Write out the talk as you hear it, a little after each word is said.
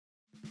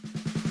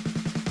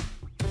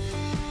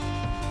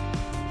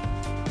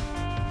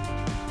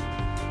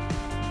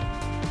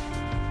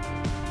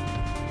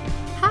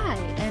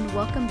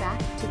welcome back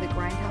to the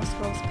Grindhouse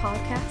Girls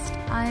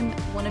podcast. I'm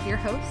one of your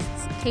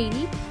hosts,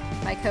 Katie.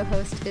 My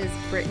co-host is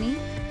Brittany,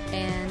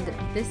 and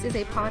this is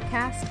a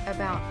podcast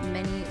about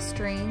many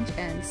strange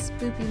and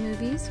spooky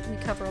movies. We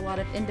cover a lot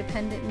of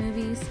independent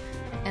movies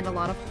and a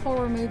lot of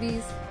horror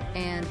movies,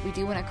 and we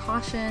do want to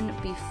caution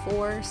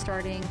before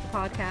starting the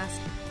podcast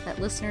that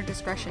listener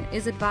discretion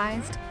is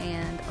advised,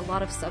 and a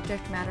lot of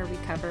subject matter we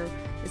cover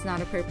is not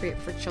appropriate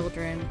for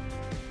children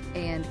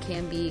and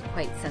can be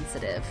quite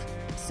sensitive.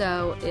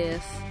 So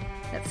if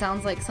that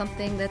sounds like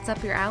something that's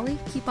up your alley,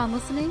 keep on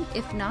listening.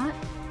 If not,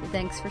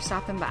 thanks for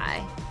stopping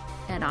by.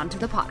 And on to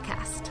the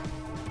podcast.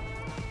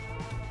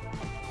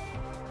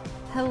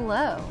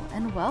 Hello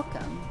and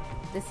welcome.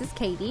 This is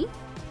Katie.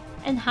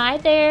 And hi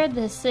there,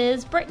 this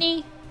is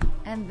Brittany.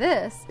 And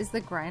this is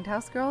the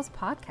Grindhouse Girls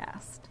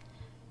podcast.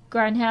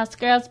 Grindhouse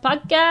Girls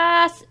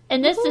podcast.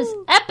 And this is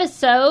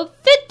episode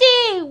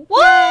 50.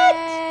 What?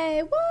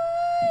 Yay!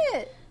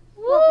 What?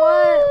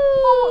 Woo!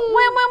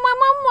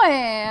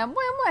 Wham.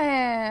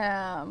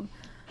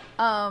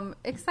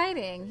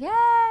 Exciting.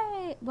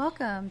 Yay.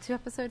 Welcome to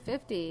episode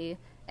 50.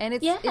 And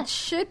it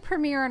should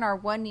premiere on our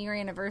 1 year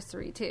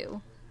anniversary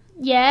too.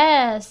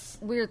 Yes.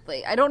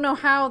 Weirdly. I don't know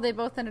how they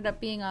both ended up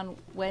being on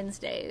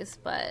Wednesdays,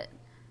 but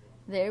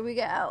there we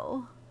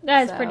go.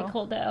 That is pretty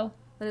cool though.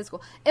 That is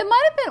cool. It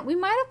might have been, we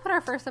might have put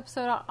our first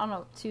episode out on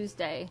a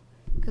Tuesday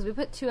because we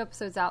put 2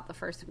 episodes out the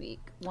first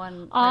week.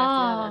 One right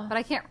after the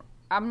other. But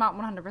I'm not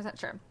 100%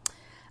 sure.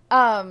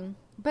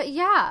 But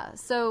yeah,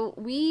 so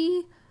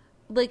we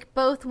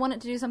both wanted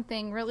to do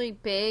something really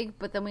big,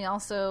 but then we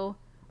also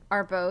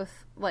are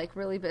both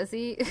really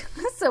busy.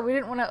 So we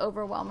didn't want to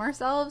overwhelm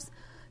ourselves.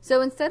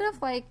 So instead of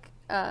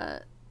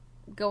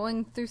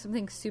going through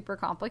something super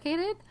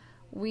complicated,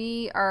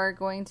 we are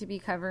going to be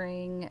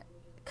covering,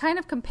 kind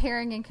of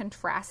comparing and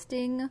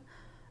contrasting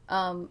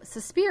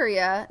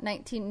Suspiria,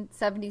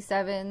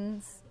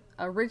 1977's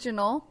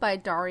original by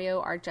Dario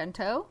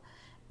Argento,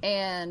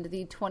 and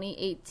the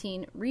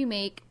 2018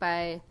 remake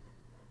by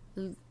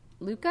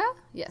Luca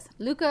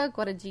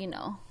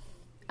Guadagnino.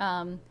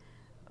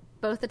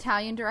 Both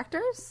Italian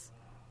directors,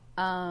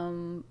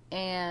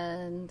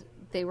 and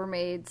they were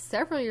made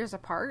several years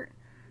apart,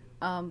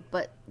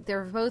 but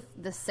they're both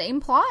the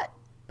same plot,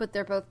 but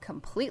they're both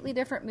completely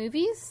different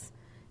movies.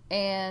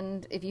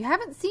 And if you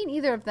haven't seen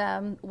either of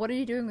them, what are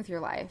you doing with your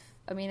life?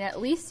 I mean, at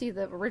least see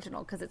the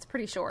original, because it's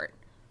pretty short.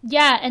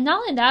 Yeah, and not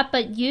only that,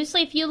 but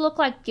usually if you look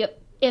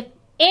if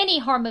any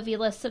horror movie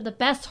list of the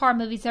best horror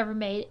movies ever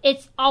made,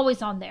 it's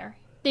always on there.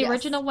 The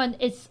original one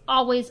is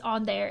always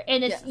on there.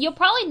 And you'll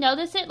probably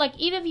notice it,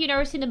 even if you've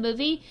never seen the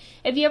movie,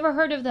 if you ever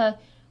heard of the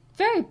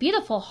very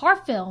beautiful horror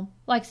film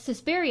like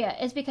Suspiria,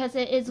 it's because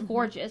it is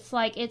gorgeous.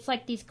 It's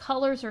these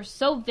colors are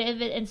so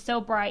vivid and so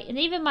bright. And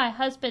even my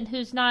husband,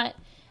 who's not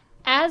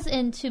as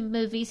into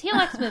movies, he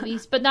likes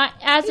movies, but not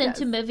as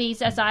into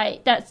movies as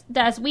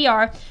we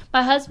are.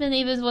 My husband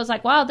even was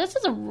like, wow, this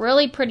is a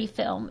really pretty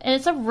film. And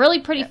it's a really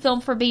pretty film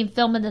for being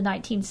filmed in the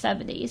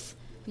 1970s.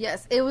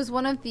 Yes, it was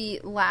one of the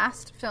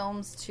last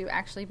films to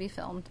actually be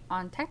filmed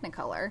on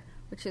Technicolor,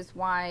 which is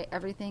why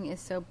everything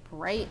is so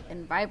bright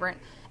and vibrant.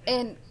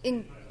 And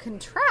in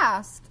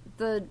contrast,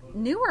 the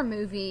newer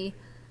movie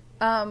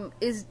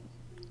is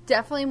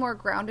definitely more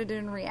grounded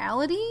in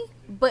reality,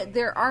 but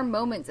there are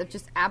moments of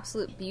just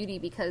absolute beauty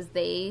because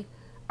they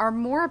are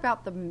more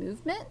about the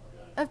movement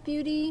of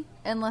beauty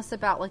and less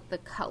about the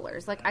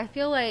colors. I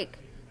feel like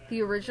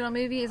the original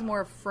movie is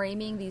more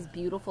framing these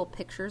beautiful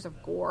pictures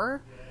of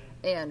gore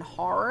and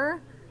horror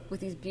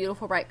with these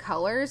beautiful bright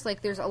colors.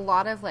 There's a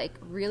lot of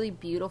really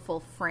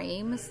beautiful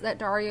frames that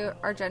Dario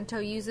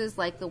Argento uses,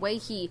 the way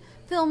he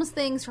films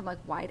things from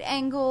wide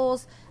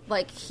angles.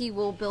 He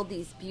will build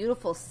these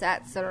beautiful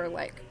sets that are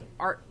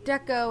Art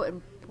Deco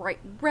and bright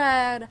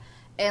red,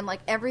 and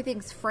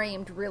everything's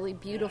framed really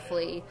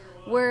beautifully,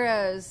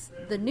 whereas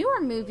the newer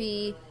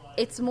movie,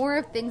 it's more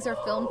of things are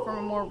filmed from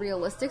a more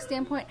realistic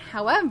standpoint.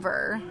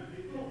 However,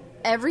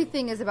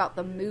 everything is about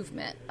the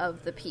movement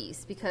of the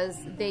piece because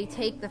they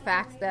take the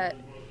fact that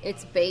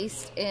it's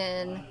based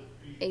in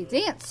a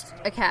dance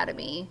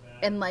academy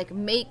and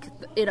make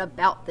it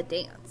about the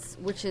dance,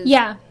 which is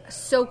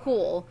so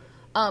cool.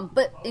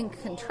 But in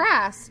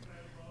contrast,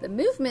 the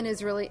movement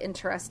is really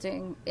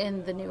interesting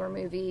in the newer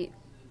movie,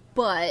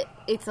 but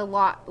it's a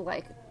lot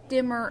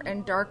dimmer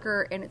and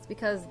darker, and it's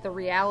because the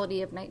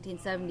reality of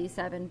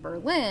 1977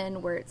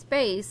 Berlin, where it's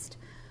based,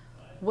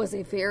 was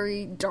a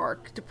very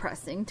dark,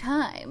 depressing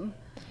time.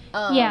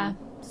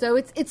 So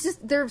it's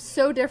just, they're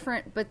so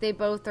different, but they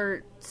both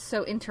are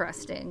so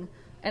interesting.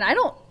 And I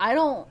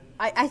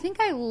think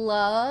I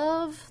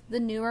love the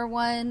newer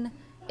one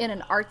in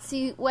an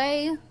artsy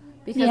way,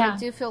 because I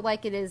do feel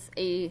like it is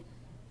a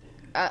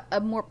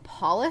more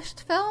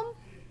polished film.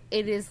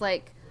 It is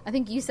I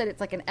think you said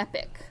it's an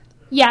epic.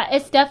 Yeah,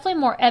 it's definitely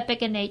more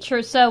epic in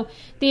nature. So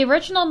the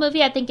original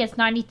movie, I think, is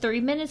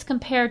 93 minutes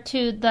compared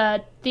to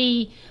the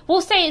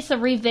we'll say it's a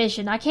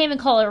revision. I can't even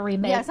call it a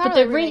remake. Yeah, it's not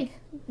really a remake.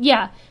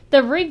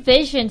 The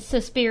revision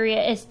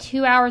Suspiria is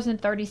 2 hours and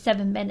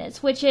 37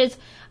 minutes, which is,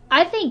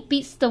 I think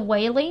beats The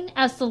Wailing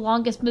as the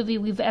longest movie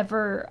we've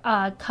ever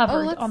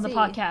covered on the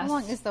podcast. How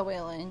long is The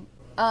Wailing?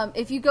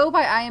 If you go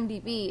by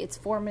IMDb, it's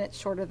 4 minutes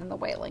shorter than The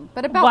Wailing,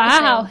 but about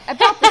the same.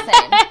 About the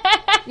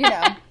same. You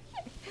know.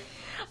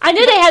 I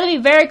knew they had to be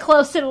very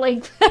close in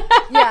length.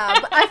 Yeah,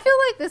 but I feel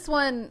like this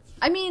one.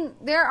 I mean,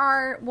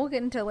 we'll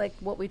get into like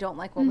what we don't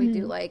like, what we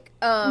do like,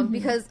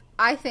 because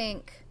I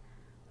think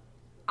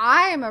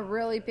I am a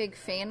really big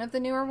fan of the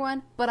newer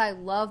one, but I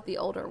love the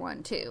older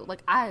one too.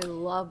 Like, I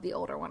love the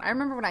older one. I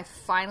remember when I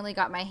finally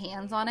got my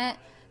hands on it,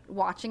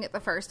 watching it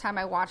the first time.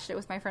 I watched it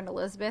with my friend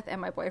Elizabeth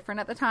and my boyfriend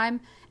at the time,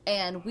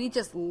 and we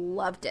just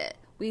loved it.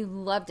 We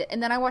loved it.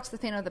 And then I watched The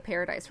Phantom of the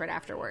Paradise right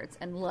afterwards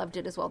and loved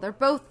it as well. They're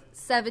both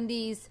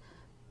 70s,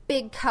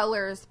 big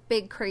colors,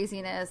 big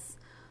craziness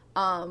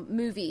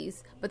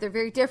movies, but they're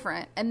very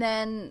different. And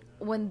then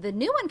when the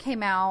new one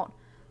came out,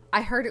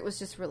 I heard it was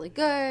just really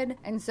good,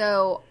 and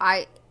so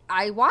I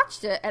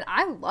watched it, and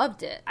I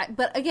loved it.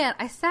 But again,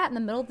 I sat in the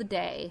middle of the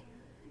day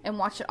and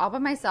watched it all by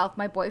myself.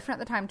 My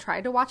boyfriend at the time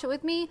tried to watch it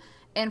with me,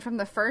 and from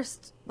the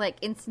first, like,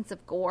 instance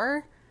of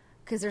gore,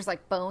 because there's,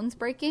 like, bones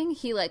breaking,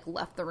 he, like,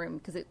 left the room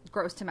because it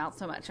grossed him out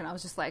so much, and I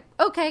was just like,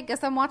 okay,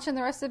 guess I'm watching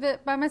the rest of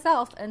it by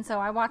myself. And so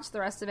I watched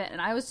the rest of it,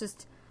 and I was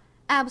just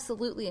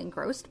absolutely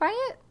engrossed by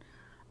it.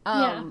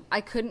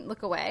 I couldn't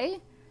look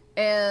away.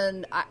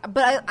 And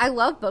I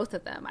love both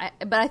of them.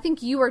 But I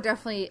think you are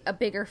definitely a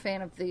bigger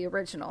fan of the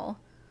original.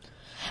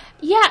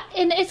 Yeah,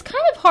 and it's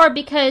kind of hard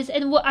because,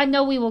 and I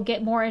know we will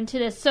get more into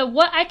this. So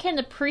what I can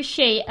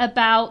appreciate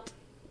about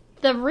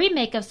the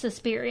remake of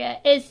Suspiria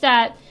is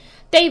that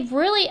they've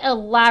really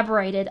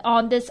elaborated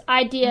on this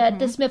idea,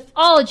 this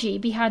mythology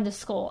behind the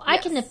skull. Yes.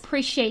 I can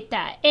appreciate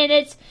that, and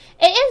it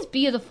is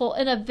beautiful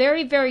in a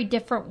very, very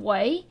different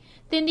way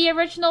than the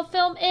original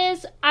film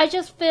is. I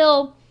just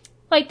feel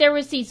like there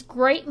was these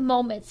great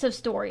moments of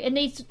story, and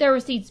there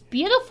was these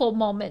beautiful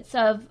moments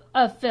of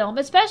film,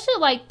 especially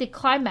like the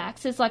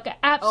climax is like an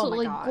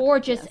absolutely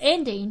gorgeous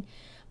ending.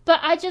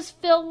 But I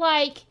just feel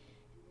like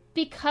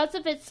because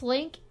of its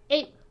length,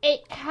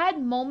 it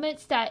had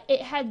moments that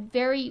it had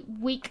very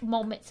weak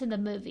moments in the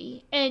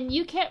movie, and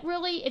you can't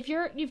really if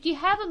you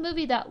have a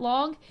movie that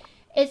long,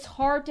 it's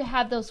hard to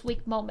have those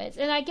weak moments.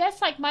 And I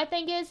guess like my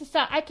thing is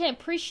that I can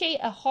appreciate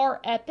a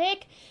horror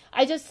epic.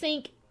 I just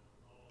think,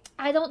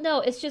 I don't know,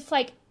 it's just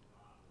like,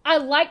 I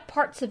like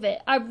parts of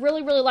it. I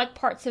really, really like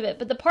parts of it.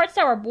 But the parts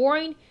that were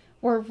boring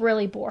were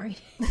really boring.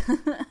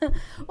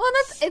 Well,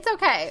 it's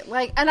okay.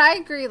 Like, and I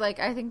agree. Like,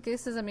 I think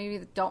this is a movie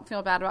that don't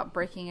feel bad about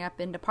breaking it up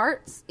into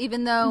parts.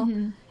 Even though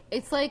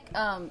it's like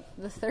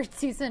the third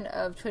season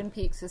of Twin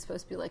Peaks is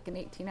supposed to be like an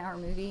 18-hour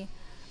movie.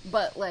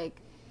 But, like,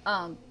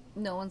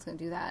 no one's going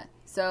to do that.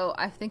 So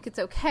I think it's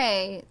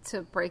okay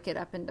to break it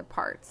up into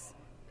parts.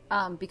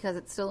 Because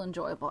it's still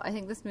enjoyable. I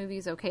think this movie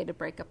is okay to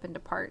break up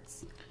into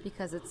parts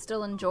because it's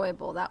still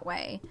enjoyable that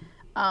way.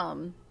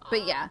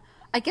 But yeah,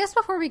 I guess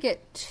before we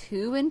get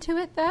too into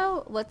it,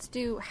 though, let's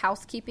do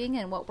housekeeping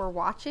and what we're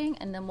watching,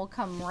 and then we'll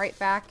come right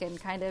back and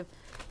kind of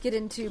get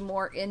into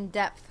more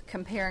in-depth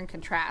compare and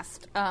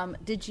contrast.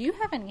 Did you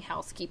have any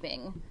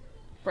housekeeping,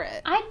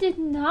 Britt? I did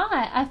not.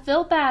 I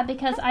feel bad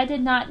because I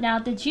did not. Now,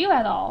 did you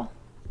at all?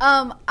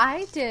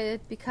 I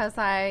did because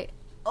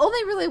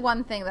only really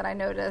one thing that I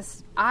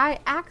noticed. I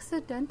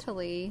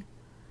accidentally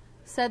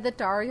said that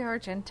Dario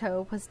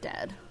Argento was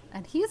dead,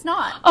 and he's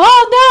not.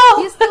 Oh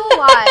no, he's still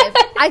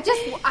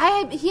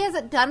alive. He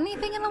hasn't done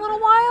anything in a little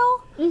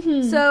while.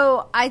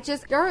 So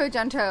Dario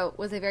Argento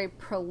was a very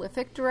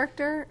prolific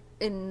director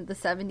in the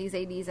 70s,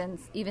 80s, and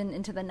even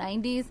into the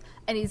 90s,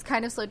 and he's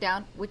kind of slowed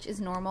down, which is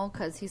normal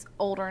because he's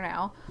older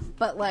now.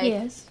 But like,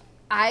 yes.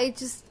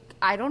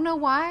 I don't know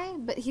why,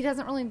 but he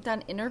hasn't really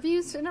done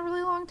interviews in a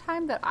really long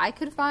time that I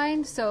could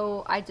find,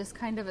 so I just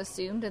kind of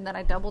assumed, and then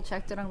I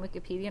double-checked it on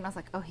Wikipedia, and I was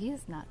like, oh, he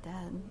is not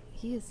dead.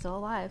 He is still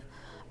alive.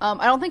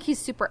 I don't think he's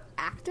super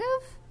active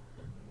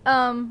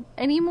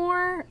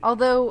anymore,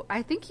 although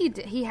I think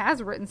he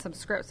has written some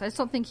scripts. I just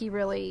don't think he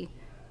really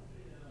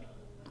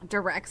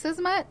directs as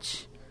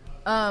much.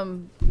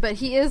 But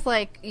he is,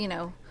 like,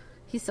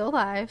 he's still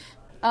alive.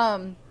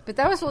 But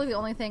that was really the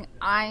only thing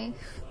I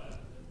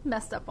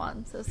messed up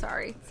on, so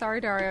sorry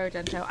Dario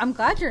Argento. I'm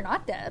glad you're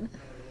not dead.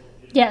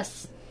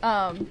 Yes.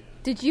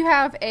 Did you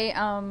have a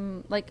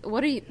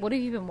what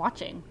have you been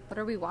watching? What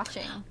are we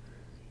watching?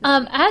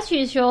 As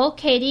usual,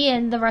 Katie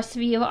and the rest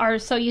of you are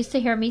so used to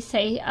hear me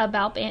say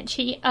about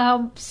Banshee.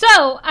 So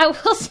I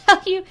will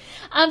tell you,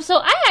 so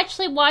I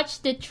actually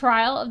watched the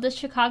trial of the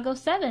Chicago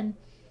 7.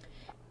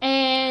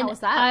 And how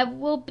was that?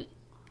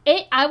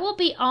 I will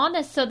be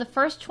honest, so the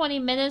first 20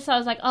 minutes I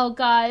was like, oh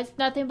god, it's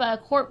nothing but a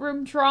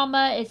courtroom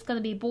drama, it's going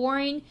to be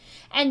boring.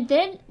 And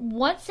then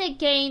once it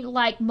gained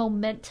like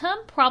momentum,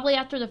 probably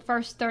after the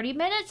first 30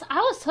 minutes, I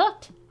was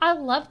hooked. I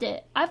loved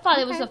it. I thought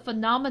it was a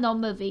phenomenal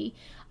movie.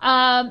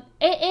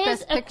 It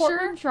is a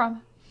courtroom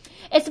drama.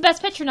 It's the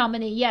Best Picture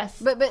nominee,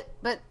 yes.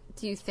 But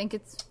do you think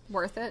it's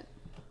worth it?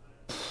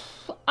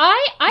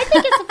 I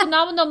think it's a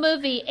phenomenal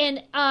movie,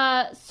 and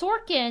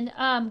Sorkin,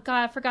 God,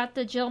 I forgot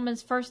the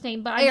gentleman's first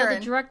name, but I know the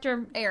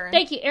director. Aaron.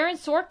 Thank you. Aaron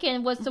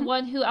Sorkin was the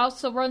one who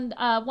also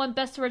won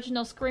Best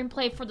Original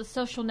Screenplay for The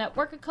Social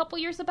Network a couple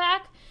years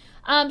back.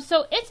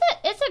 So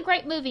it's a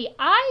great movie.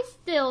 I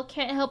still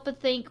can't help but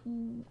think,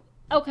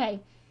 okay,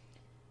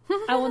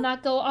 I will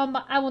not go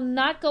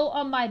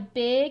on my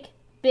big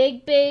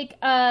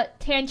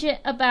tangent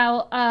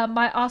about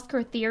my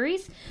Oscar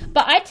theories,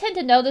 but I tend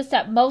to notice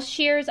that most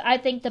years I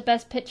think the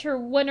Best Picture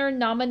winner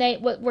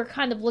nominate what we're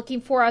kind of looking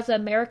for as an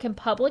American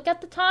public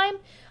at the time,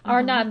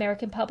 or not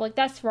American public,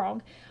 that's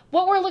wrong.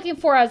 What we're looking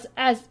for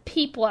as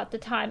people at the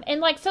time.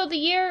 And like, so the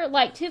year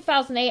like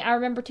 2008, I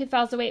remember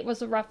 2008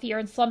 was a rough year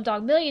and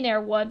Slumdog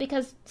Millionaire won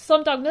because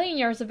Slumdog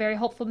Millionaire is a very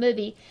hopeful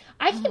movie.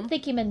 I keep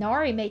thinking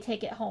Minari may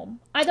take it home.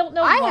 I don't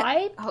know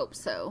why. I hope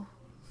so.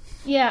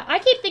 Yeah, I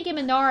keep thinking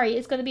Minari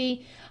is going to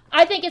be...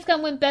 I think it's going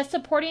to win Best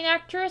Supporting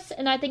Actress,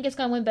 and I think it's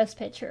going to win Best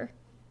Picture.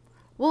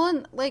 Well,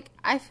 and, like,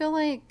 I feel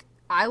like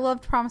I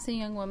loved Promising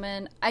Young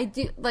Woman. I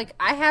do... Like,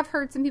 I have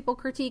heard some people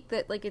critique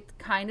that, like, it's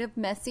kind of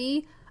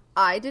messy.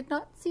 I did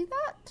not see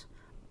that.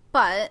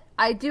 But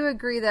I do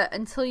agree that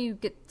until you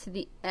get to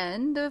the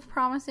end of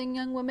Promising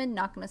Young Woman,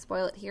 not going to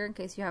spoil it here in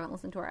case you haven't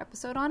listened to our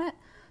episode on it,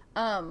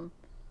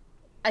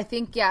 I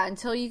think, yeah,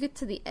 until you get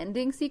to the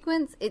ending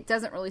sequence, it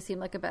doesn't really seem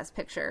like a Best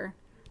Picture.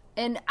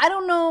 And I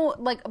don't know,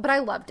 like, but I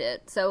loved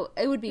it. So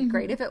it would be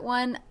great if it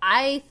won.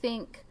 I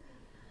think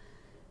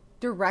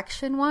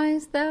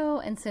direction-wise, though,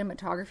 and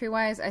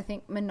cinematography-wise, I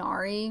think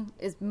Minari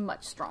is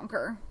much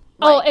stronger.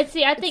 Like,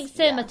 I think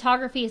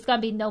cinematography is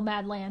going to be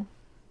Nomadland.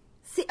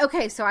 See,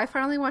 okay, so I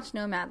finally watched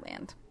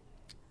Nomadland.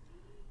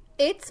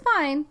 It's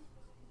fine.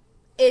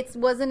 It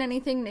wasn't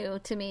anything new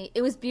to me.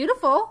 It was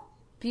beautiful.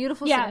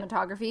 Beautiful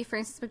cinematography.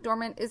 Frances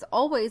McDormand is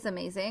always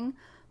amazing,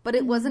 but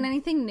it wasn't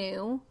anything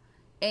new.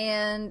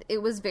 And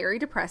it was very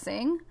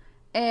depressing.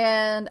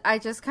 And I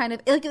just kind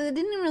of, like, it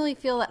didn't really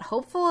feel that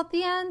hopeful at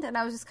the end. And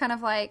I was just kind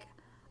of like,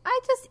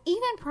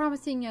 even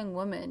Promising Young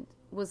Woman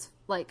was,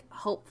 like,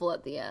 hopeful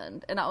at the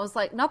end. And I was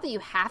like, not that you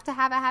have to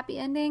have a happy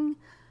ending,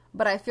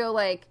 but I feel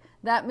like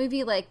that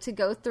movie, like, to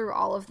go through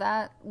all of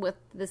that with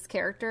this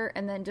character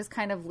and then just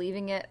kind of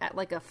leaving it at,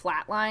 like, a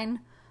flat line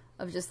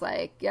of just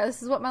like, yeah,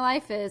 this is what my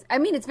life is. I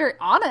mean, it's very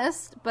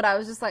honest, but I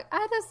was just like,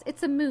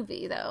 it's a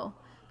movie, though.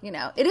 You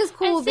know, it is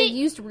cool they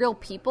used real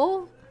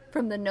people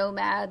from the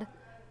Nomad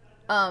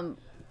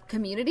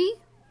community,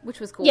 which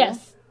was cool.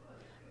 Yes.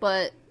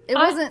 But it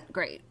wasn't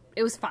great.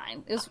 It was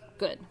fine. It was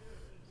good.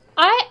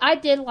 I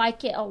did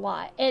like it a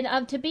lot.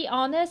 And to be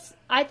honest,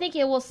 I think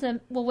it will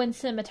win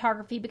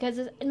cinematography because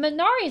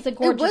Minari is a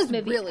gorgeous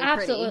movie. Really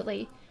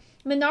absolutely.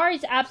 Minari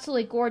is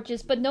absolutely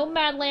gorgeous. But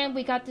Nomadland,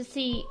 we got to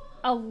see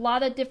a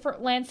lot of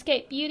different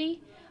landscape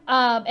beauty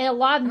and a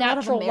lot of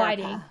natural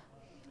lighting.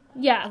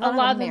 Yeah, a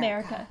lot of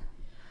America.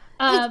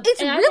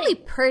 It's really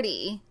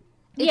pretty.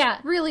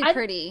 It's really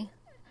pretty.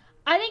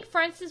 I think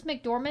Frances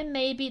McDormand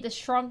may be the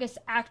strongest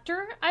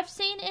actor I've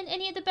seen in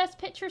any of the Best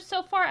Pictures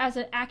so far as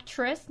an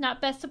actress. Not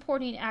Best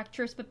Supporting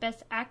Actress, but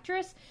Best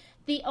Actress.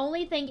 The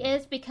only thing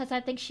is, because I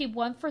think she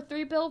won for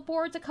 3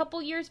 Billboards a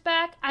couple years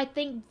back, I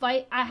think...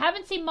 I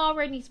haven't seen Ma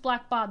Rainey's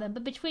Black Bottom,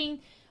 but between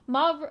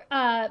Viola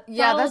that's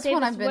Davis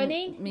one I've been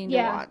winning... meaning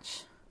to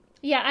watch.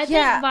 Yeah, I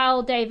think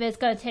Viola Davis is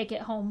going to take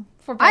it home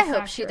for Best Actress. I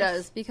hope she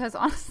does, because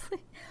honestly...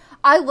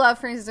 I love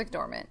Frances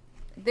McDormand.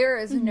 There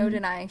is no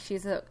denying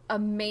she's an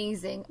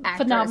amazing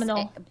actress.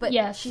 Phenomenal. But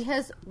she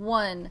has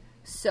won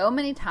so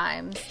many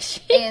times.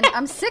 And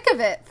I'm sick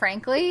of it,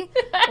 frankly.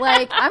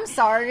 Like, I'm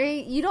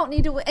sorry. You don't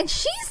need to win. And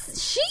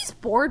she's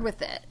bored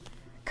with it.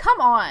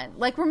 Come on.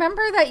 Like,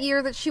 remember that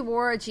year that she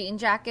wore a jean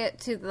jacket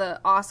to the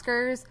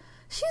Oscars?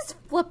 She's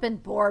flipping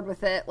bored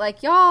with it.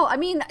 Like, y'all, I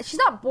mean, she's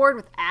not bored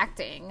with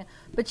acting.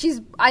 But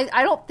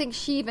I don't think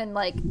she even,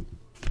 like...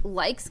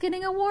 likes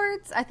getting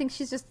awards. I think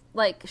she's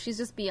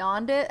just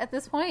beyond it at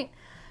this point.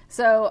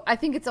 So I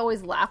think it's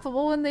always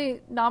laughable when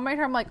they nominate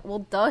her. I'm like, well,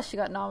 duh, she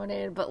got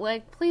nominated, but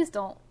like, please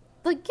don't,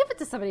 like, give it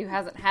to somebody who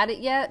hasn't had it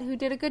yet, who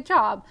did a good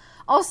job.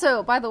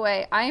 Also, by the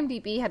way,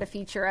 IMDb had a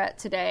featurette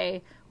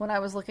today when I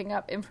was looking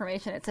up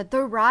information. It said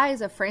The Rise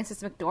of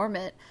Frances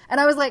McDormand, and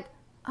I was like,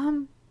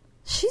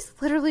 she's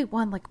literally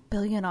won like 1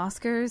 billion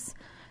Oscars.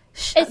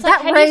 It's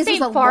that like, race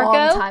was a long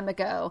time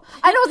ago.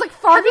 I know, it was like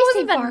Fargo was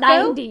in the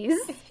 90s.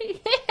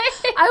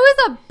 I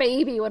was a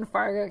baby when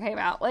Fargo came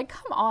out. Like,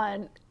 come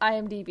on,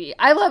 IMDb.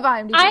 I love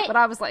IMDb, but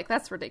I was like,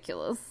 that's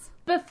ridiculous.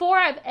 Before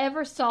I've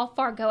ever saw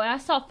Fargo, and I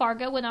saw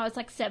Fargo when I was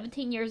like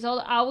 17 years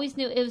old, I always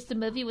knew it was the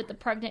movie with the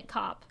pregnant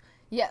cop.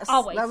 Yes,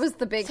 always. That was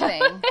the big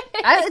thing.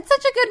 It's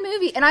such a good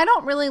movie, and I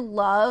don't really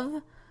love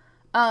what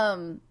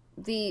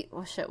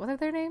are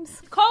their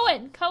names?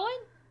 Coen.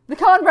 The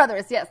Coen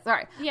brothers, yes,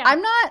 sorry. Yeah.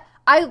 I'm not...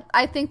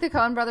 I think the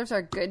Coen brothers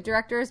are good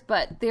directors,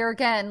 but they're,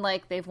 again,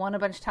 like, they've won a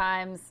bunch of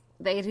times.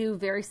 They do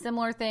very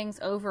similar things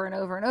over and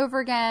over and over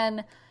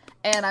again,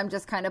 and I'm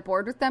just kind of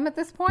bored with them at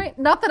this point.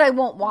 Not that I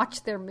won't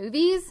watch their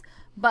movies,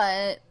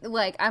 but,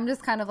 like, I'm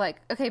just kind of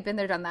like, okay, been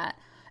there, done that.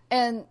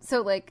 And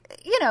so,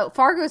 like, you know,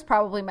 Fargo is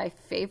probably my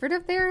favorite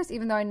of theirs,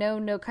 even though I know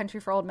No Country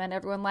for Old Men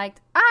everyone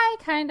liked. I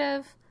kind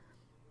of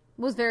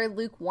was very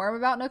lukewarm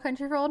about No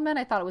Country for Old Men.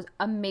 I thought it was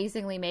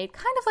amazingly made,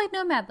 kind of like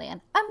Nomadland.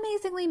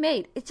 Amazingly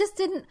made. It just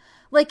didn't,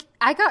 like,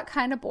 I got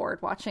kind of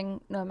bored watching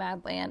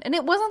Nomadland. And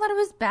it wasn't that it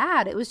was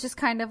bad. It was just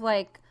kind of,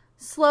 like,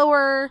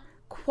 slower,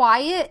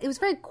 quiet. It was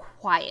very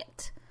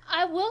quiet.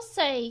 I will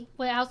say,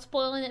 without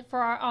spoiling it for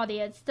our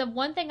audience, the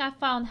one thing I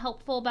found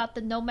helpful about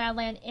the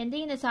Nomadland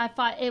ending is I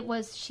thought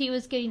she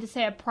was getting to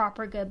say a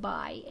proper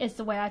goodbye, is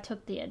the way I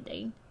took the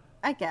ending.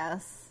 I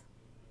guess.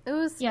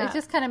 It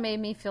just kind of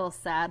made me feel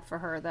sad for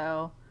her,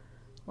 though.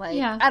 Like,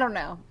 I don't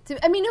know.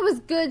 I mean, it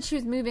was good she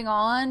was moving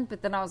on,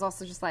 but then I was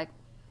also just like,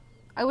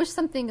 I wish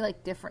something,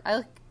 like, different.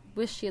 I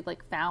wish she had,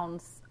 like,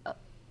 found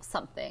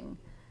something.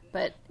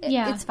 But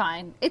it's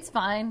fine. It's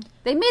fine.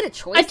 They made a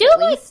choice, at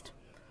least.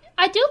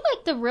 I do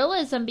like the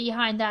realism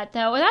behind that,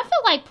 though. And I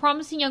feel like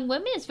Promising Young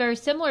Women is very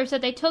similar, so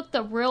they took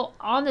the real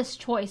honest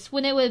choice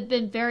when it would have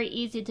been very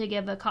easy to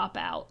give a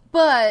cop-out.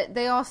 But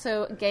they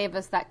also gave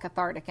us that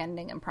cathartic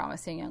ending in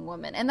Promising Young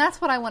Women. And that's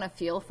what I want to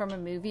feel from a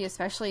movie,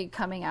 especially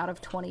coming out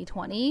of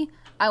 2020.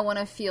 I want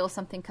to feel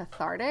something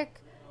cathartic.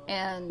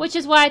 Which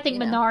is why I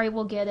think Minari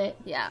will get it.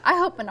 Yeah, I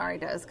hope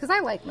Minari does, because I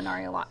like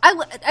Minari a lot.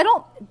 I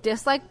don't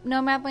dislike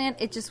Nomadland.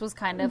 It just was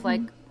kind of,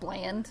 like,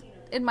 bland,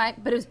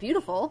 but it was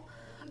beautiful.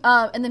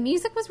 And the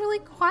music was really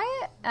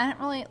quiet. I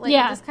didn't really, like,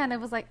 it just kind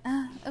of was like,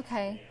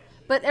 okay.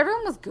 But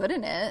everyone was good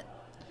in it.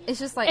 It's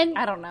just like,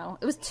 I don't know.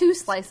 It was too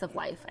slice of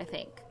life, I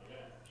think.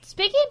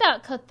 Speaking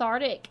about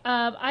cathartic,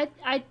 I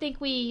think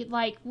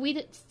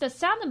the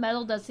Sound of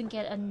Metal doesn't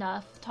get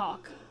enough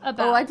talk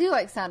about. Oh, I do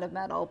like Sound of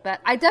Metal, but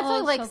I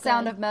definitely like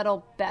Sound of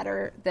Metal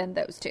better than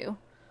those two.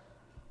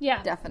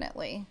 Yeah.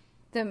 Definitely.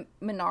 The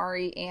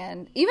Minari,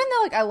 and even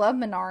though, like, I love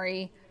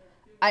Minari,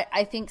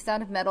 I think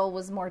Sound of Metal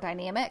was more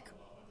dynamic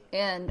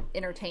and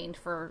entertained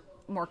for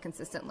more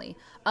consistently.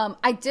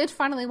 I did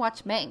finally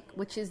watch Mank,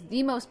 which is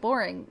the most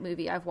boring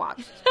movie I've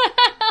watched.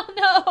 Oh,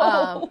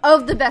 no.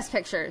 Of the Best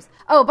Pictures.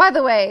 Oh, by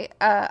the way,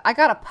 I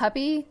got a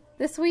puppy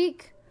this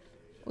week.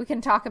 We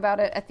can talk about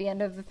it at the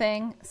end of the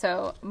thing.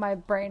 So my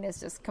brain is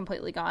just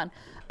completely gone.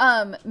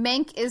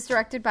 Mank is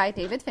directed by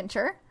David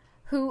Fincher,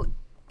 who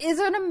is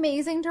an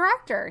amazing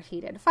director. He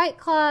did Fight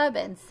Club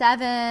and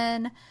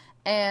Seven,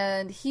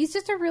 and he's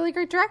just a really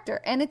great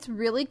director. And it's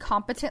really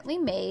competently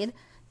made.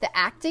 The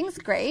acting's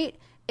great.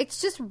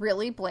 It's just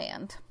really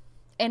bland.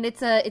 And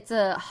it's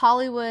a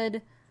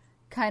Hollywood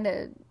kind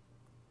of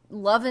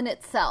loving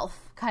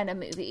itself kind of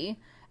movie.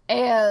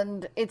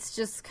 And it's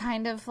just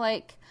kind of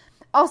like...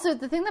 Also,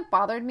 the thing that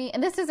bothered me,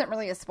 and this isn't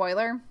really a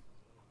spoiler,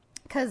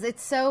 because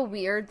it's so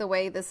weird the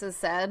way this is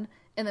said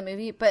in the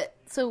movie, but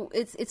so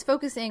it's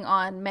focusing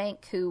on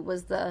Mank, who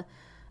was the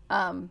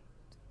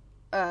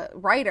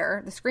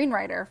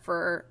screenwriter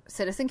for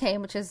Citizen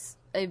Kane, which is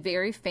a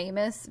very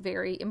famous,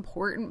 very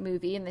important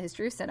movie in the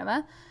history of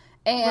cinema.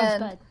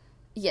 And Rosebud.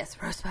 Yes,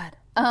 Rosebud.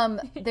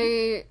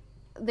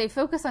 They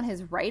focus on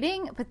his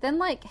writing, but then,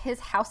 like, his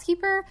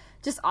housekeeper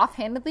just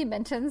offhandedly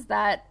mentions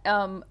that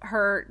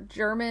her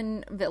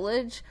German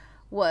village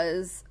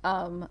was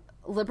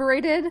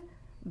liberated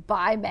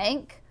by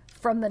Mank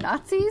from the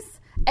Nazis.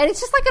 And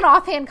it's just like an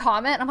offhand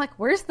comment. I'm like,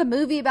 where's the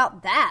movie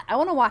about that? I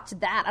want to watch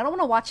that. I don't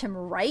want to watch him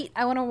write.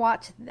 I want to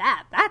watch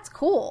that. That's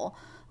cool.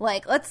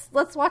 Like, let's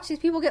watch these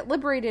people get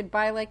liberated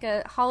by, like,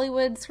 a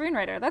Hollywood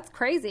screenwriter. That's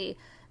crazy.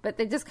 But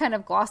they just kind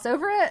of gloss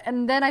over it.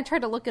 And then I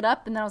tried to look it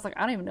up, and then I was like,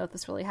 I don't even know if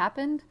this really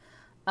happened.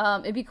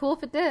 It'd be cool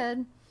if it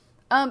did.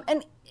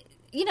 And,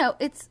 you know,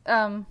 it's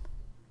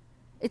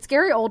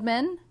Gary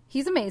Oldman.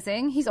 He's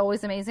amazing. He's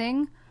always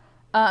amazing.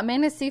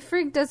 Amanda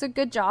Seyfried does a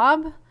good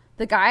job.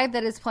 The guy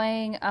that is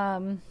playing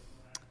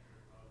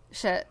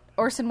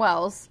Orson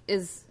Welles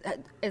is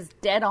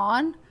dead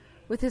on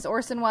with his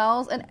Orson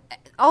Welles, and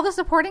all the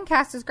supporting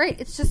cast is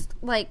great. It's just,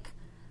 like,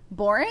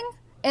 boring,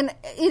 and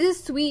it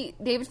is sweet.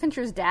 David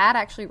Fincher's dad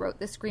actually wrote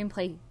this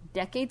screenplay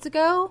decades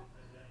ago,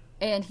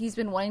 and he's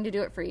been wanting to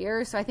do it for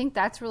years, so I think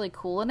that's really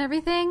cool and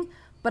everything.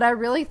 But I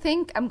really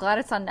think I'm glad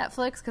it's on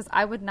Netflix, because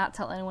I would not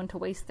tell anyone to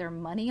waste their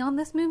money on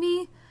this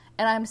movie.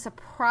 And I'm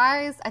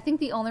surprised. I think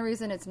the only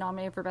reason it's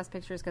nominated for Best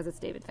Picture is because it's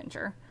David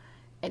Fincher.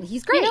 And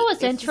he's great. You know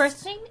what's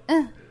interesting?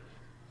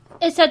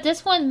 Is that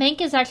this one,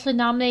 Mank, is actually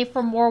nominated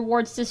for more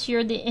awards this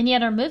year than any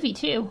other movie,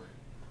 too.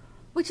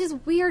 Which is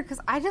weird, because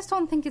I just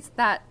don't think it's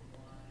that,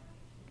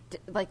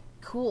 like,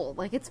 cool.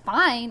 Like, it's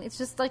fine. It's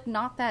just, like,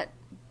 not that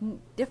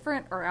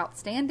different or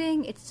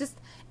outstanding. It's just,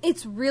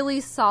 it's really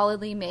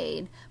solidly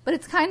made. But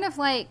it's kind of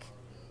like,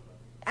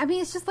 I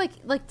mean, it's just like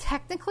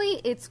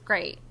technically it's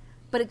great.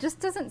 But it just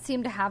doesn't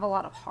seem to have a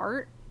lot of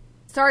heart.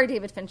 Sorry,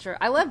 David Fincher.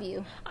 I love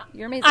you.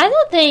 You're amazing. I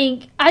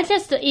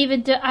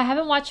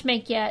haven't watched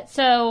Mank yet,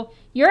 so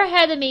you're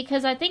ahead of me,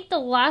 because I think the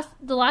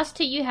last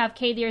two you have,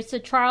 Katie, is The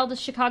Trial of the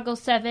Chicago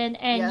 7,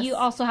 and you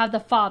also have The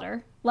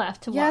Father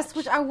left to watch. Yes,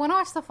 which I want to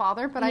watch The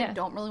Father, but I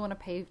don't really want to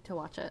pay to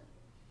watch it,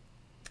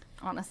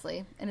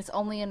 honestly. And it's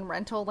only in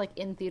rental, like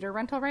in theater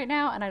rental right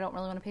now, and I don't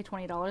really want to pay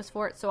 $20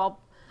 for it, so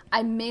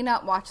I may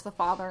not watch The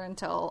Father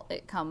until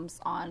it comes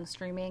on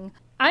streaming.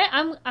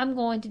 I'm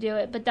going to do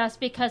it, but that's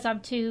because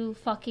I'm too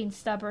fucking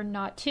stubborn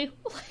not to.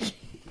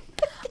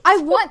 I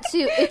want to.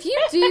 If you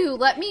do,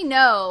 let me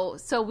know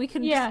so we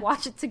can just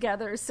watch it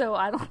together. Because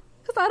I don't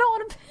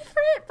want to pay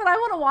for it, but I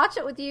want to watch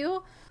it with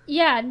you.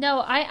 Yeah,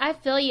 no, I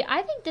feel you.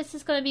 I think this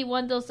is going to be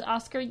one of those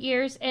Oscar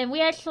years, and we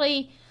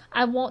actually,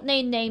 I won't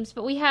name names,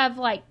 but we have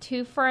like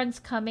 2 friends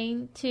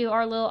coming to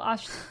our little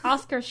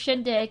Oscar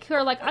shindig who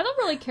are like, I don't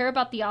really care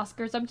about the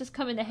Oscars. I'm just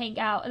coming to hang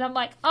out. And I'm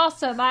like,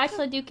 awesome. I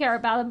actually do care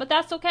about them, but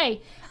that's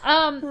okay.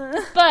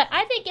 But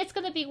I think it's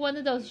going to be one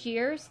of those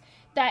years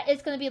that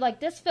it's going to be like,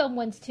 this film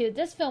wins 2,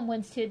 this film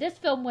wins 2, this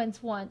film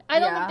wins 1. I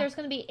don't think there's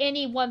going to be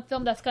any one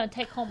film that's going to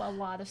take home a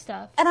lot of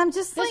stuff. And I'm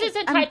just this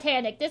isn't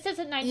Titanic. This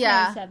isn't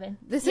 1997.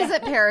 This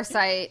isn't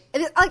Parasite.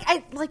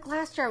 Like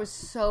last year, I was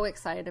so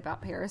excited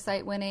about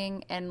Parasite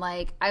winning, and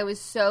like I was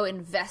so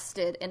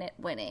invested in it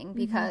winning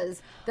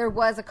because there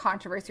was a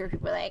controversy where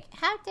people were like,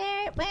 "How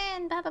dare it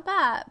win?" Blah blah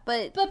blah.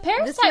 But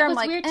Parasite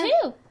was weird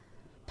too.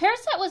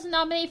 Parasite was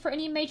nominated for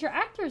any major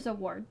actors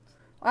award.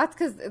 Well, that's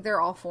because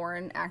they're all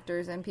foreign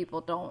actors and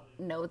people don't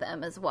know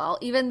them as well.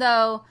 Even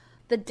though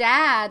the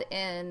dad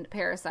in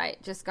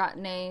Parasite just got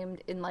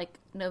named in like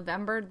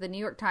November, the New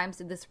York Times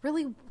did this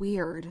really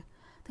weird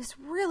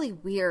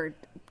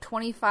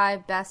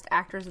 25 best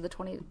actors of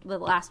the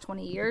last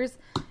 20 years,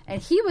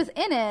 and he was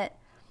in it.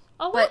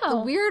 Oh, wow. But the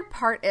weird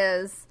part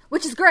is,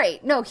 which is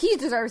great. No, he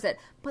deserves it.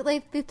 But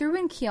like they threw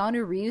in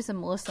Keanu Reeves and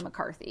Melissa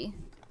McCarthy.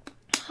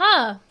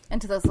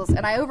 Into this list,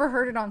 and I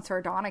overheard it on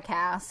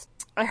Sardonicast.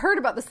 I heard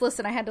about this list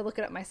and I had to look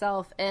it up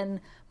myself.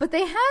 But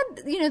they had,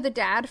 the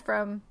dad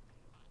from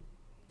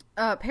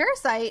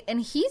Parasite, and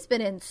he's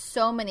been in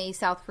so many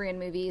South Korean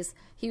movies.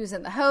 He was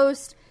in The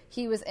Host.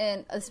 He was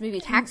in this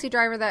movie Taxi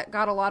Driver that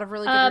got a lot of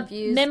really good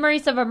reviews.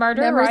 Memories of a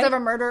Murder, Memories of a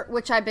Murder,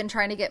 which I've been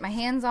trying to get my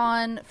hands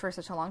on for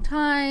such a long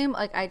time.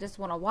 Like, I just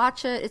want to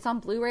watch it. It's on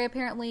Blu-ray,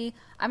 apparently.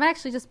 I might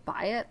actually just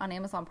buy it on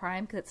Amazon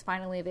Prime because it's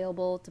finally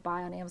available to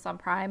buy on Amazon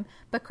Prime.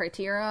 But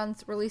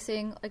Criterion's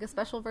releasing, like, a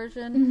special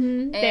version.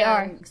 Mm-hmm, they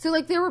are. So,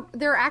 like, there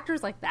are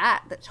actors like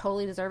that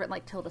totally deserve it,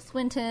 like Tilda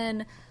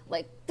Swinton.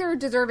 Like, they're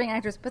deserving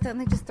actors, but then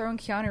they just throw in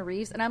Keanu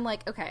Reeves. And I'm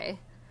like, okay,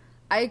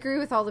 I agree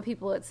with all the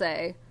people that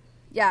say,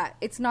 yeah,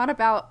 it's not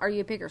about are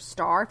you a bigger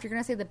star. If you're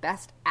going to say the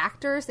best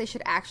actors, they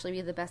should actually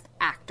be the best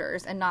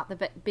actors and not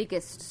the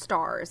biggest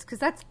stars, because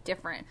that's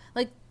different.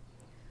 Like,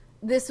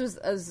 this was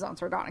on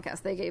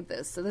Sardonicast. They gave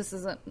this, so this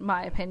isn't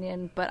my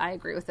opinion, but I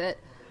agree with it.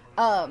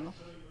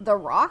 The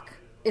Rock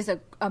is an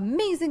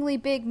amazingly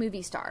big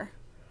movie star.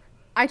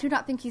 I do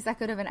not think he's that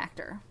good of an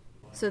actor.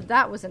 So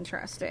that was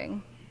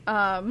interesting.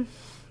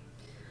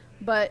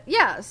 But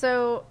yeah,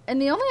 so,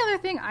 and the only other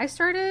thing I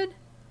started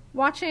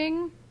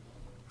watching,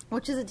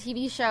 which is a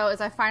TV show,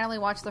 is I finally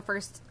watched the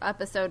first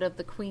episode of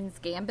The Queen's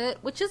Gambit,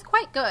 which is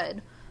quite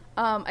good.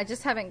 I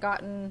just haven't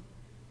gotten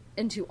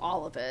into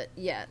all of it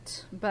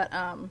yet, but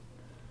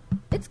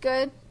it's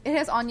good. It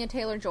has Anya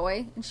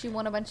Taylor-Joy, and she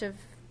won a bunch of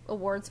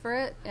awards for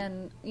it,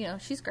 and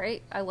she's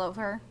great. I love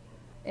her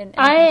in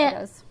everything she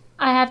does.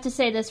 I have to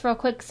say this real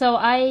quick. So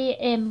I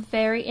am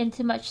very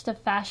into much the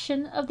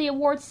fashion of the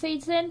awards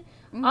season.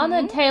 Mm-hmm.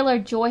 Anya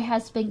Taylor-Joy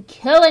has been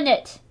killing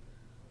it.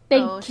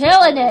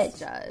 Killing it.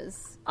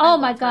 Does. Oh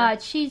my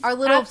God, she's our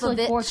little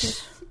absolutely Vavitch.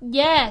 Gorgeous.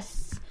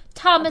 Yes,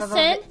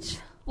 Thomason.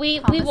 We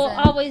will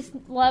always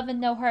love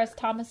and know her as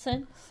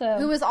Thomason. So,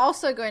 who is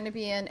also going to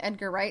be in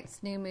Edgar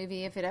Wright's new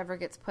movie if it ever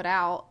gets put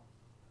out,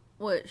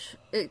 which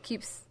it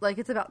keeps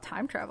it's about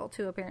time travel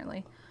too,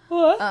 apparently.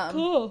 Oh, that's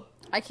cool.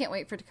 I can't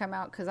wait for it to come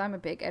out because I'm a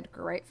big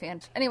Edgar Wright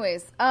fan.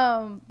 Anyways,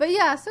 but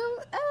yeah, so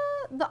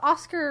the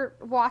Oscar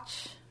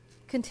watch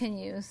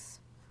continues.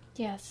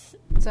 Yes.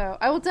 So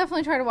I will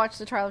definitely try to watch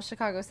The Trial of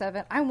Chicago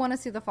 7. I want to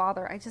see The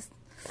Father.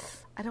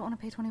 I don't want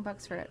to pay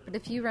 $20 for it. But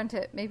if you rent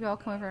it, maybe I'll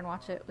come over and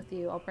watch it with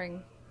you. I'll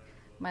bring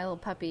my little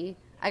puppy.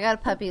 I got a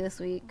puppy this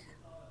week.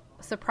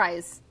 A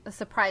surprise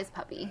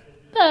puppy.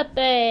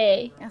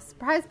 Puppy. A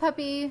surprise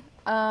puppy.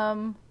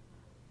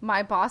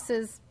 My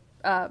boss's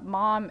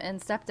mom and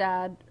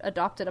stepdad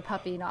adopted a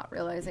puppy, not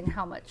realizing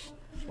how much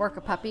work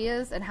a puppy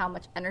is and how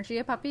much energy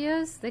a puppy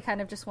is. They kind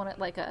of just wanted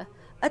like a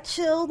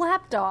chill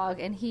lap dog,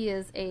 and he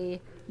is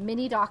a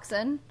mini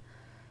dachshund,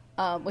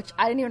 which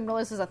I didn't even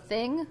realize was a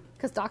thing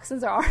because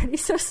dachshunds are already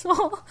so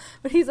small,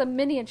 but he's a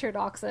miniature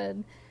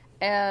dachshund,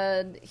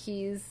 and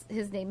his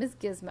name is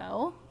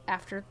Gizmo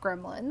after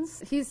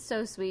Gremlins. He's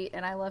so sweet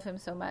and I love him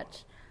so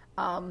much.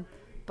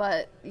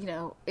 But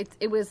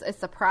it was a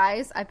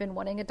surprise. I've been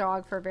wanting a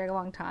dog for a very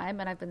long time,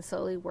 and I've been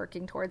slowly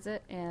working towards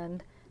it,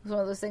 and it was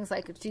one of those things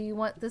like, do you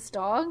want this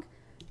dog?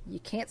 You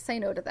can't say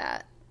no to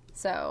that.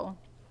 So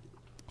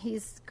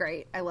he's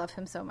great. I love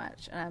him so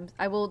much. And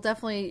I will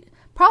definitely,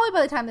 probably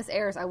by the time this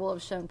airs, I will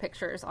have shown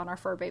pictures on our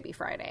Fur Baby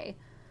Friday,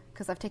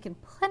 because I've taken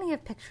plenty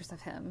of pictures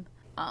of him.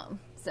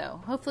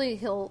 So hopefully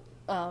he'll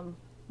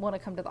want to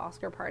come to the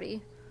Oscar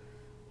party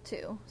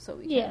too. So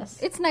we can. Yes.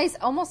 It's nice.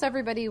 Almost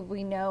everybody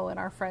we know in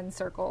our friend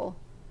circle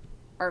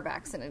are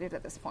vaccinated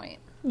at this point.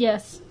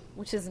 Yes.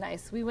 Which is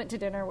nice. We went to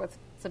dinner with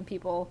some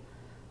people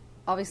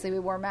obviously we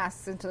wore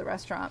masks into the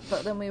restaurant,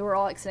 but then we were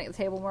all like sitting at the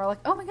table and we were like,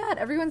 oh my God,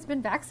 everyone's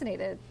been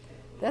vaccinated.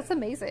 That's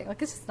amazing.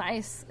 Like, it's just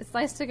nice. It's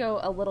nice to go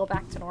a little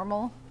back to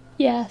normal.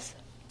 Yes.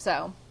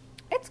 So,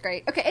 it's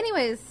great. Okay,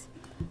 anyways,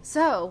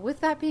 so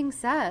with that being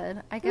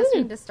said, I guess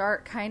we need to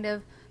start kind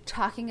of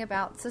talking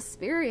about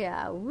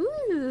Suspiria.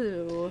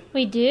 Woo!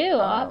 We do,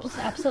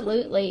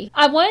 absolutely.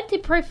 I wanted to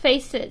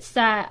preface it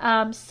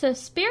that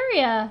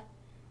Suspiria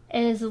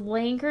is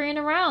lingering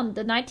around,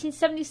 the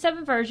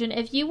 1977 version.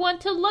 If you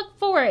want to look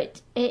for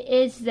it, it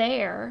is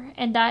there,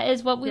 and that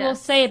is what we will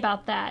say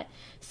about that.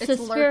 It's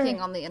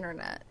lurking on the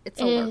internet. It's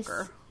a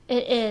lurker.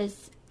 It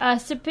is.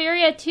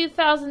 Suspiria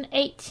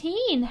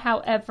 2018,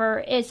 however,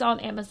 is on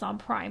Amazon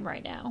Prime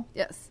right now.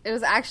 Yes, it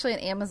was actually an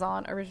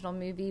Amazon original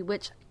movie,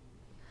 which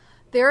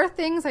there are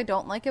things I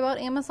don't like about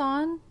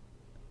Amazon,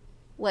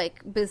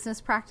 like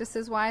business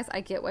practices wise. I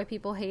get why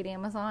people hate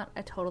Amazon.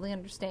 I totally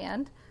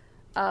understand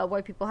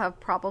why people have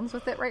problems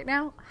with it right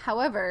now.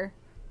 However,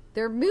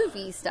 their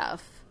movie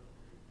stuff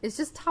is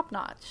just top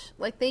notch.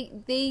 Like,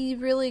 they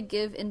really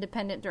give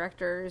independent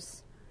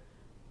directors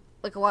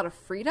like a lot of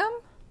freedom,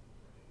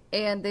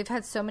 and they've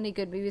had so many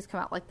good movies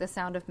come out, like The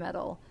Sound of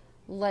Metal,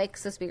 like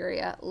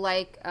Suspiria,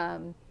 like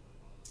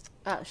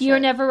You Were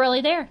Never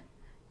Really There.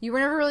 You Were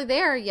Never Really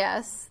There.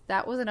 Yes,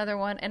 that was another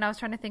one. And I was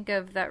trying to think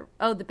of that.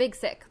 Oh, The Big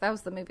Sick. That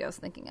was the movie I was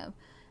thinking of.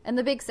 And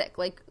The Big Sick,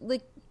 like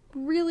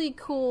really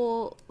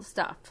cool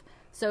stuff.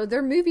 So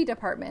their movie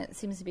department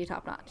seems to be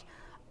top notch.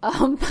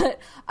 But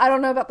I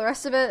don't know about the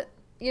rest of it.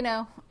 You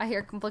know, I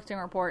hear conflicting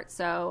reports,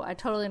 so I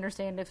totally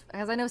understand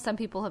because I know some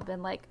people have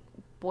been like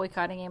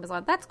boycotting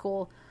Amazon. That's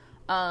cool.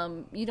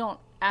 You don't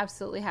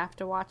absolutely have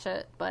to watch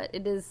it, but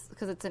it is,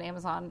 because it's an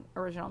Amazon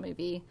original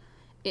movie,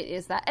 it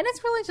is that. And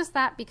it's really just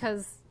that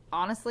because,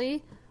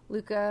 honestly,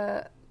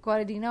 Luca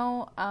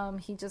Guadagnino,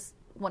 he just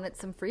wanted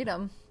some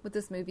freedom with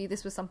this movie.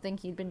 This was something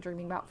he'd been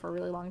dreaming about for a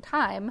really long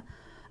time.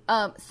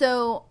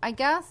 So I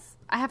guess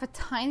I have a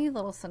tiny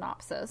little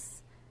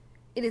synopsis.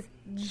 It is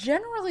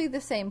generally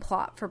the same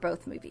plot for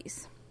both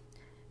movies.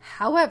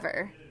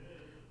 However,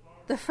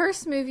 the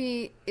first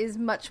movie is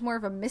much more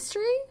of a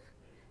mystery,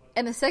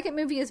 and the second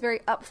movie is very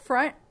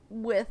upfront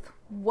with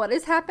what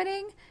is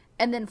happening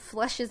and then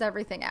fleshes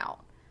everything out.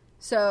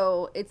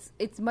 So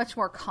it's much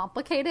more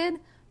complicated,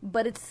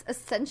 but it's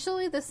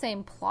essentially the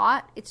same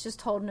plot. It's just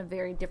told in a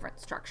very different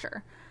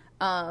structure.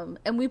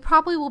 And we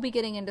probably will be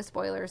getting into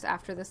spoilers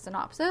after this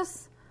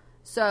synopsis.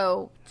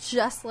 So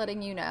just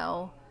letting you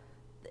know,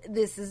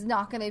 this is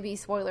not going to be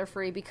spoiler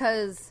free,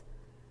 because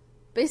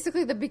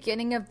basically the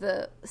beginning of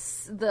the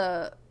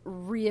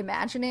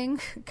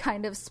reimagining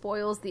kind of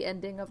spoils the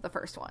ending of the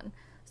first one.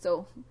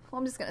 So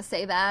I'm just going to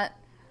say that.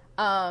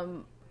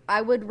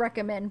 I would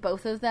recommend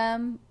both of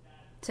them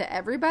to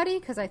everybody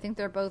because I think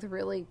they're both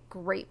really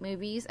great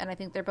movies, and I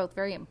think they're both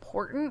very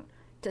important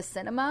to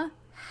cinema.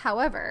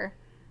 However,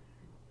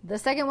 the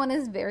second one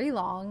is very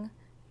long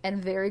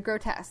and very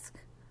grotesque,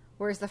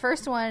 whereas the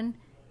first one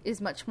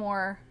is much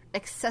more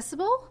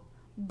accessible,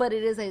 but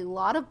it is a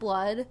lot of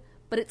blood,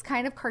 but it's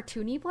kind of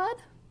cartoony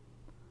blood.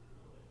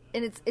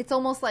 And it's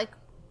almost like,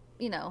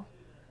 you know,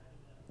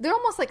 they're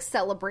almost like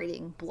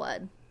celebrating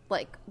blood,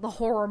 like the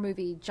horror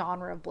movie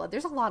genre of blood.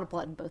 There's a lot of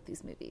blood in both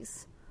these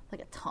movies,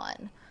 like a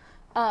ton.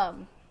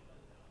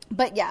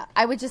 But yeah,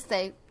 I would just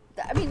say,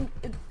 I mean,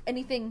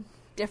 anything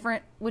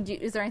different?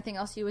 Is there anything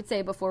else you would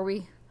say before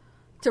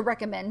to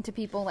recommend to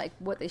people, like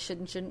what they should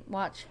and shouldn't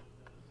watch?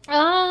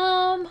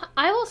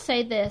 I will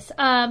say this.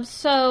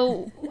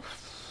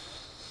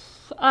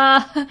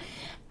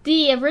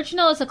 The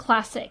original is a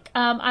classic.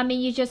 I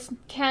mean, you just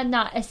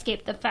cannot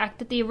escape the fact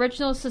that the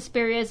original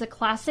Suspiria is a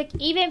classic.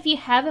 Even if you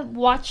haven't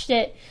watched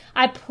it,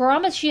 I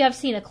promise you have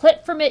seen a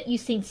clip from it,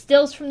 you've seen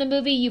stills from the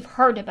movie, you've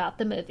heard about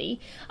the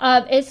movie.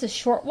 It's a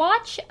short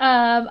watch.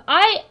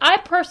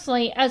 I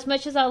personally, as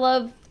much as I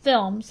love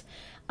films,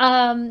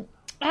 I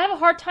have a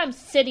hard time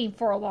sitting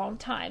for a long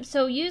time.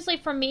 So usually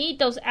for me,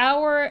 those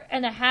hour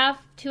and a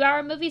half, 2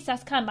 hour movies,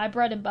 that's kind of my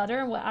bread and butter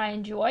and what I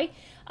enjoy.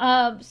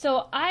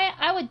 So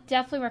I would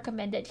definitely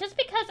recommend it, just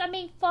because, I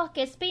mean, fuck,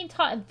 it's being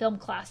taught in film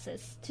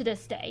classes to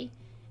this day.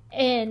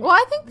 And well,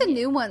 I think the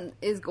new one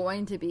is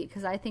going to be,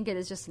 because I think it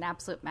is just an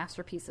absolute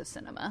masterpiece of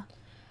cinema,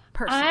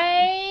 personally.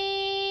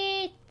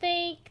 I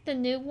think the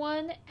new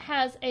one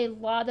has a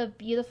lot of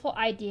beautiful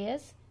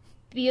ideas,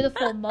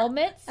 beautiful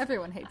moments.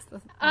 Everyone hates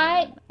this.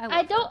 I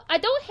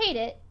don't hate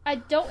it. I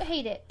don't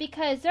hate it,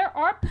 because there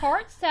are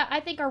parts that I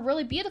think are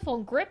really beautiful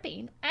and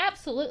gripping.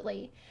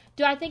 Absolutely.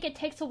 Do I think it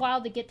takes a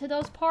while to get to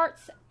those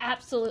parts?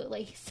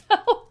 Absolutely.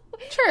 So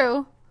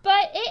true.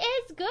 But it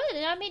is good.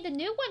 And I mean, the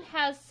new one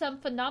has some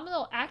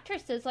phenomenal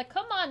actresses. Like,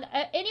 come on.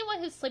 Anyone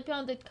who's sleeping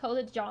on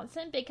Dakota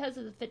Johnson because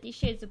of the 50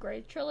 Shades of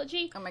Grey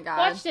trilogy. Oh, my God.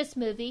 Watch this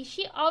movie.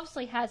 She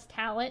obviously has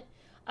talent.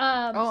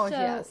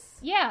 Yes.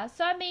 Yeah.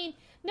 So, I mean,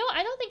 no,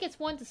 I don't think it's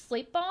one to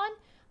sleep on.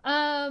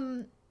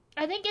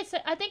 I think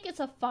it's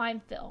a fine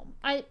film.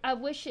 I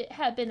wish it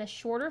had been a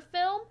shorter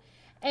film.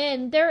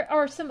 And there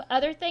are some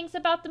other things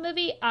about the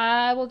movie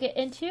I will get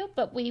into,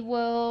 but we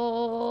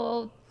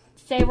will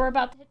say we're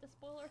about to hit the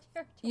spoiler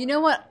territory. You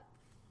know what?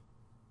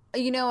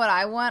 You know what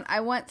I want?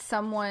 I want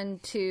someone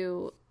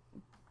to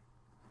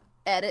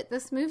edit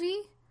this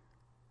movie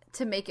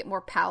to make it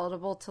more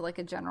palatable to like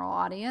a general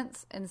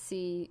audience and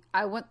see.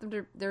 I want them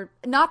to. They're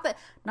not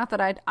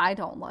that I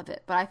don't love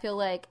it, but I feel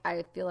like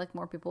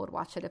more people would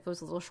watch it if it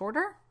was a little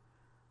shorter.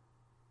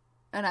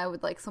 And I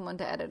would like someone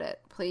to edit it.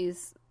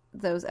 Please,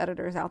 those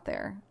editors out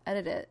there,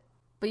 edit it.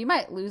 But you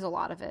might lose a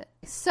lot of it.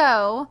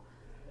 So,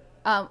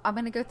 I'm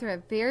going to go through a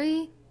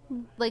very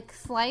like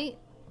slight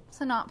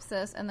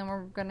synopsis, and then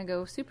we're going to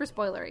go super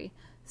spoilery.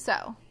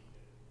 So,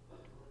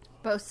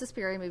 both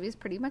Suspiria movies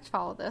pretty much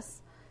follow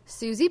this.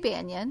 Susie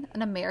Bannion,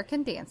 an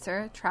American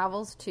dancer,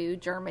 travels to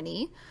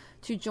Germany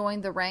to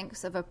join the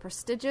ranks of a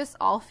prestigious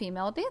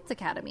all-female dance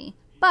academy.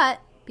 But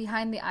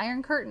behind the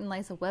Iron Curtain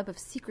lies a web of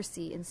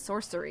secrecy and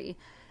sorcery,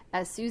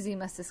 as Susie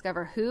must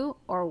discover who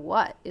or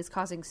what is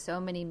causing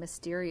so many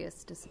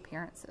mysterious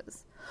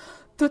disappearances.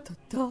 Da, da,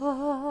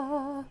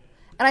 da.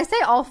 And I say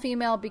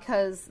all-female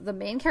because the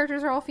main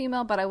characters are all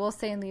female, but I will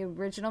say in the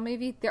original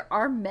movie, there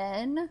are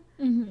men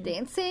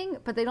dancing,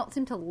 but they don't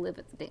seem to live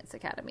at the dance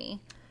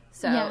academy.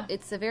 So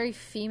it's a very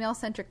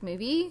female-centric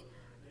movie.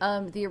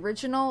 The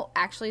original,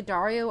 actually,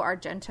 Dario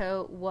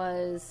Argento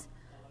was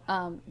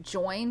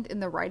joined in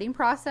the writing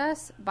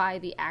process by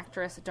the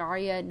actress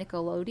Daria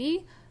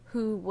Nicolodi,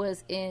 who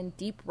was in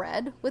Deep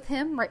Red with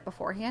him right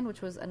beforehand,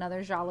 which was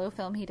another Giallo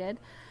film he did.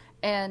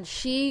 And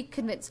she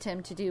convinced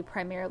him to do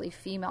primarily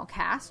female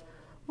cast,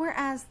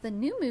 whereas the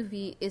new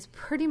movie is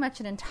pretty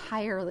much an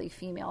entirely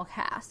female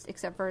cast,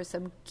 except for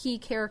some key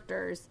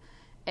characters.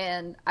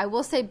 And I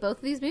will say both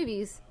of these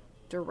movies,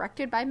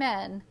 directed by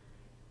men,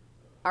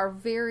 are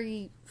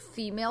very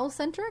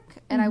female-centric.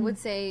 And I would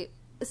say,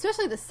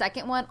 especially the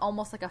second one,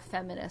 almost like a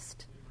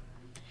feminist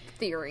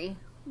theory.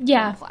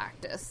 Yeah.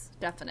 Practice,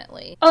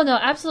 definitely. Oh, no,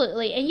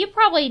 absolutely. And you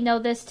probably know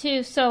this,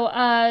 too. So,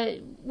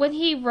 when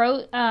he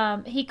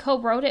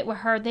co-wrote it with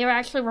her, they were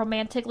actually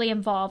romantically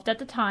involved at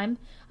the time.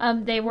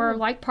 They were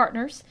like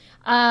partners.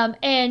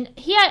 And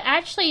he had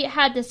actually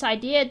had this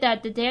idea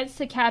that the dance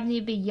academy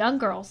would be young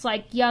girls,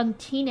 like young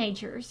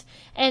teenagers.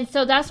 And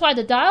so that's why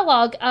the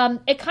dialogue,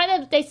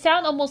 they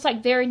sound almost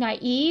like very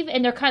naive,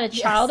 and they're kind of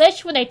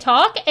childish when they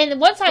talk. And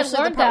once I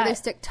learned that, they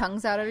stick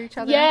tongues out at each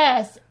other.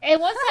 Yes.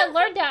 And once I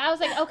learned that, I was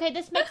like, okay,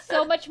 this makes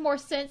so much more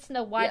sense in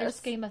the wider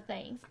scheme of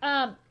things.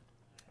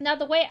 Now,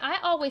 the way I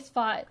always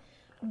thought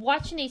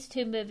watching these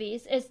two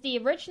movies is the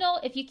original,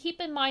 if you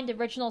keep in mind the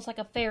original is like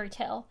a fairy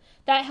tale,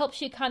 that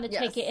helps you kind of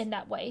take it in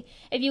that way.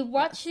 If you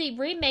watch the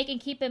remake and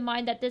keep in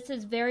mind that this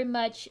is very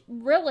much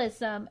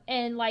realism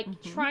and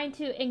like trying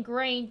to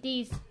ingrain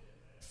these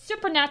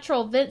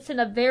supernatural events in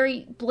a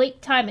very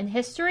bleak time in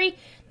history,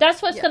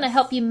 that's what's going to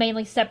help you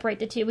mainly separate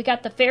the two. We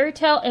got the fairy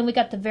tale and we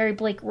got the very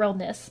bleak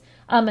realness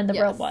in the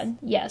real one.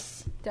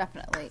 Yes.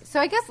 Definitely. So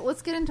I guess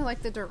let's get into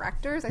like the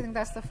directors. I think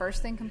that's the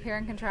first thing, compare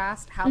and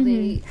contrast how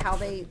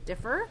they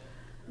differ.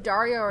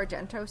 Dario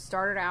Argento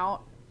started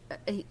out,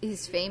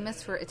 he's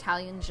famous for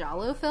Italian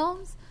giallo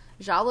films.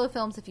 Giallo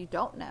films, if you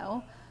don't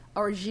know,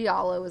 or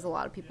giallo as a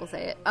lot of people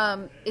say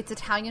it, it's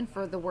Italian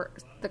for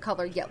the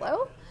color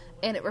yellow,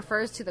 and it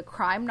refers to the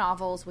crime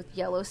novels with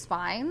yellow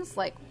spines,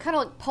 like kind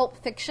of like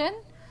Pulp Fiction.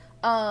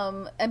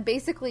 And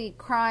basically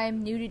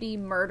crime, nudity,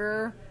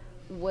 murder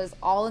was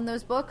all in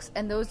those books,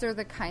 and those are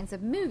the kinds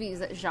of movies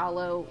that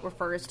giallo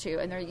refers to,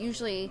 and they're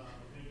usually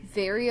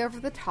very over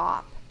the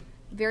top,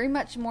 very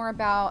much more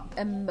about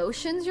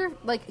emotions.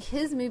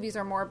 His movies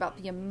are more about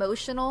the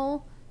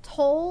emotional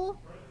toll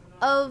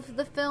of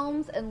the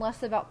films and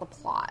less about the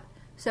plot.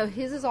 So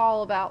his is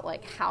all about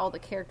like how the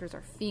characters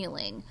are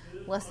feeling,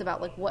 less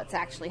about like what's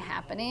actually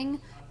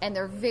happening, and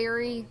they're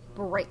very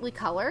brightly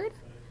colored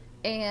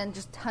and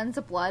just tons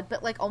of blood,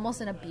 but like almost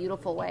in a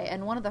beautiful way.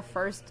 And one of the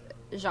first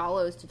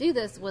giallos to do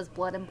this was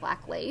Blood and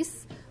Black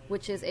Lace,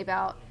 which is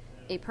about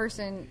a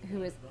person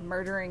who is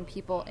murdering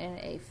people in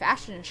a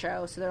fashion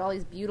show. So there are all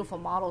these beautiful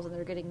models and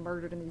they're getting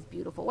murdered in these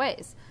beautiful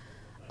ways.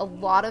 A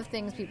lot of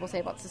things people say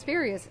about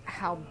Suspiria is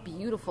how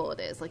beautiful it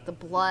is. Like the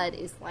blood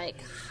is like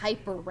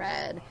hyper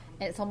red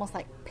and it's almost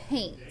like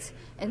paint.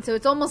 And so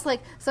it's almost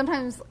like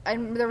sometimes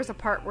there was a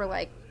part where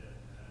like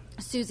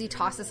Susie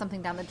tosses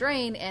something down the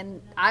drain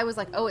and I was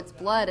like, oh, it's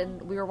blood.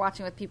 And we were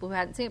watching with people who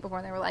hadn't seen it before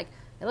and they were like,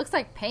 it looks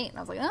like paint. And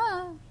I was like,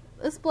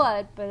 it's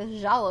blood, but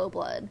it's giallo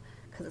blood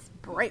because it's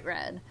bright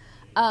red.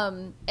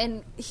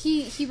 And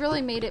he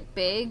really made it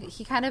big.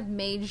 He kind of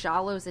made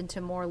giallos into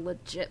more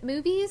legit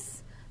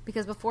movies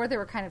because before they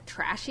were kind of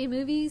trashy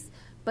movies.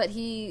 But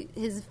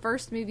his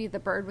first movie, The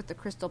Bird with the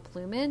Crystal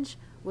Plumage,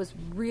 was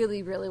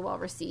really, really well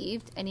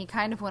received. And he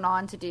kind of went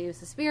on to do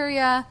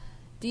Suspiria,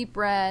 Deep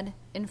Red,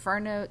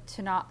 Inferno,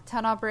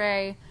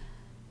 Tenebrae,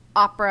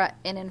 Opera,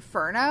 and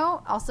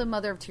Inferno. Also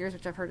Mother of Tears,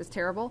 which I've heard is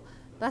terrible.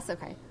 That's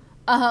okay.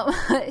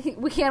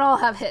 We can't all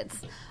have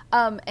hits.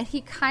 And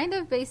he kind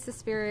of based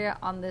Suspiria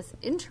on this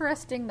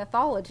interesting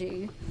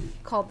mythology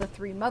called the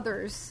Three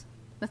Mothers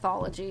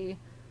mythology,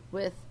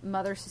 with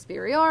Mother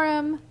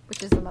Suspiriorum,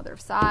 which is the mother of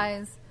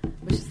sighs,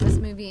 which is this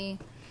movie,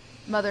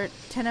 Mother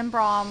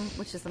Tenebrarum,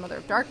 which is the mother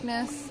of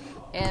darkness,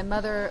 and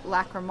Mother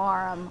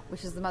Lacrimarum,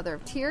 which is the mother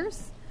of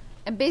tears.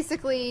 And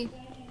basically,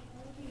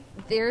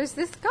 there's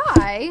this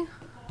guy.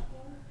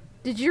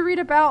 Did you read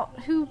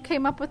about who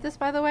came up with this,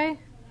 by the way?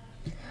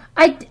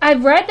 I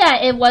read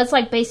that it was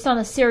like based on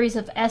a series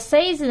of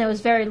essays, and it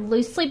was very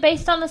loosely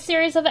based on a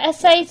series of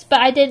essays, but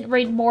I didn't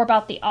read more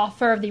about the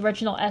author of the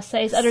original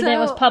essays, other than it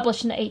was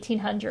published in the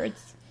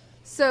 1800s.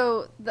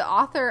 So, the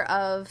author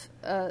of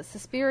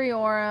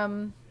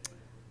Suspiriorum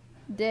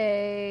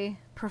de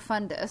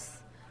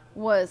Profundis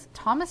was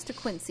Thomas de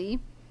Quincey.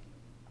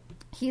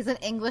 He's an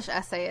English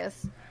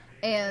essayist,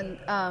 and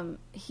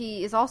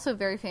he is also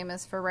very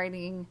famous for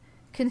writing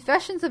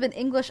Confessions of an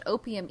English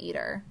Opium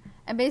Eater.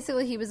 And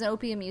basically, he was an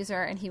opium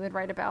user, and he would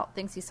write about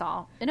things he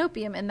saw in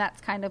opium, and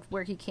that's kind of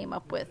where he came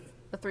up with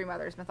the Three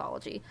Mothers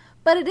mythology.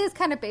 But it is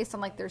kind of based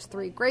on, like, there's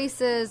 3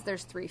 graces,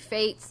 there's 3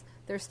 fates,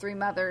 there's 3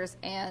 mothers,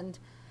 and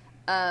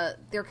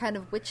they're kind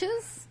of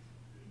witches,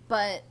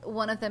 but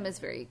one of them is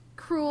very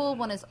cruel,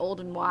 one is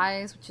old and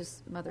wise, which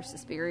is Mother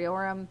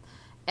Suspiriorum,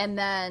 and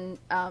then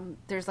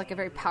there's, like, a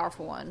very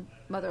powerful one,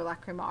 Mother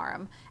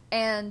Lacrimarum.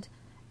 And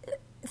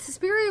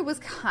Suspiria was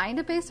kind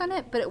of based on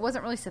it, but it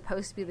wasn't really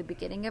supposed to be the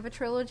beginning of a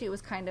trilogy. It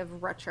was kind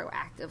of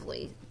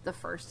retroactively the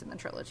first in the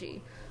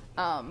trilogy.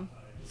 So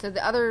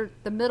the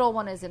middle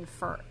one is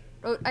Inferno.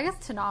 I guess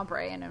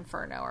Tenebrae and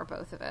Inferno are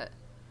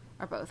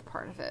both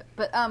part of it.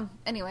 But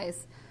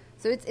anyways,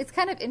 so it's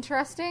kind of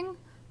interesting,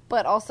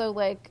 but also,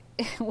 like,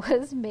 it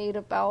was made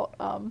about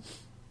an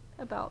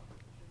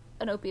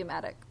opium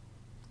addict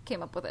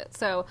came up with it.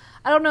 So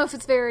I don't know if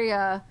it's very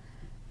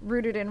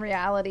rooted in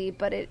reality,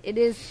 but it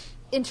is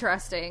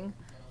interesting,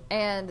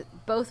 and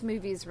both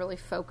movies really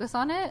focus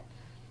on it.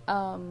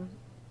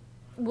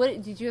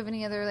 What did you have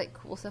any other, like,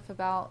 cool stuff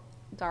about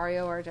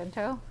Dario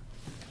Argento?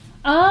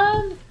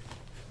 I'm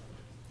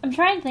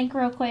trying to think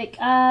real quick.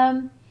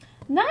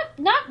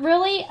 Not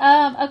really.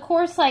 Of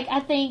course, like, I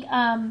think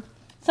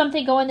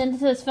something going into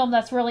this film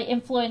that's really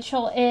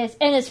influential is,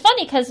 and it's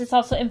funny because it's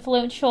also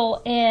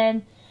influential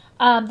in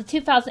the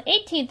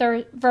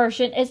 2018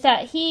 version, is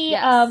that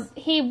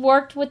he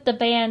worked with the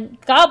band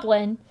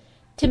Goblin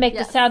to make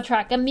the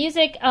soundtrack. And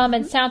music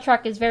and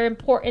soundtrack is very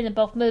important in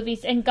both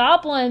movies. And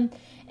Goblin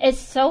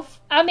is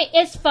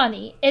it's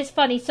funny. It's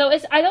funny. So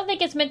I don't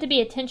think it's meant to be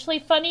intentionally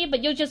funny,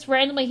 but you'll just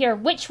randomly hear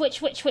which,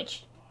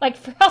 like,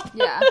 throughout the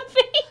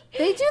movie.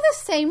 They do the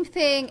same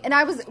thing, and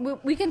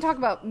we can talk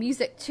about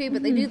music too,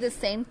 but they do the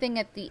same thing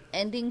at the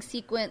ending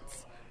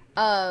sequence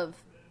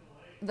of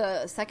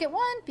the second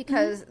one,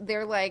 because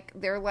they're like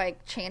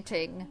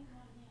chanting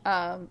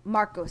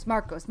Marcos,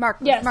 Marcos,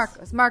 Marcos, yes.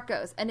 Marcos,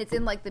 Marcos, and it's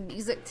in, like, the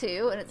music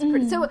too, and it's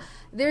pretty. So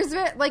there's,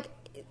 like,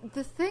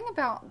 the thing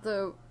about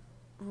the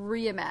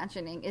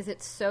reimagining is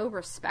it's so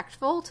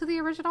respectful to the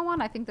original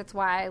one. I think that's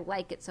why I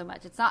like it so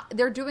much. It's not,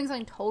 they're doing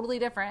something totally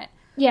different,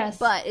 yes,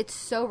 but it's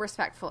so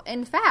respectful.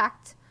 In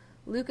fact,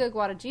 Luca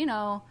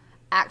Guadagnino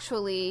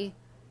actually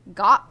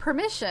got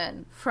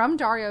permission from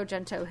Dario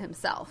Argento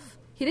himself.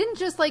 He didn't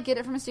just, like, get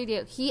it from a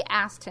studio. He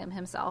asked him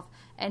himself,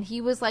 and he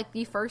was, like,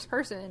 the first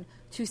person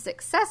to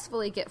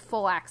successfully get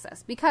full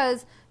access,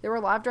 because there were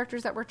a lot of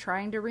directors that were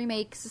trying to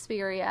remake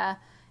Suspiria,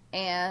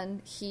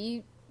 and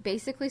he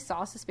basically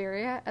saw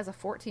Suspiria as a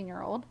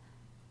 14-year-old,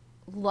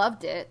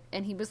 loved it,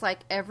 and he was like,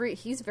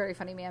 he's a very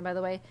funny man, by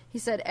the way. He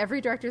said, every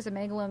director's a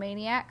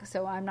megalomaniac,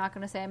 so I'm not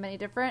going to say I'm any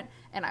different.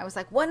 And I was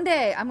like, one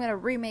day I'm going to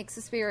remake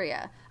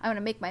Suspiria. I'm going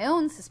to make my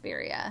own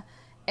Suspiria,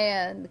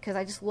 and because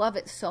I just love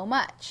it so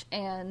much.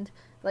 And,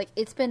 like,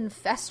 it's been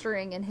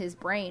festering in his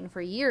brain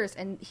for years,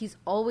 and he's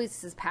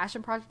always, his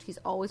passion project, he's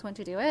always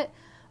wanted to do it.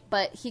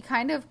 But he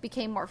kind of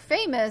became more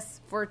famous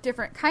for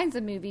different kinds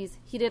of movies.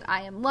 He did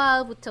I Am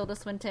Love with Tilda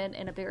Swinton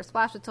and A Bigger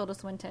Splash with Tilda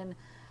Swinton.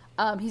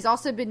 He's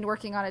also been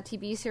working on a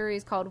TV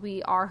series called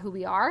We Are Who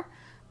We Are,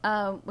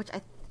 which I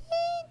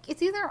think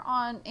it's either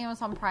on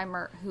Amazon Prime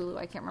or Hulu.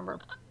 I can't remember.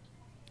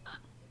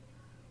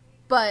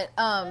 But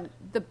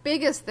the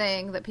biggest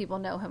thing that people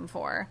know him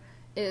for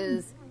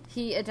is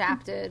he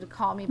adapted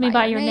Call Me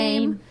By Your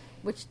Name,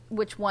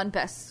 which won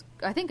best,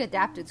 I think,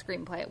 adapted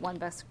screenplay. It won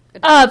best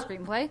adapted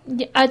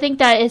screenplay. I think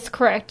that is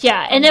correct,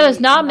 yeah. And it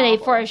was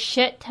nominated for a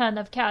shit ton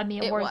of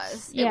Academy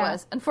Awards. It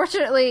was.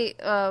 Unfortunately,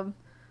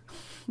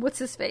 what's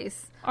his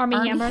face? Armie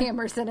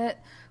Hammer's in it,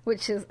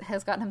 which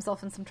has gotten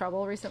himself in some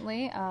trouble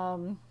recently.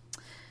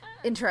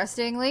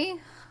 Interestingly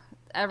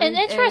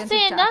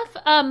enough,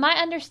 my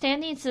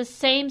understanding is the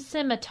same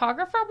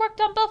cinematographer worked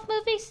on both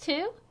movies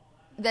too.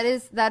 That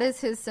is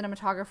his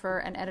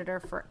cinematographer and editor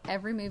for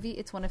every movie.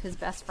 It's one of his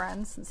best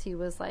friends since he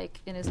was,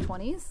 like, in his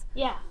 20s.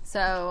 Yeah.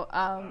 So,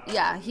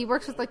 he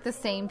works with, like, the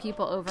same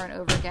people over and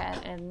over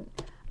again.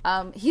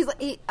 And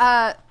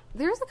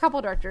there's a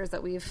couple directors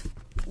that we've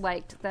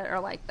liked that are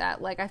like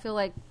that. Like, I feel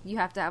like you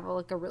have to have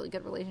a really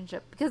good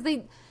relationship, because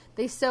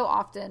they so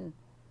often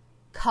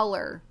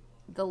color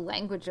the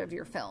language of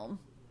your film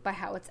by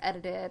how it's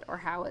edited or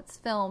how it's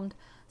filmed.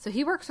 So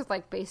he works with,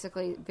 like,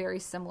 basically very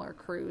similar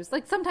crews,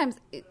 like, sometimes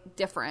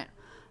different.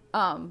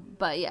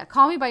 But yeah,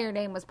 Call Me By Your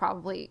Name was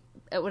probably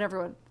what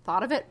everyone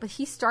thought of it, but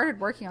he started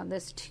working on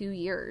this 2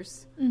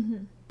 years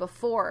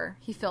before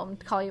he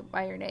filmed Call You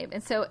By Your Name.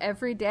 And so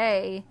every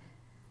day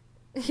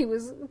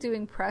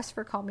doing press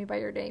for Call Me by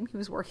Your Name. He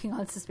was working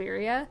on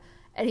Suspiria,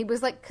 and he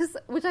was like,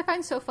 which I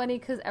find so funny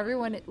because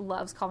everyone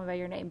loves Call Me by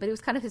Your Name, but it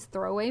was kind of his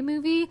throwaway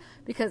movie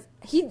because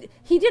he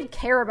did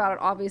care about it,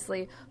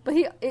 obviously, but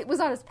it was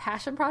not his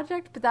passion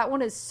project. But that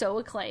one is so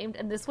acclaimed,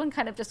 and this one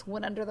kind of just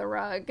went under the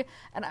rug.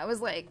 And I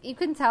was like, you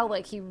can tell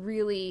like he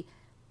really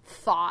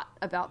thought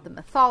about the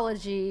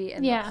mythology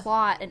and the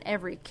plot and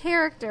every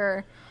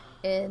character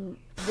in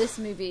this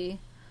movie,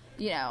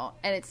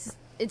 and it's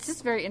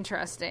just very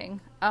interesting.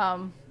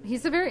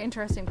 He's a very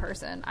interesting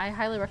person. I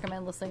highly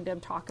recommend listening to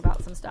him talk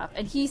about some stuff.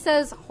 And he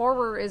says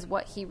horror is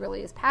what he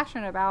really is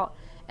passionate about,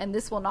 and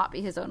this will not be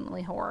his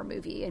only horror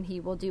movie, and he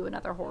will do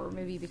another horror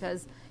movie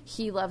because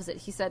he loves it.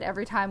 He said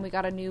every time we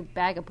got a new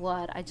Bag of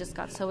Blood, I just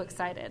got so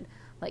excited.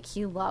 Like,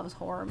 he loves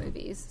horror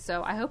movies.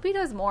 So I hope he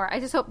does more. I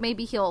just hope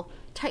maybe he'll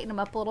tighten them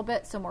up a little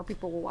bit so more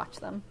people will watch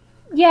them.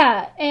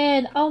 Yeah,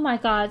 and oh my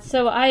god,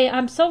 so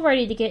I'm so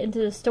ready to get into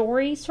the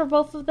stories for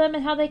both of them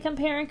and how they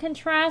compare and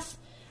contrast.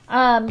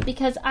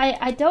 Because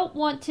I don't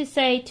want to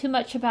say too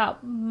much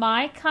about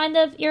my kind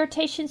of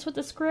irritations with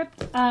the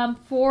script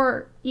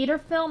for either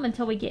film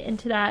until we get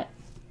into that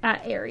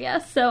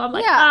area. So I'm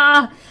like,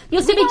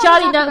 you'll see me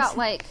jotting notes.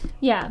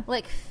 About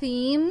like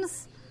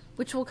themes,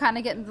 which we'll kind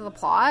of get into the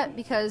plot,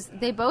 because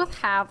they both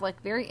have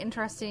like very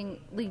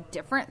interestingly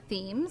different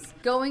themes.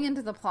 Going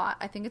into the plot,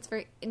 I think it's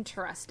very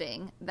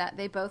interesting that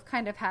they both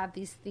kind of have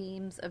these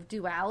themes of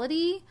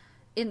duality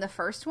in the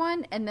first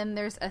one, and then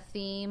there's a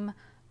theme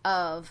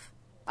of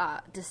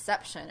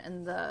deception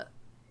in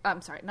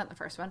I'm sorry, not the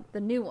first one, the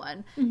new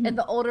one. Mm-hmm. And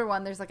the older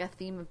one, there's like a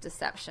theme of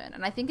deception.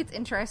 And I think it's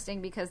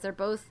interesting because they're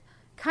both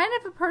kind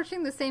of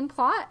approaching the same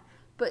plot,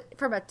 but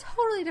from a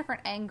totally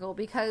different angle,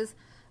 because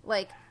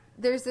like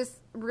there's this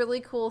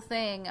really cool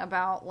thing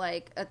about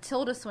like a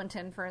Tilda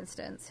Swinton, for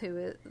instance, who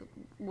is,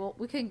 well,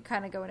 we can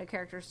kind of go into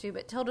characters too,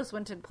 but Tilda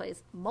Swinton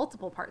plays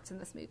multiple parts in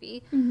this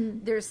movie.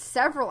 Mm-hmm. There's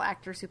several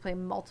actors who play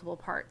multiple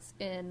parts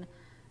in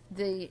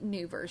the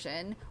new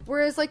version,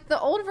 whereas like the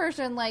old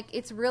version, like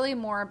it's really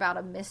more about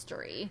a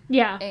mystery.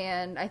 Yeah.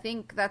 And I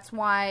think that's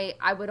why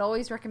I would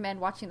always recommend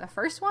watching the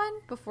first one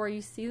before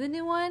you see the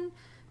new one,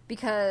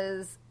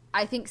 because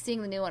I think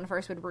seeing the new one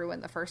first would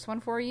ruin the first one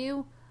for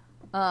you,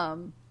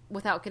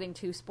 without getting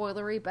too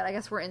spoilery. But I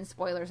guess we're in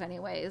spoilers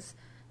anyways,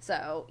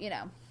 so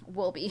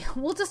we'll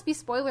just be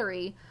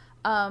spoilery.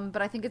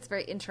 But I think it's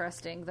very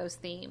interesting, those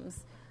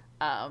themes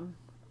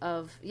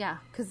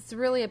because it's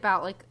really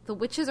about like the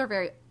witches are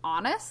very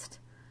honest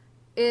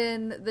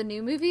in the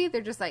new movie. They're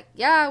just like,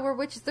 yeah, we're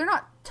witches. They're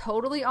not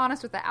totally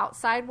honest with the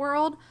outside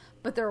world,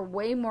 but they're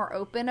way more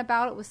open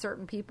about it with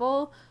certain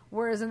people.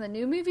 Whereas in the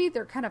new movie,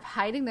 they're kind of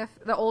hiding the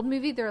old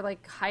movie. They're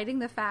like hiding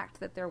the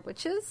fact that they're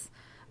witches,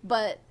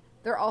 but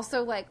they're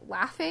also like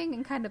laughing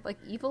and kind of like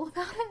evil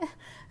about it.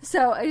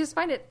 So I just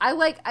find it,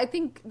 I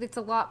think it's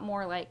a lot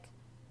more like,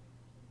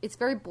 it's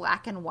very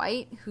black and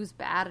white, who's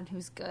bad and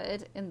who's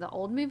good in the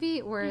old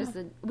movie, whereas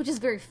which is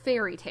very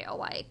fairy tale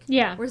like.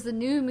 Yeah. Whereas the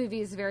new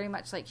movie is very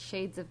much like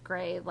shades of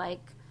gray.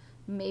 Like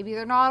maybe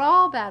they're not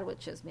all bad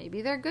witches,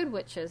 maybe they're good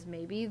witches,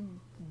 maybe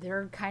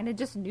they're kind of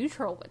just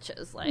neutral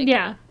witches. Like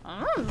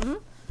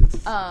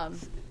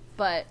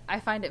but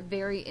I find it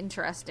very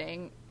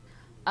interesting.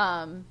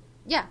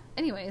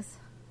 Anyways,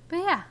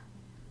 but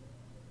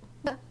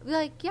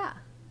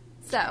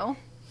so.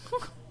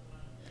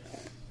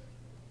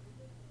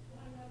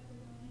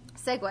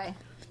 Segue.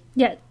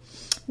 Yeah.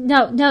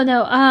 No.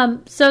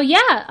 So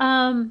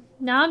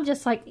now I'm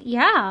just like,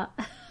 yeah.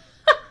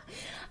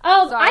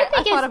 Sorry,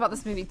 I thought about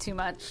this movie too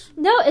much.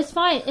 No, it's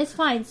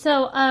fine.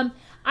 So, I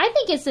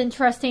think it's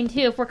interesting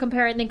too if we're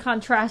comparing and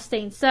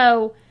contrasting.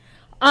 So,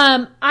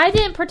 I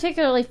didn't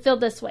particularly feel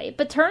this way,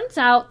 but turns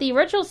out the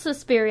original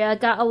Suspiria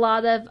got a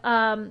lot of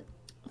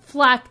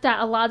flack that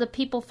a lot of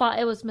people thought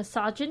it was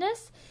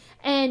misogynist.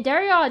 And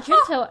Dario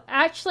Argento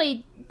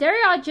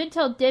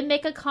did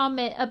make a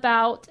comment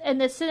about, and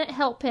this didn't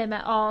help him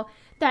at all,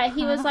 that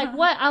he was like,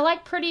 what? I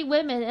like pretty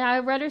women, and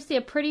I'd rather see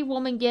a pretty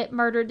woman get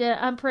murdered than an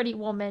unpretty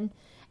woman.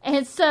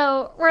 And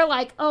so we're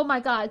like, oh my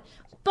god.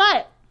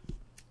 But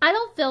I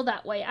don't feel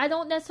that way. I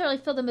don't necessarily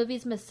feel the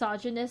movie's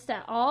misogynist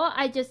at all.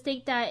 I just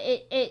think that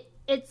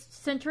it's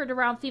centered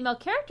around female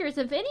characters.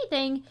 If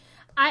anything,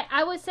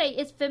 I would say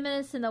it's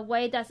feminist in a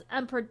way that's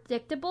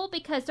unpredictable,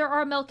 because there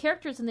are male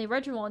characters in the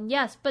original, and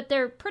yes, but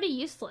they're pretty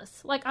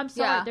useless. Like, I'm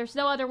sorry, there's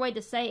no other way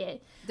to say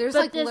it. There's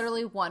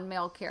literally one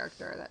male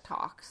character that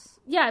talks.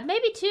 Yeah,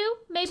 maybe two,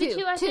 I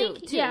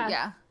think. Two,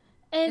 yeah.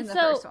 And in the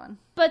first one.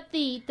 But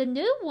the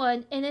new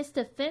one, in its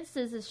defense,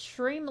 is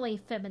extremely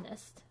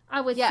feminist,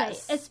 I would say.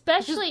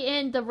 Especially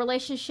in the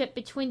relationship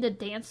between the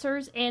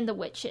dancers and the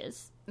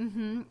witches.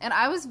 Mm-hmm. And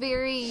I was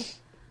very,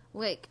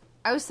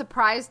 I was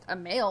surprised a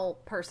male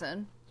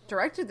person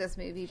directed this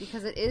movie,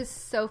 because it is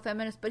so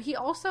feminist. But he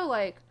also,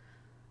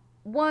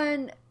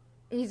 one,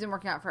 he's been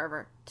working out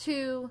forever.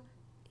 Two,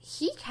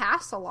 he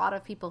cast a lot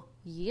of people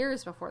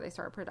years before they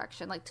started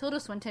production. Like, Tilda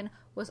Swinton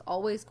was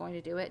always going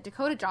to do it.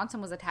 Dakota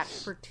Johnson was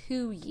attached for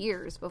 2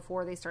 years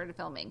before they started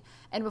filming.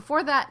 And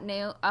before that,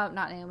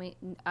 Natalie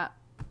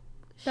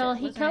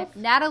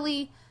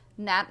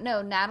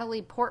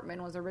Natalie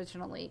Portman was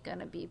originally going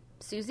to be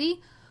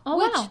Susie. Oh,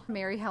 wow.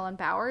 Mary Helen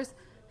Bowers,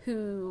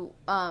 who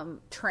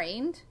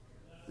trained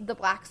the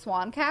Black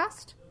Swan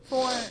cast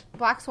for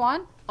Black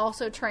Swan,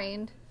 also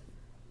trained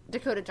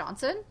Dakota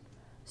Johnson.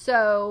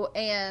 So,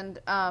 and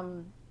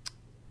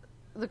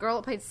the girl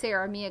that played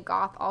Sarah, Mia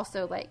Goth,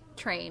 also like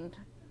trained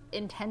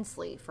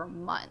intensely for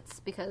months,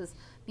 because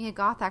Mia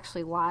Goth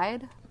actually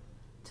lied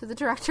to the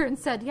director and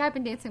said, yeah, I've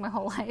been dancing my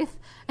whole life.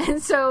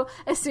 And so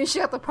as soon as she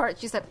got the part,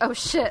 she said, oh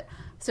shit.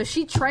 So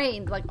she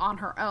trained like on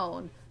her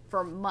own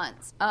for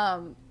months.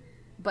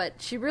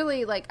 But she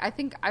really, like, I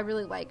think I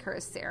really like her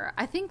as Sarah.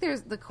 I think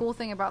there's the cool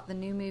thing about the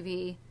new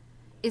movie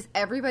is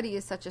everybody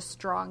is such a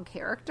strong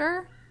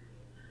character,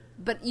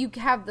 but you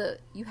have the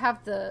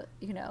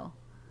you know,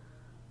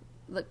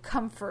 the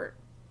comfort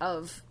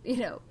of, you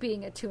know,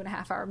 being a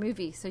 2.5 hour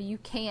movie, so you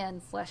can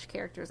flesh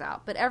characters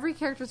out. But every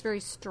character is very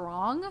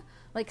strong.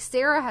 Like,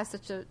 Sarah has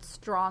such a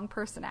strong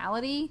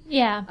personality.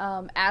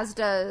 Yeah. As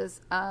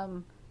does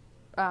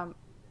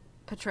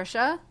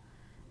Patricia.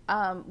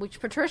 Which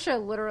Patricia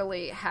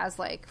literally has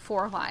like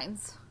 4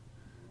 lines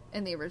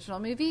in the original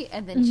movie,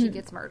 and then she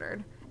gets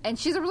murdered. And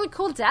she's a really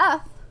cool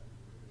death,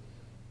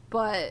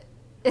 but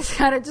it's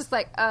kind of just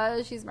like,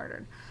 she's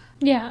murdered.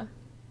 Yeah.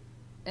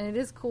 And it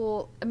is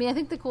cool. I mean, I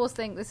think the coolest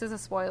thing, this is a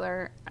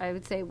spoiler, I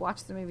would say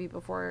watch the movie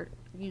before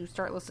you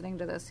start listening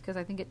to this, because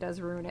I think it does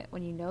ruin it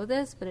when you know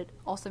this, but it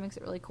also makes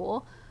it really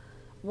cool.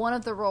 One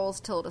of the roles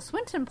Tilda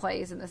Swinton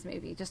plays in this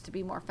movie, just to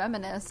be more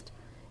feminist,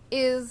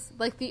 is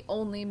like the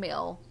only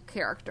male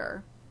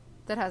character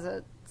that has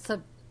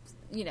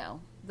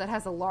that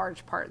has a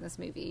large part in this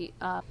movie.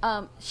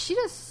 She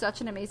does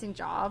such an amazing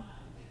job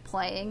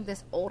playing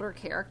this older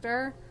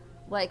character.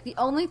 Like, the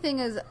only thing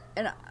is,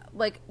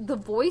 like, the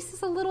voice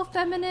is a little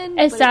feminine.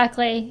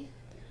 Exactly.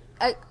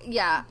 I've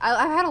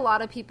had a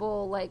lot of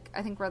people, like,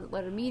 I think Red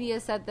Letter Media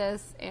said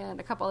this,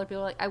 and a couple other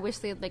people, like, I wish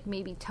they had, like,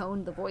 maybe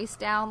toned the voice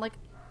down, like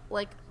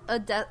a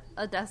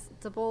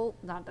decibel,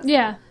 not decibel.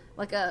 Yeah.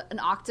 Like an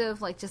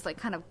octave, like, just like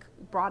kind of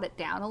brought it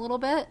down a little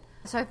bit.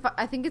 So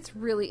I think it's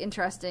really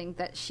interesting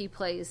that she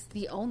plays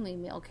the only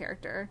male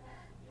character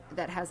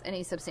that has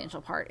any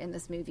substantial part in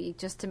this movie,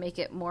 just to make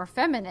it more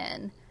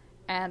feminine.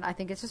 And I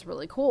think it's just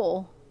really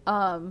cool.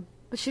 But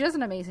she does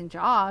an amazing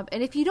job.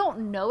 And if you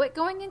don't know it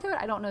going into it,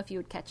 I don't know if you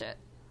would catch it.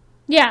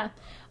 Yeah.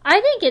 I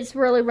think it's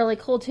really, really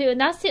cool, too. And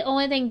that's the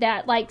only thing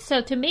that, like,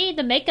 so to me,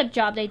 the makeup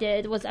job they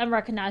did was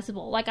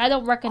unrecognizable. Like, I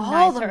don't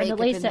recognize her in the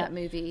least. In that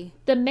movie.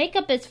 The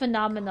makeup is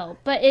phenomenal.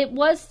 But it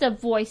was the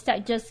voice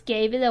that just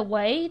gave it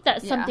away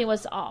that something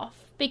was off.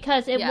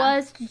 Because it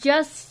was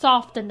just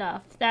soft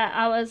enough that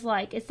I was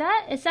like, is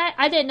that,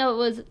 I didn't know it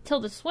was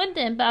Tilda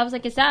Swinton, but I was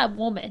like, is that a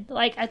woman?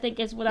 Like, I think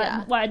is what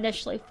I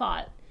initially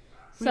thought.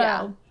 So.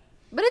 Yeah.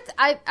 But it's,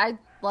 I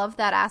love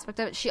that aspect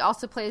of it. She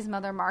also plays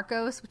Mother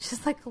Marcos, which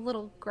is like a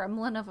little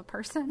gremlin of a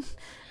person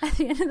at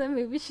the end of the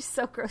movie. She's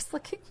so gross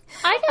looking.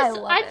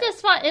 I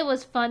just thought it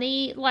was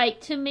funny. Like,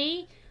 to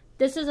me,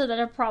 this is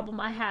another problem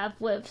I have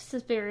with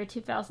Suspiria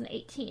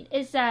 2018,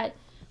 is that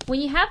when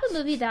you have a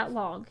movie that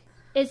long,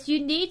 is you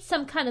need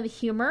some kind of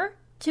humor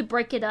to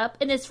break it up,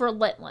 and it's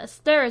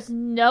relentless. There is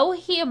no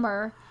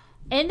humor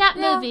in that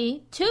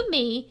movie, to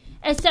me,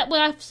 except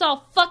when I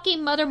saw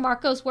fucking Mother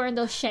Marcos wearing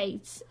those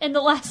shades in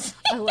the last scene.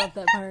 I love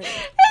that part. It's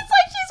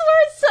like she's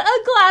wearing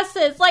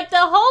sunglasses. Like, the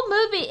whole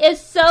movie is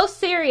so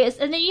serious,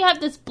 and then you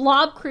have this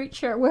blob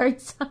creature wearing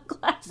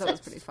sunglasses. That was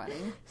pretty funny.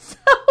 So,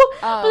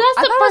 but I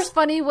thought it was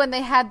funny when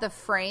they had the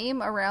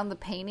frame around the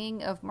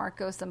painting of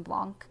Marcos and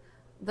Blanc,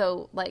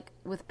 though, like,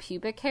 with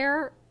pubic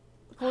hair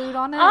glued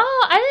on it.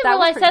 Oh, I didn't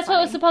realize that's what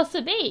it was supposed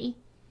to be.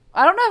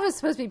 I don't know if it's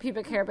supposed to be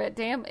pubic hair, but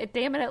damn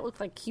it looked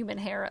like human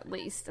hair, at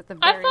least, at the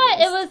very least. I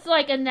thought it was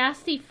like a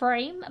nasty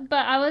frame,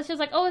 but I was just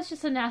like, oh, it's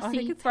just a nasty I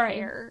think it's frame.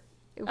 Hair.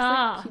 It was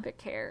like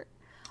pubic hair.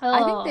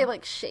 I think they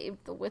like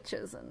shaved the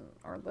witches and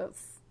and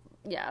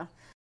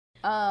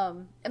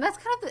that's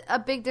kind of a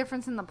big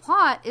difference in the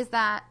plot, is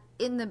that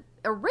in the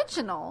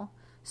original,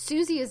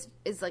 Susie is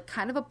like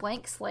kind of a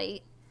blank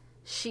slate.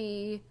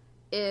 She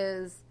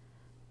is,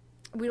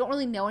 we don't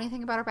really know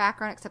anything about her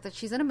background except that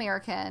she's an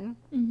American.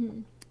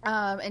 Mm-hmm.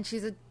 And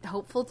she's a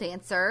hopeful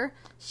dancer.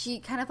 She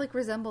kind of like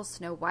resembles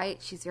Snow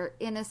White. She's very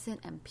innocent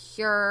and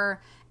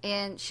pure,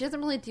 and she doesn't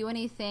really do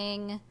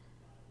anything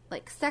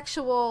like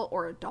sexual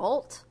or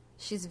adult.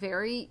 She's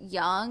very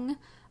young,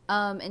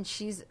 and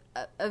she's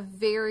a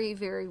very,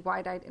 very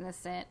wide-eyed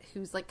innocent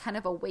who's like kind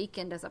of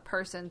awakened as a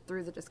person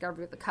through the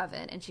discovery of the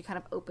coven, and she kind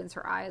of opens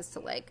her eyes to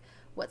like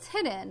what's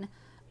hidden.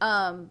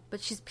 But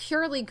she's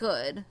purely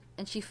good,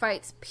 and she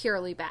fights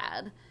purely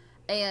bad,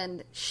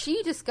 and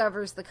she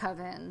discovers the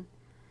coven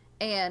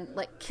and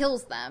like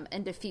kills them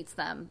and defeats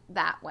them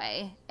that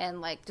way,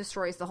 and like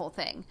destroys the whole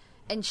thing,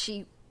 and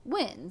she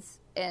wins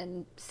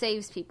and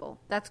saves people.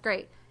 That's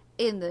great.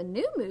 In the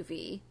new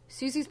movie,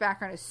 Susie's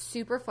background is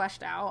super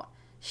fleshed out.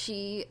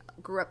 She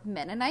grew up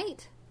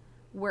Mennonite,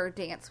 where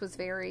dance was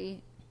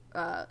very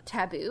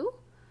taboo.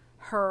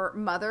 Her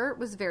mother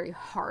was very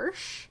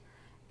harsh,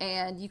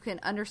 and you can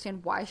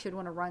understand why she would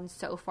want to run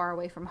so far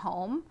away from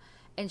home.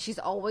 And she's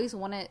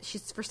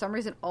for some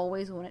reason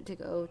always wanted to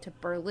go to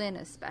Berlin,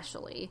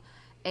 especially.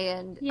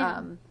 And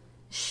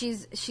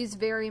she's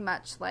very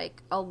much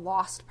like a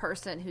lost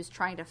person who's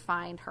trying to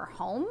find her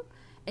home,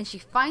 and she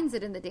finds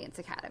it in the dance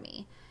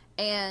academy.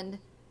 And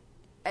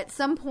at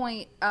some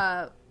point,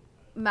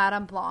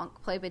 Madame Blanc,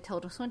 played by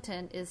Tilda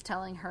Swinton, is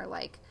telling her,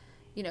 like,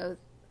 you know,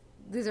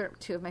 these are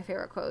two of my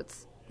favorite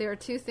quotes. There are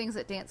two things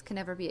that dance can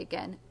never be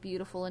again: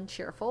 beautiful and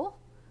cheerful,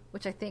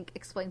 which I think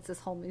explains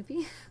this whole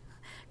movie.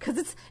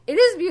 Because it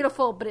is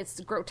beautiful, but it's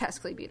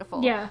grotesquely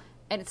beautiful. Yeah.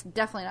 And it's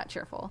definitely not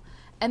cheerful.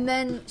 And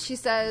then she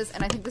says,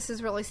 and I think this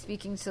is really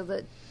speaking to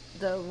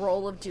the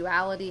role of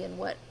duality and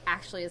what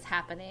actually is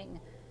happening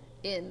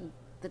in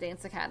the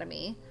dance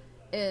academy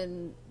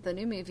in the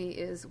new movie,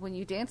 is when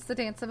you dance the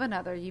dance of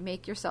another, you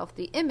make yourself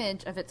the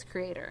image of its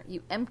creator.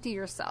 You empty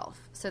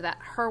yourself so that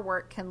her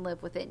work can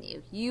live within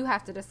you. You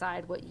have to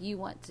decide what you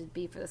want to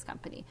be for this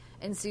company.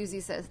 And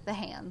Susie says, the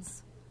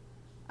hands.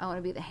 I want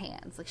to be the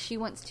hands. Like, she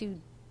wants to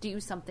do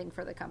something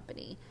for the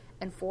company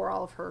and for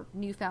all of her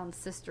newfound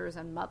sisters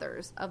and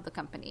mothers of the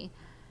company.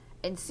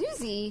 And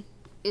Susie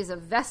is a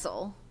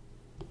vessel,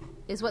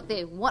 is what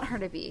they want her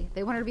to be.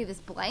 They want her to be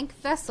this blank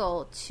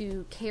vessel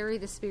to carry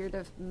the spirit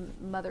of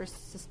Mother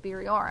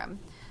Suspiriorum.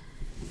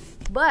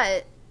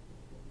 But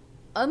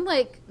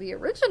unlike the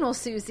original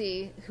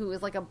Susie, who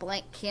was like a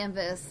blank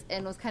canvas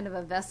and was kind of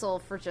a vessel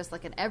for just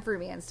like an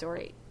everyman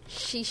story,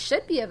 she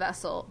should be a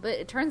vessel. But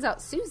it turns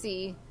out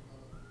Susie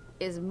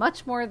is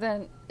much more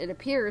than it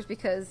appears,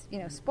 because, you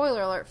know,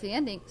 spoiler alert for the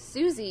ending,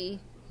 Susie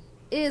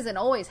is and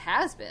always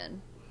has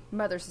been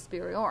Mother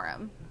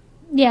Suspiriorum.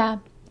 Yeah.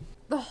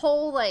 The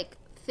whole, like,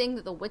 thing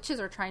that the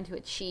witches are trying to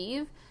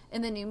achieve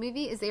in the new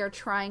movie is they are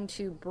trying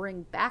to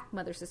bring back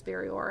Mother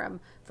Suspiriorum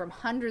from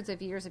hundreds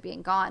of years of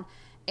being gone.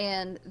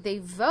 And they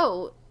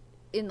vote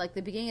in, like,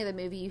 the beginning of the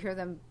movie. You hear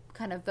them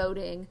kind of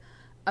voting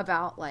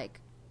about, like,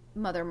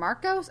 Mother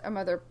Marcos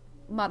or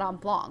Madame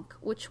Blanc,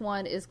 which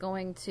one is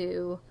going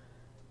to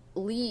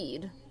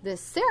lead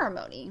this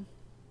ceremony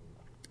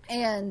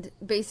and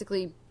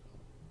basically,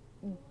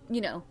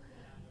 you know,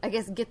 I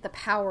guess get the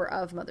power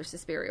of Mother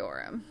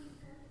Suspiriorum.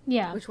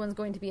 Yeah. Which one's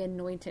going to be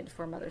anointed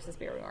for Mother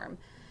Suspiriorum.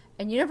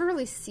 And you never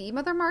really see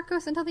Mother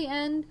Marcos until the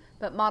end,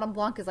 but Madame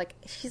Blanc is like,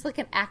 she's like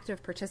an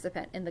active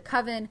participant in the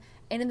coven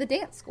and in the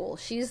dance school.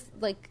 She's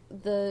like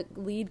the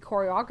lead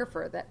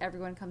choreographer that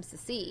everyone comes to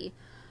see.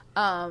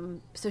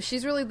 So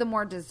she's really the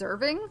more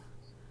deserving.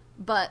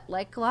 But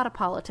like a lot of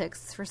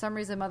politics, for some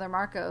reason Mother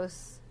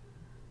Marcos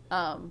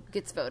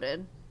gets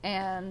voted,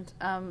 and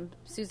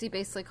Susie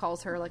basically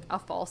calls her like a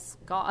false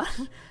god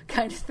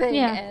kind of thing,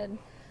 and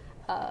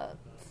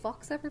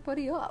fucks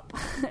everybody up.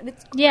 And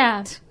it's great.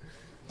 Yeah.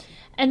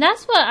 And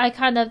that's what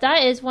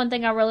that is one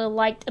thing I really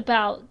liked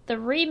about the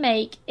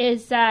remake,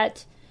 is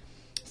that,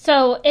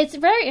 so it's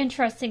very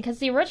interesting because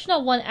the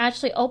original one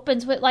actually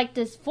opens with like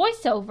this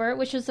voiceover,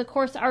 which is of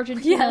course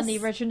Argentina in the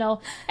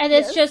original, and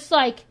it's just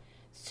like,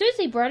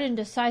 Susie Brennan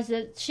decides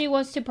that she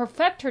wants to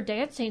perfect her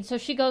dancing, so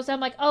she goes, I'm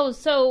like, oh,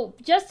 so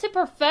just to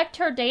perfect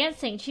her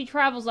dancing, she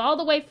travels all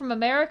the way from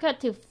America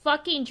to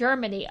fucking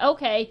Germany.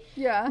 Okay.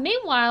 Yeah.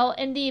 Meanwhile,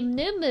 in the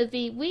new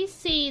movie, we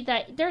see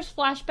that there's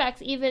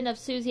flashbacks even of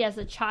Susie as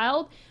a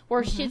child,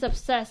 where she's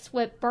obsessed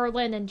with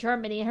Berlin and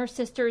Germany, and her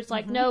sister's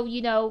like, no,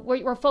 you know,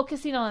 we're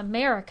focusing on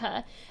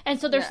America. And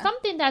so there's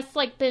something that's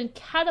like been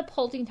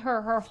catapulting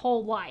her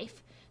whole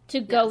life to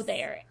go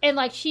there. And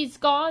like, she's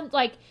gone,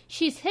 like,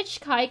 she's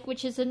hitchhiked,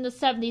 which is in the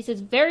 70s, is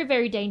very,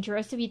 very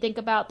dangerous if you think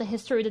about the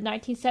history of the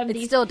 1970s.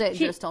 It's still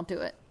dangerous. Don't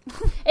do it.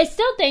 It's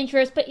still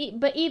dangerous, but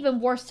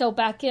even worse so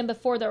back in,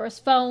 before there was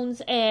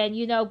phones, and,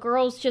 you know,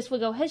 girls just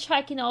would go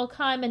hitchhiking all the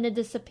time and then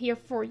disappear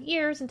for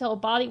years until a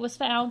body was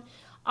found.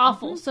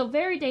 Awful. So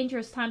very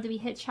dangerous time to be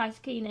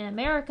hitchhiking in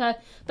America,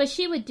 but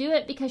she would do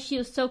it because she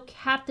was so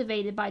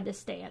captivated by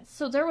this dance.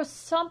 So there was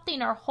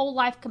something her whole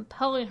life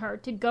compelling her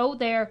to go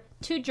there,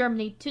 to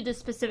Germany, to this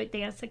specific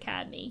dance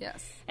academy.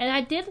 Yes. And I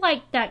did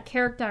like that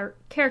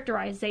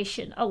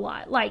characterization a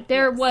lot. Like,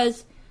 there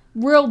was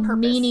real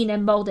meaning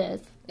and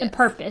motive and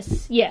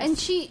purpose. Yes. And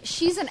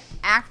she's an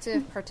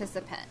active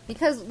participant,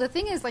 because the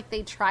thing is, like,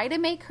 they try to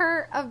make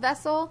her a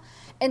vessel.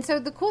 And so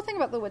the cool thing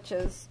about the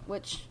witches,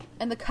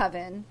 and the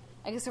coven,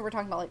 I guess we're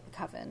talking about, like, the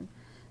coven.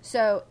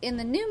 So in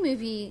the new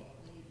movie,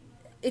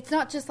 it's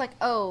not just like,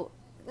 oh,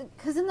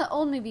 because in the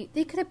old movie,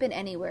 they could have been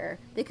anywhere.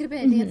 They could have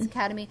been in a dance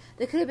academy.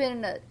 They could have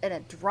been in a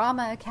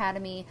drama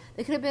academy.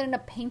 They could have been in a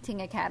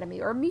painting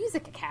academy or a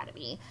music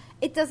academy.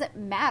 It doesn't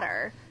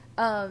matter.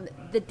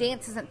 The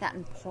dance isn't that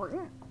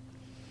important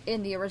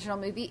in the original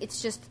movie.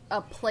 It's just a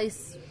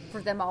place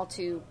for them all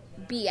to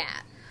be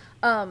at.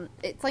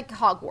 It's like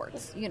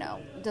Hogwarts, you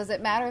know. Does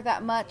it matter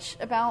that much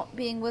about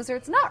being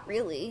wizards? Not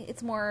really.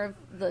 It's more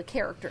of the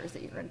characters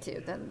that you're into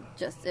than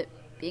just it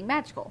being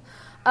magical.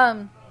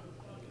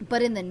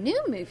 But in the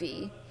new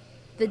movie,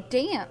 the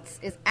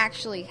dance is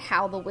actually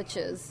how the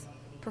witches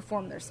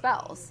perform their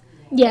spells.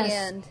 Yes.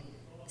 And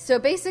So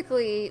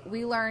basically,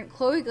 we learn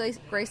Chloe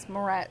Grace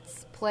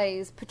Moretz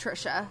plays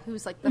Patricia,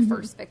 who's like the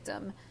first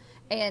victim.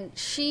 And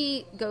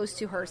she goes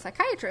to her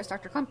psychiatrist,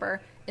 Dr. Klumper,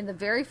 in the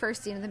very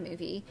first scene of the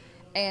movie.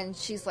 And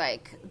she's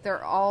like,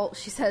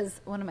 she says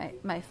one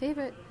of my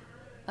favorite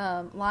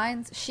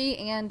lines. She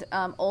and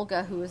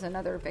Olga, who is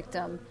another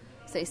victim,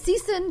 say, "Sie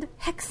sind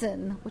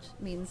Hexen," which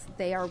means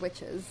they are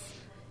witches,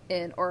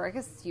 or I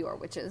guess you are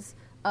witches,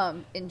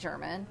 in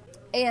German.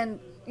 And,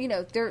 you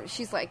know,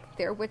 she's like,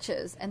 they're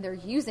witches and they're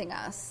using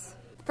us.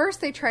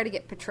 First, they try to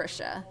get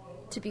Patricia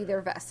to be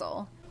their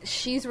vessel.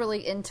 She's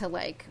really into,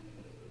 like,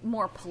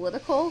 more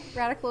political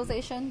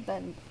radicalization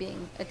than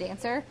being a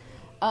dancer.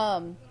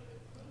 And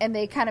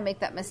they kind of make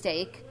that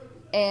mistake.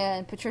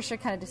 And Patricia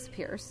kind of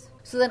disappears.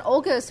 So then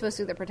Olga is supposed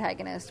to be the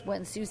protagonist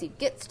when Susie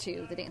gets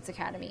to the dance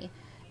academy.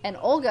 And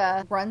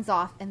Olga runs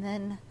off, and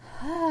then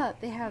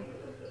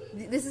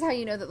this is how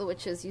you know that the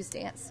witches use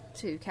dance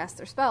to cast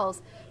their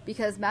spells,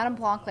 because Madame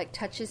Blanc like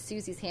touches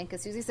Susie's hand,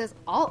 because Susie says,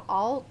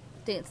 I'll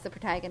dance the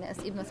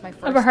protagonist, even though it's my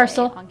first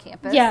rehearsal day on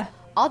campus. Yeah,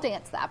 I'll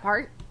dance that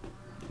part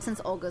since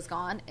Olga's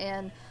gone.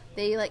 And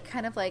they like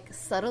kind of like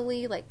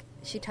subtly, like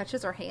she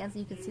touches her hands,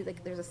 and you can see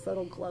like there's a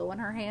subtle glow in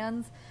her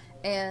hands.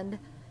 And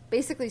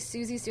basically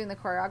Susie's doing the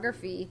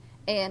choreography,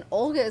 and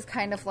Olga is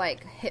kind of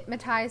like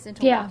hypnotized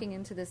into walking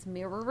into this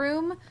mirror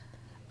room,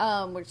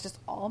 which is just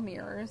all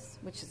mirrors,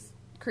 which is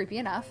creepy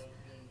enough,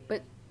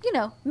 but you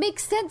know,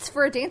 makes sense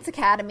for a dance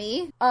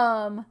academy.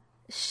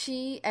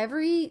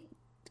 Every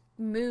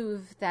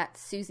move that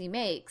Susie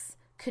makes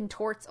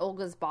contorts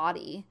Olga's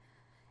body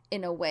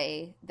in a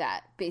way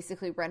that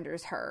basically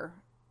renders her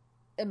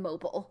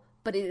immobile,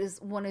 but it is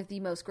one of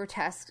the most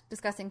grotesque,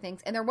 disgusting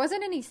things. And there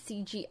wasn't any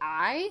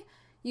CGI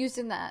used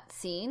in that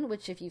scene,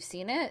 which if you've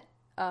seen it,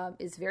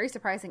 is very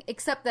surprising,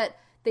 except that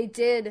they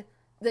did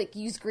like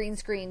use green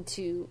screen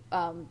to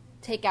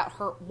take out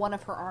one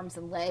of her arms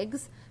and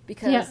legs,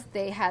 because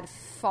they had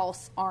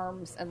false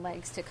arms and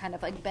legs to kind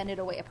of like bend it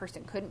away a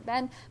person couldn't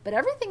bend, but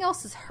everything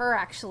else is her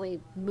actually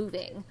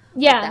moving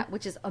like that,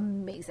 which is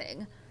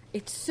amazing.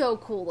 It's so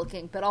cool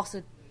looking, but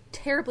also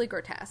terribly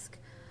grotesque.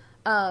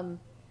 And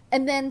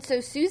then so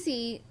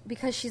Susie,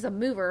 because she's a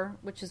mover,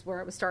 which is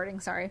where I was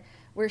starting,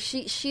 where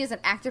she is an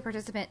active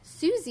participant,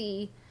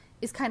 Susie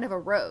is kind of a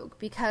rogue,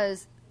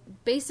 because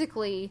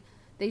basically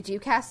they do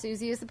cast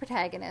Susie as the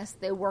protagonist.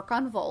 They work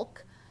on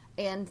Volk,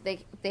 and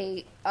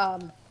they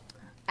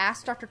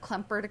ask Dr.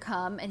 Klumper to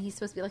come, and he's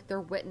supposed to be like their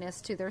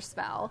witness to their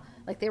spell.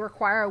 Like, they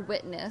require a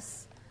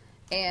witness,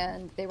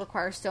 and they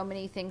require so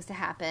many things to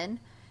happen.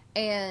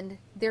 And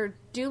they're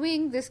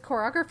doing this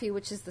choreography,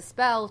 which is the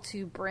spell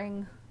to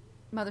bring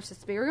Mother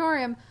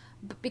Suspiriorum,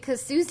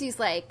 because Susie's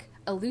like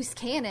a loose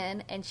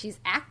cannon and she's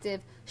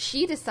active.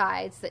 She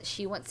decides that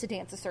she wants to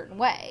dance a certain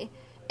way,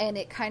 and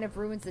it kind of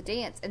ruins the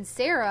dance. And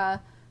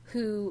Sarah,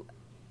 who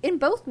in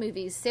both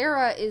movies,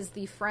 Sarah is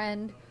the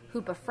friend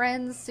who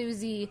befriends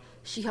Susie.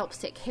 She helps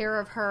take care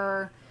of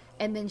her,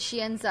 and then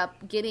she ends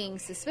up getting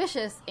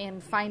suspicious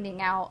and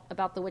finding out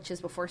about the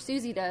witches before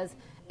Susie does,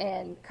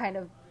 and kind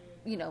of,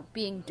 you know,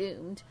 being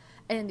doomed.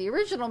 And in the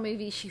original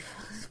movie, she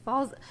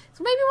falls. It's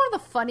maybe one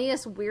of the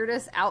funniest,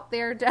 weirdest out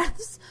there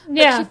deaths.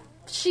 Yeah.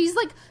 She's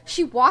like,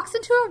 she walks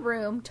into a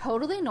room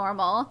totally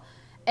normal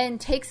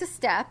and takes a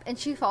step, and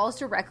she falls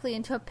directly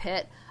into a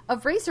pit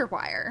of razor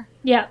wire.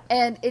 Yeah.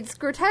 And it's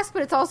grotesque,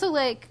 but it's also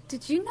like,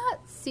 did you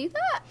not see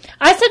that?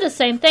 I said the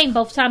same thing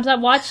both times I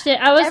watched it.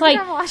 I was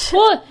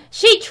well,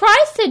 she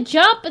tries to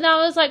jump, and I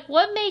was like,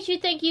 what made you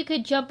think you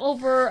could jump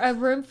over a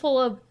room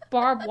full of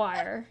barbed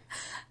wire?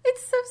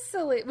 It's so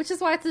silly, which is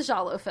why it's a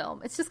giallo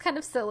film. It's just kind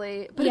of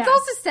silly, but it's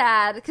also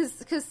sad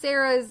because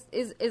Sarah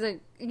is a,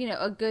 you know,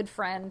 a good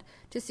friend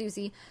to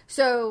Susie.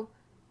 So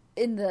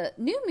in the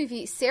new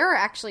movie, Sarah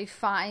actually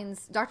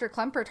finds Dr.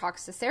 Klumper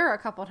talks to Sarah a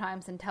couple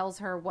times and tells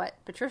her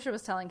what Patricia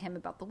was telling him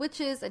about the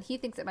witches, and he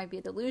thinks it might be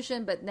a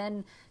delusion, but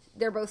then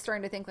they're both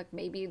starting to think like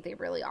maybe they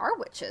really are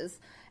witches.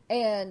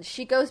 And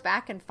she goes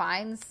back and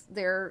finds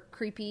their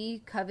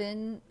creepy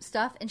coven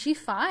stuff, and she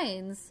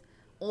finds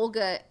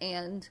Olga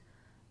and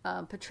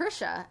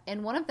Patricia,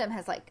 and one of them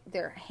has like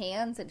their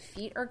hands and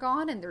feet are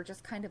gone, and they're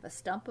just kind of a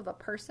stump of a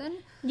person.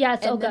 Yeah,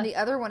 it's and Olga. Then the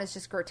other one is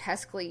just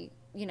grotesquely,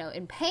 you know,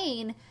 in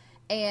pain,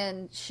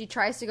 and she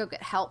tries to go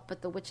get help,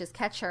 but the witches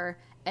catch her,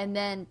 and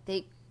then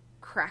they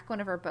crack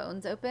one of her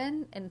bones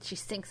open, and she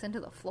sinks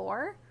into the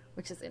floor,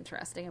 which is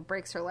interesting, and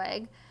breaks her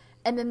leg,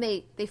 and then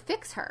they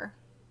fix her,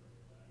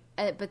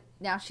 but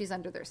now she's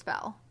under their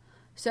spell.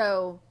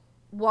 So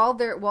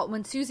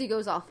when Susie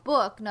goes off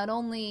book, not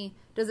only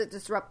does it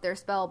disrupt their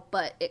spell,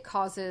 but it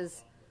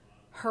causes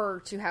her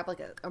to have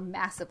like a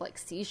massive like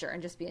seizure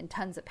and just be in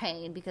tons of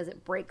pain because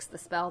it breaks the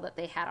spell that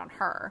they had on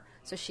her.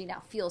 So she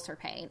now feels her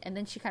pain, and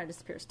then she kind of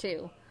disappears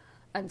too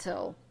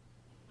until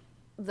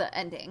the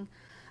ending.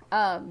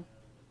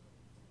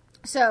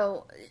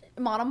 So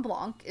Madame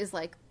Blanc is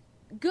like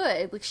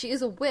good. Like, she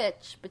is a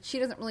witch, but you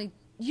don't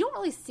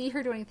really see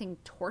her do anything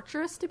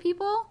torturous to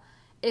people.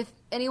 If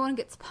anyone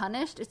gets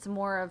punished, it's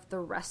more of the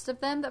rest of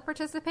them that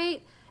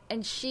participate.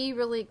 And she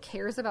really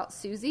cares about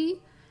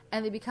Susie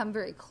and they become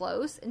very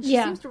close. And she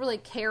seems to really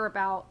care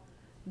about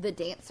the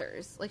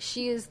dancers. Like,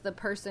 she is the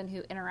person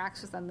who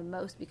interacts with them the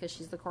most because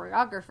she's the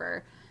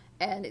choreographer.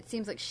 And it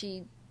seems like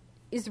she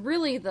is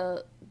really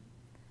the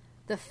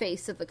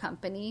face of the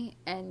company,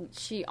 and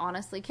she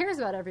honestly cares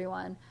about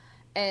everyone.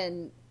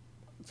 And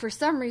for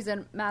some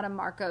reason, Madame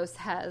Marcos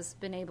has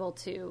been able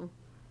to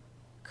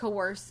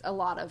coerce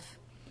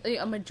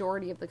a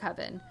majority of the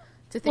coven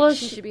to think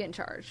she should be in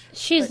charge.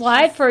 She's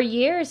lied for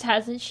years,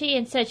 hasn't she?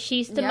 And said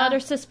she's the Mother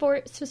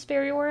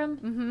Suspiriorum.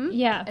 Mm-hmm.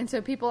 Yeah. And so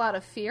people out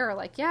of fear are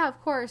like, yeah,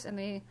 of course.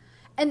 And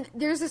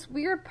there's this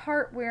weird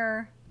part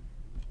where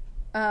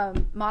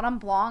Madame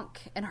Blanc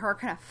and her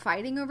kind of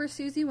fighting over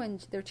Susie when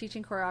they're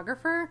teaching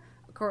choreography.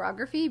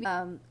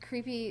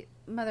 Creepy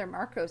Mother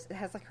Marcos, it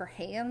has like her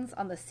hands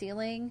on the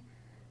ceiling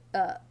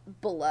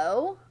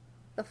below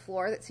the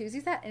floor that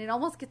Susie's at, and it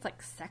almost gets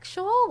like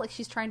sexual, like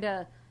she's trying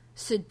to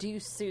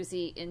seduce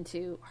Susie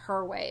into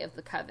her way of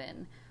the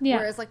coven.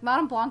 Whereas like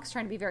Madame Blanc's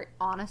trying to be very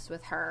honest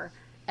with her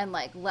and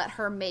like let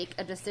her make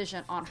a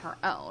decision on her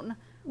own,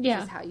 which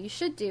is how you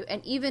should do.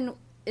 And even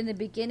in the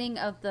beginning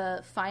of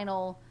the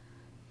final,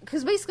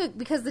 because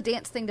the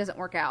dance thing doesn't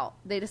work out,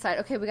 they decide,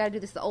 okay, we got to do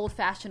this the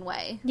old-fashioned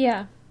way.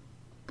 Yeah.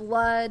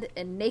 Blood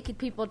and naked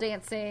people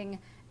dancing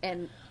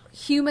and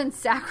human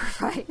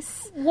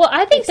sacrifice. Well,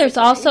 I think there's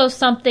also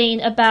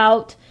something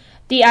about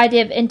the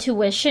idea of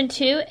intuition,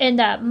 too, and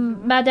that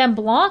Madame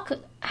Blanc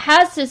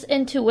has this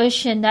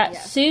intuition that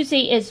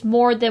Susie is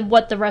more than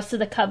what the rest of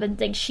the coven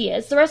thinks she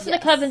is. The rest of the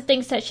coven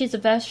thinks that she's a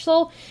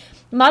vessel.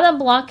 Madame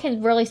Blanc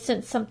can really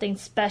sense something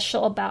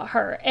special about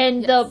her.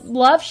 And the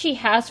love she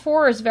has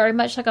for her is very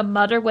much like a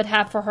mother would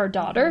have for her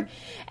daughter.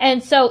 Mm-hmm.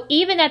 And so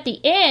even at the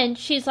end,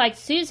 she's like,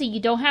 Susie, you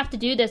don't have to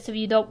do this if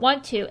you don't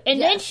want to.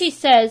 And then she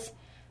says,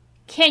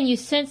 can you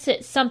sense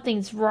it?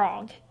 Something's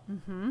wrong.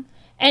 Mm-hmm.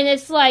 And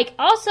it's like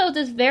also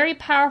this very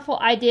powerful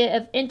idea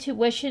of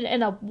intuition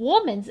and a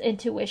woman's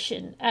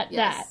intuition at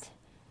that.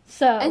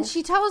 So, and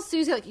she tells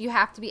Susie, like, you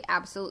have to be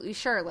absolutely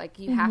sure. Like,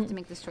 you have to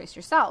make this choice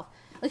yourself.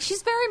 Like,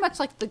 she's very much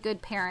like the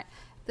good parent.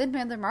 Then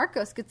Mother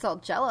Marcos gets all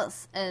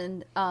jealous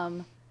and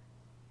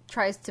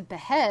tries to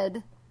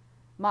behead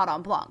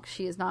Madame Blanc.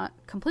 She is not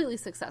completely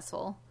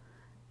successful.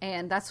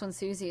 And that's when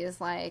Susie is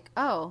like,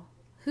 oh,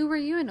 who were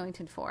you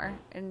anointed for?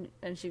 And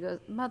she goes,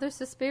 Mother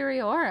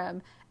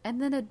Suspiriorum. And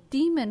then a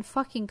demon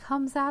fucking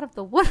comes out of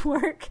the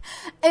woodwork.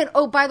 And,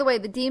 oh, by the way,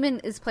 the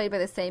demon is played by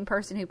the same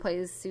person who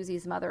plays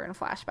Susie's mother in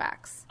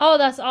flashbacks. Oh,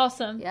 that's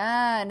awesome.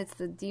 Yeah, and it's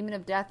the demon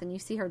of death. And you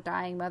see her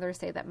dying mother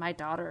say that my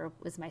daughter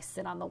was my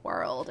sin on the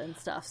world and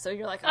stuff. So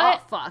you're like,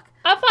 oh, fuck.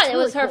 I thought it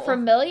was her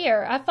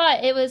familiar. I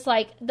thought it was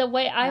like, the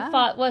way I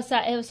thought was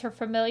that it was her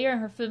familiar,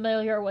 and her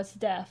familiar was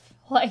death.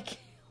 Like...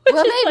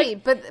 Well,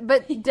 maybe, like...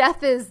 but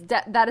death is...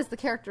 that is the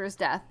character's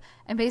death.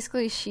 And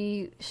basically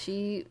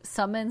she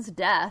summons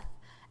death.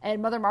 And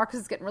Mother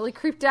Marcos is getting really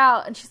creeped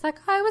out. And she's like,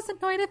 I was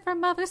anointed for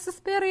Mother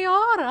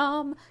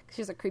Suspiriorum.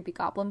 She has a creepy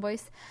goblin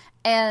voice.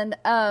 And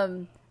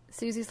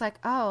Susie's like,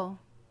 oh,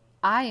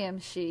 I am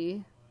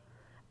she.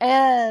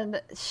 And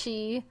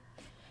she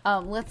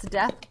lets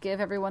death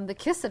give everyone the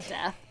kiss of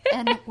death.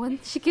 And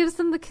when she gives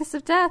them the kiss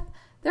of death,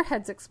 their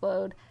heads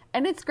explode.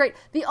 And it's great.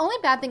 The only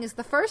bad thing is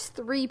the first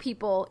 3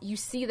 people, you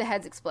see the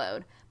heads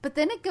explode. But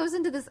then it goes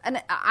into this,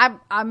 and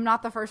I'm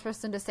not the first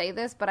person to say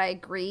this, but I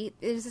agree.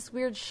 There's this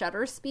weird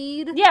shutter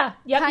speed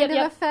kind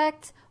of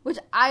effect, which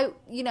I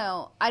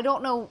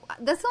don't know.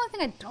 That's the only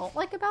thing I don't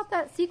like about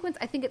that sequence.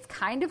 I think it's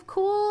kind of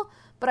cool,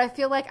 but I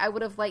feel like I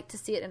would have liked to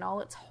see it in all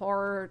its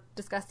horror,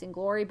 disgusting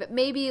glory. But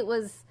maybe it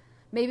was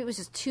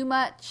just too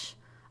much.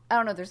 I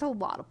don't know. There's a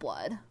lot of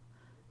blood.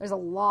 There's a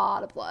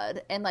lot of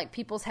blood, and like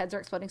people's heads are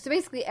exploding. So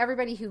basically,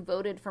 everybody who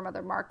voted for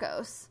Mother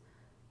Marcos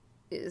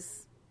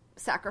is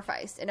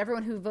sacrificed, and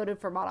everyone who voted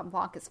for Madame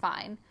Blanc is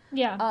fine.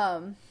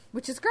 Yeah.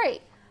 Which is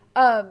great.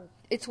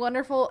 It's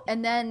wonderful.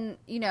 And then,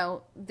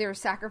 they're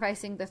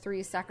sacrificing the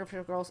 3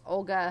 sacrificial girls,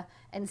 Olga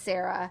and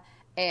Sarah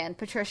and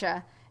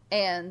Patricia.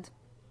 And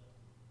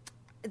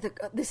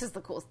this is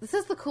the coolest. This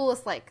is the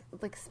coolest, like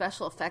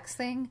special effects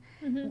thing.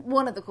 Mm-hmm.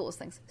 One of the coolest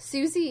things.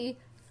 Susie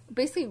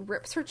basically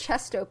rips her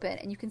chest open,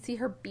 and you can see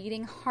her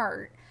beating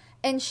heart.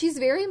 And she's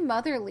very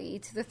motherly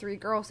to the 3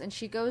 girls, and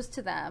she goes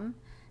to them.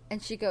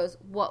 And she goes,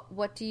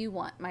 what do you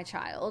want, my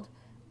child?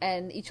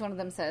 And each one of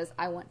them says,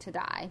 I want to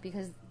die.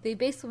 Because they've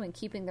basically been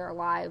keeping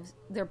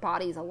their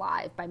bodies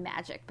alive by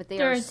magic. But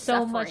they are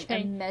suffering so much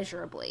pain.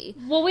 Immeasurably.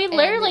 Well, we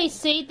literally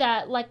see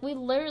that. Like, we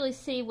literally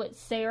see with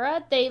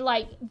Sarah. They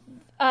rip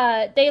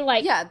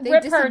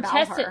her and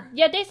test it.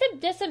 Yeah, they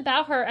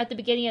disembowel her at the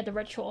beginning of the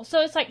ritual.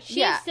 So it's like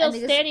she's still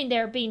standing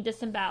there being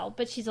disemboweled,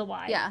 but she's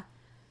alive. Yeah.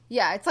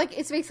 Yeah,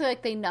 it's basically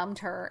like they numbed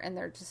her, and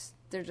they're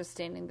just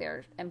standing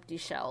there, empty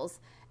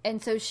shells. And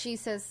so she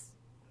says,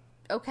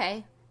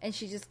 okay. And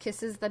she just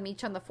kisses them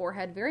each on the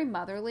forehead. Very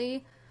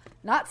motherly.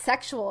 Not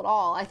sexual at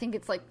all. I think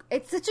it's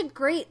such a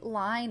great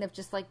line of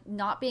just like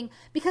not being,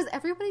 because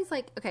everybody's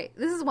like, okay,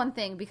 this is one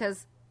thing,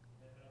 because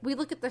we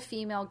look at the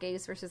female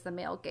gaze versus the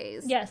male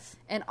gaze. Yes.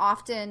 And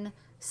often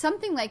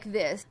something like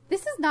this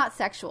is not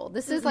sexual.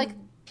 This is like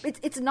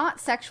it's not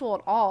sexual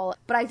at all,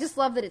 but I just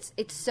love that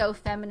it's so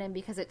feminine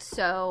because it's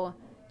so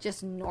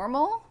just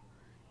normal,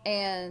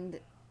 and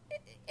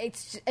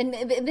and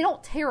they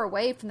don't tear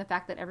away from the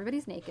fact that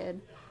everybody's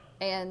naked,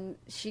 and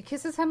she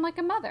kisses him like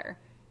a mother,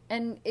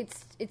 and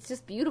it's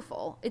just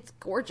beautiful. It's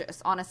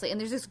gorgeous, honestly. And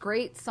there's this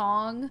great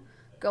song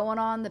going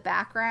on in the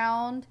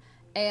background,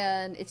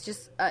 and it's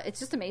just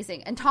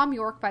amazing. And Tom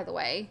York, by the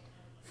way,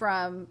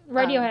 from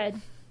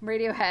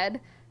Radiohead,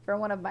 from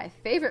one of my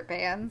favorite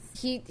bands,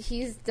 he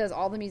does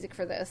all the music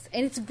for this,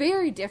 and it's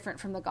very different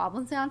from the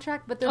Goblin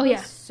soundtrack, but they're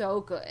both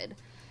so good.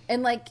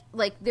 And like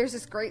there's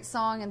this great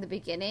song in the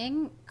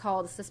beginning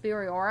called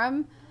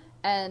Suspiriorum,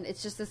 and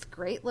it's just this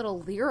great little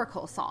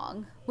lyrical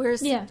song,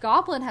 whereas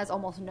Goblin has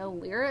almost no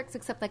lyrics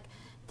except like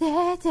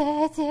da,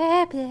 da,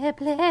 da, blah,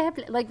 blah,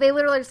 blah. Like they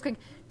literally just going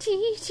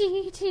tee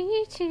tee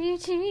tee tee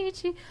tee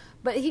tee.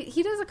 But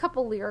he does a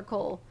couple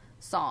lyrical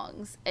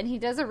songs, and he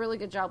does a really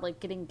good job like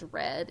getting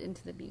dread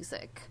into the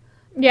music.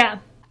 Yeah.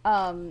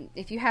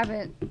 If you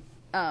haven't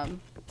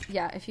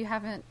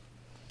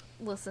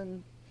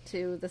listened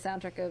to the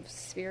soundtrack of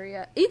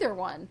Suspiria, either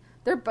one,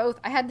 they're both,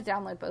 I had to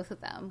download both of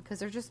them because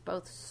they're just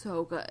both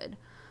so good.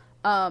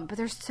 But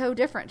they're so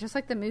different, just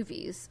like the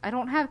movies. I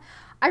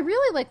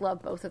really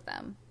love both of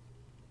them.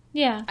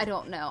 Yeah. I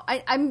don't know.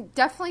 I'm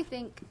definitely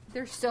think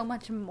there's so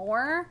much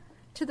more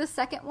to the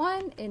second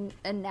one in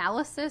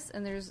analysis,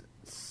 and there's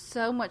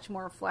so much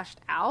more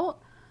fleshed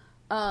out.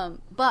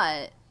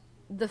 But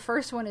the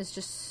first one is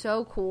just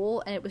so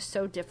cool, and it was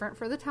so different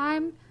for the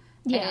time.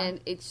 Yeah. And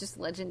it's just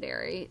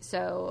legendary.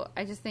 So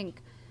I just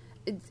think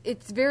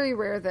it's very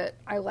rare that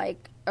I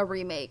like a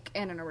remake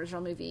and an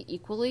original movie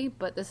equally,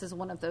 but this is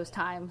one of those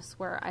times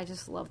where I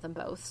just love them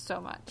both so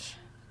much.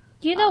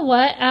 You know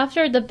what?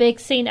 After the big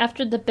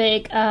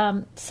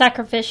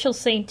sacrificial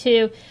scene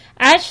too,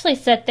 I actually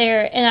sat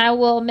there, and I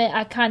will admit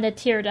I kind of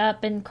teared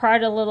up and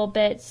cried a little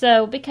bit.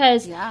 So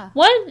because so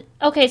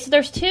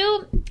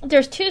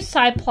there's two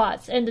side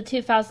plots in the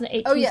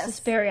 2018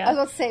 Suspiria. I was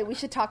going to say we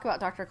should talk about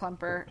Dr.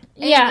 Klumper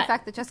and the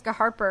fact that Jessica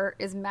Harper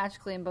is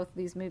magically in both of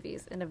these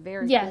movies in a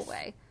very cool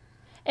way.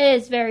 It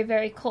is very,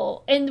 very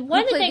cool. And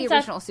one of the things the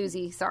original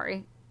Susie,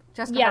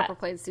 Jessica Harper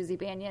played Susie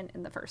Bannion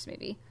in the first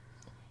movie.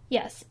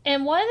 Yes,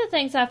 and one of the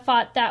things I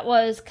thought that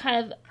was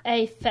kind of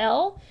a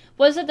fail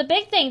was that the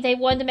big thing they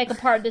wanted to make a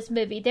part of this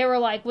movie. They were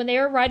like, when they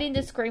were writing the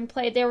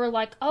screenplay, they were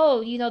like,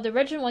 oh, the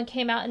original one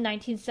came out in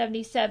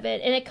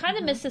 1977, and it kind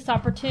of missed this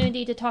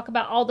opportunity to talk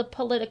about all the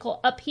political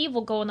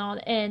upheaval going on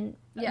in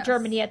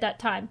Germany at that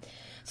time.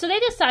 So they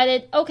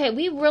decided, okay,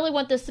 we really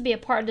want this to be a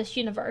part of this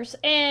universe,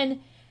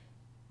 and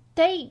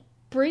they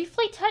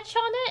briefly touch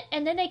on it,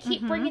 and then they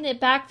keep bringing it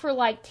back for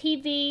like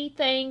TV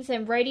things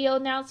and radio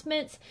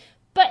announcements.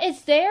 But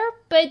it's there,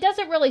 but it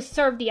doesn't really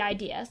serve the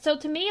idea. So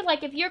to me,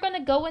 like, if you're going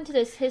to go into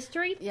this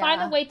history,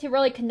 find a way to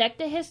really connect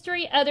the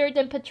history other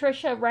than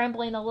Patricia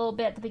rambling a little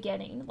bit at the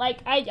beginning. Like,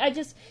 I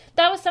just,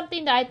 that was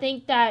something that I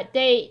think that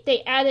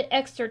they added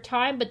extra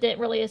time but didn't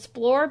really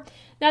explore.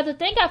 Now, the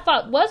thing I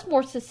thought was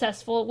more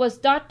successful was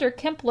Dr.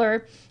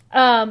 Kempler.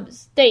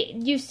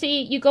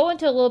 You go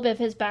into a little bit of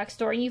his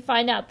backstory, and you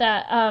find out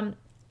that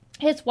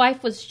his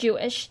wife was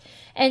Jewish,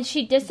 and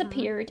she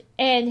disappeared,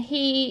 and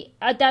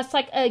that's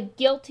like a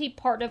guilty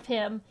part of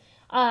him.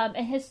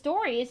 And his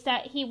story is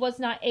that he was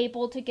not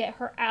able to get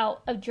her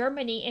out of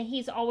Germany, and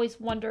he's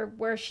always wondered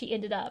where she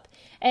ended up.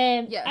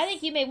 And I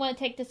think you may want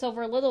to take this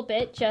over a little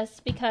bit,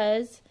 just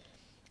because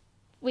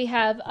we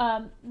have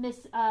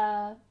Miss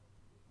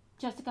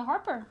Jessica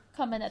Harper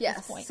coming at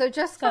this point. So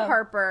Jessica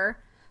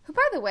Harper, who,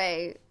 by the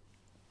way,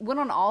 went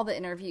on all the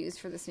interviews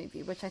for this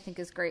movie, which I think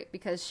is great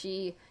because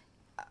she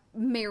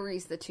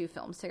marries the two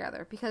films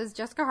together, because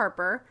Jessica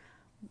Harper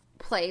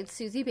played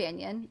Susie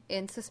Bannion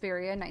in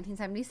Suspiria in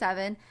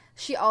 1977.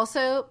 She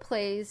also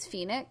plays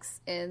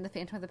Phoenix in The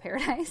Phantom of the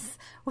Paradise,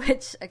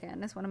 which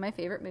again is one of my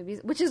favorite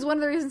movies, which is one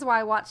of the reasons why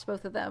I watched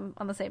both of them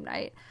on the same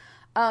night.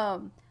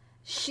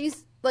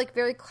 She's like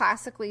very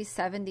classically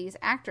 70s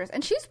actress,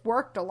 and she's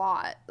worked a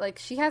lot. Like,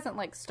 she hasn't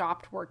like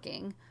stopped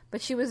working,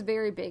 but she was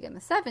very big in the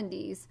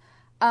 70s.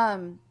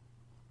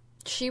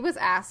 She was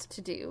asked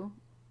to do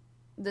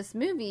this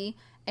movie,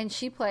 and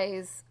she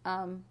plays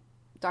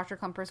Dr.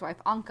 Klumper's wife,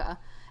 Anka.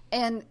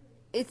 And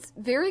it's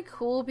very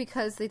cool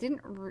because they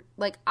didn't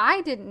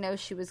I didn't know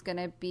she was going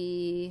to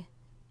be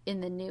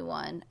in the new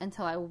one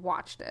until I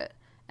watched it.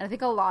 And I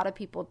think a lot of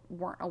people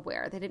weren't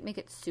aware. They didn't make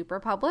it super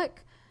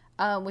public,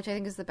 which I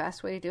think is the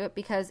best way to do it,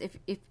 because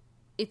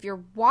if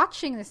you're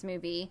watching this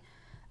movie,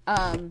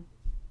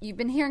 you've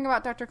been hearing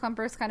about Dr.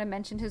 Klumper's kind of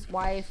mentioned his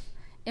wife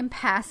in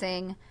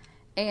passing,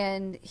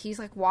 and he's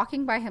like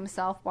walking by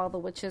himself while the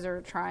witches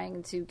are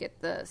trying to get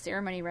the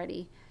ceremony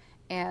ready,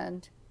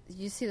 and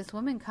you see this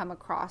woman come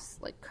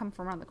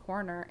from around the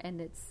corner,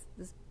 and it's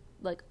this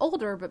like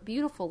older but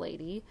beautiful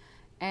lady,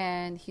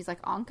 and he's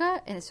like,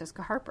 Anka, and it's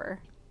Jessica Harper,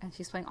 and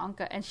she's playing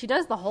Anka, and she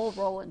does the whole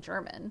role in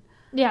German,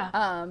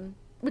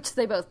 which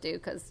they both do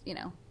because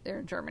they're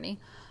in Germany,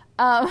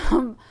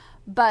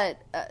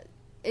 but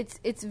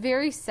it's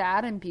very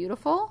sad and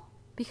beautiful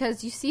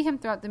because you see him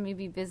throughout the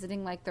movie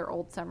visiting like their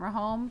old summer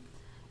home,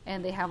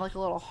 and they have like a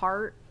little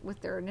heart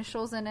with their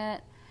initials in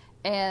it.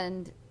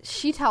 And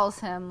she tells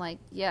him, like,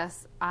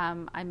 yes,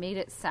 I made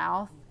it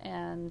south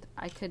and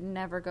I could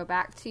never go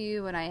back to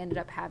you, and I ended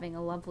up having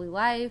a lovely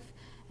life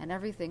and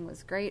everything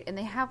was great. And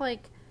they have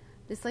like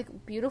this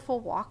like beautiful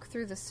walk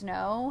through the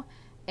snow,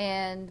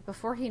 and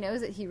before he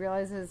knows it, he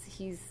realizes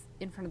he's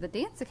in front of the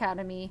dance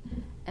academy,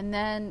 and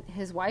then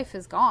his wife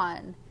is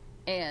gone,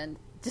 and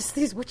just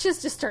these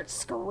witches just start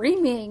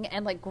screaming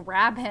and like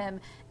grab him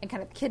and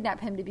kind of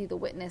kidnap him to be the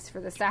witness for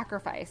the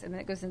sacrifice. And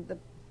then it goes into the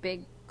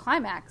big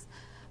climax.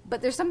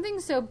 But there's something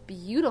so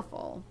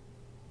beautiful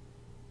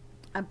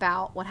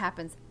about what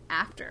happens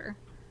after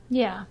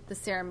the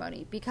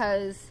ceremony,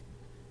 because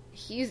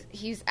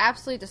he's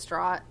absolutely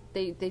distraught.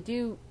 They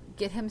do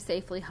get him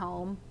safely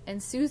home,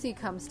 and Susie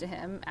comes to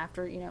him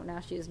after, now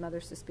she is Mother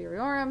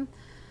Suspiriorum.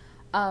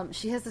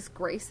 She has this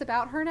grace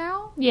about her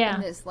now. Yeah.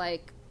 And this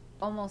like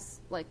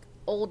almost like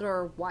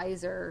older,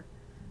 wiser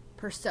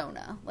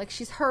persona. Like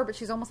she's her, but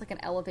she's almost like an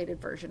elevated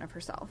version of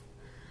herself.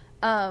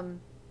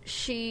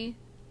 She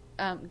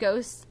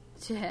goes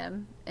to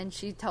him and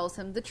she tells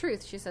him the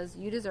truth. She says,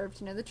 you deserve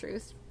to know the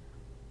truth.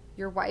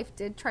 Your wife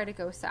did try to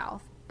go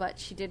south, but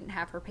she didn't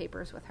have her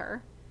papers with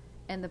her,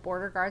 and the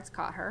border guards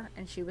caught her,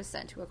 and she was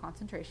sent to a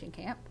concentration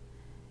camp,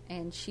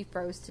 and she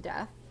froze to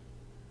death.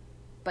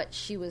 But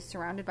she was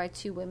surrounded by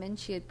 2 women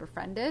she had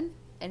befriended,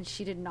 and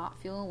she did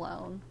not feel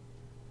alone.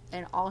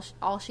 And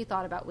all she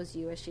thought about was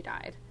you as she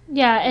died.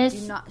 Yeah,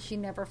 and she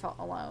never felt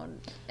alone.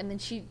 And then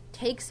she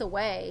takes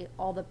away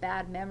all the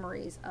bad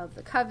memories of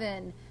the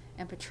coven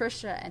and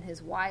Patricia and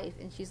his wife,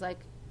 and she's like,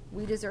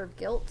 we deserve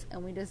guilt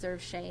and we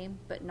deserve shame,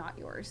 but not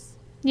yours.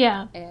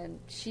 Yeah. And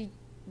she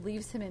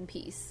leaves him in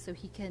peace so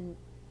he can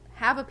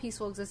have a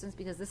peaceful existence,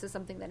 because this is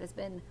something that has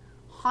been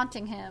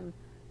haunting him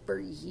for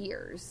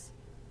years.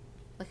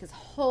 Like his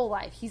whole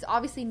life. He's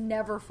obviously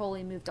never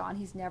fully moved on.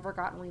 He's never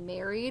gotten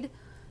remarried,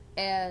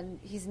 and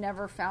he's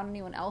never found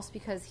anyone else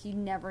because he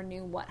never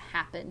knew what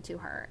happened to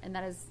her. And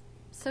that is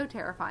so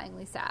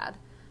terrifyingly sad.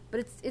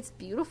 But it's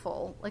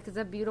beautiful. Like, it's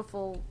a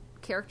beautiful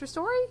character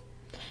story.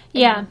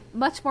 Yeah.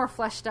 Much more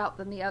fleshed out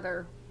than the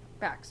other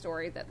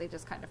backstory that they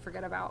just kind of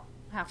forget about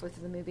halfway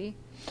through the movie.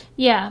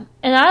 Yeah.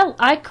 And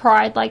I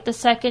cried like the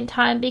second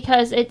time,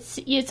 because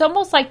it's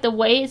almost like the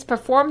way it's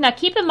performed. Now,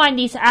 keep in mind,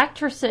 these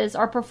actresses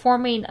are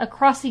performing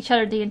across each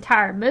other the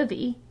entire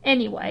movie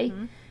anyway.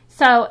 Mm-hmm.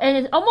 So,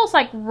 and it almost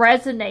like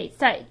resonates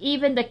that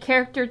even the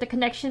character, the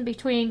connection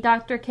between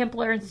Dr.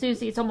 Kempler and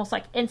Susie is almost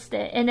like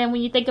instant. And then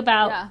when you think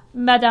about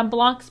Madame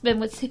Blanc's been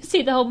with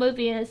Susie the whole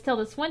movie, and it's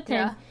Tilda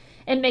Swinton,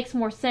 it makes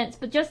more sense.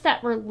 But just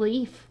that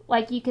relief,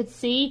 like you could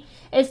see,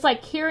 it's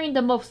like hearing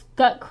the most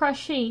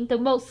gut-crushing, the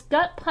most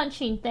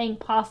gut-punching thing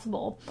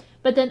possible,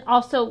 but then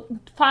also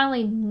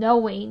finally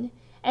knowing,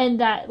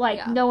 and that,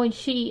 like, knowing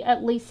she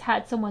at least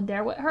had someone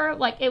there with her.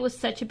 Like, it was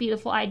such a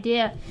beautiful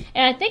idea.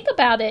 And I think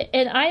about it,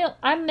 and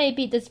I may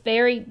be this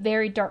very,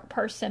 very dark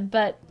person,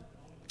 but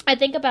I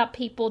think about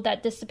people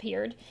that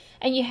disappeared,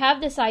 and you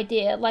have this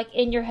idea, like,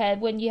 in your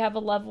head when you have a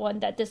loved one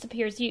that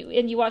disappears,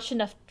 and you watch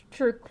enough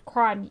true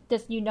crime,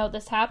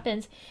 this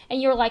happens, and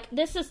you're like,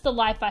 this is the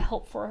life I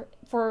hope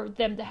for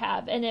them to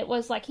have. And it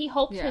was like he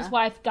hoped his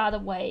wife got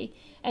away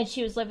and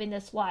she was living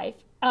this life,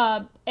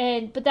 but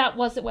that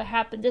wasn't what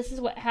happened. This is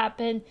what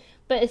happened,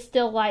 but it's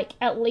still like,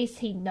 at least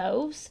he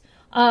knows.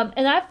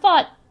 And I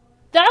thought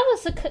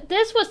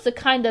this was the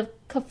kind of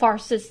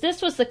catharsis,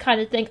 this was the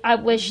kind of thing I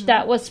wish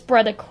that was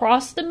spread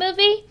across the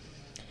movie.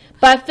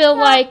 But I feel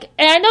like,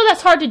 and I know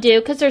that's hard to do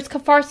because there's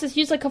catharsis.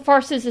 Usually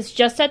catharsis is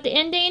just at the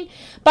ending.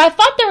 But I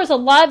thought there was a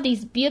lot of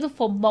these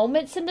beautiful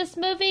moments in this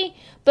movie.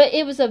 But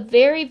it was a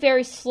very,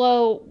 very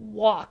slow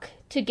walk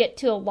to get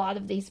to a lot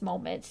of these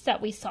moments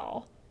that we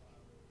saw.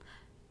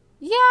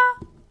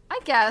 Yeah, I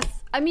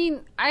guess. I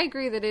mean, I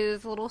agree that it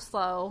is a little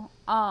slow.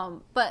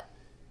 But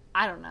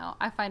I don't know.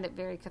 I find it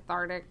very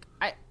cathartic.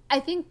 I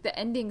think the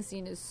ending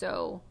scene is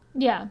so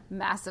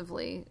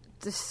massively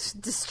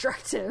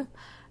destructive.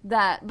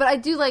 But I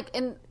do like,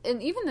 and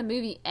even the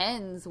movie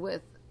ends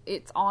with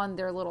it's on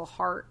their little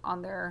heart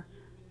on their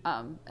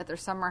at their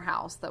summer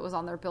house that was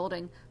on their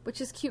building,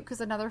 which is cute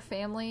because another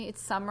family, it's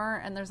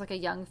summer and there's like a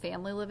young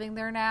family living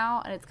there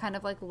now, and it's kind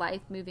of like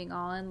life moving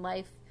on,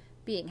 life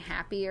being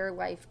happier,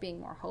 life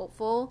being more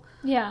hopeful.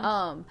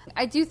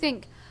 I do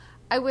think,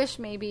 I wish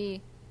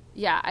maybe,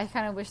 I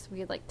kind of wish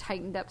we had like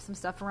tightened up some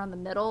stuff around the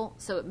middle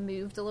so it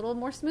moved a little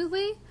more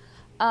smoothly.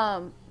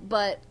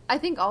 But I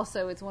think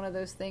also it's one of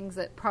those things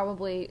that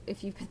probably,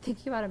 if you've been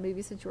thinking about a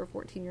movie since you were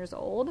 14 years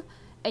old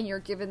and you're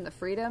given the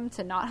freedom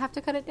to not have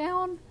to cut it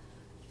down,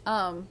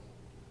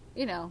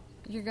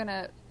 you're going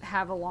to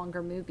have a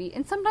longer movie.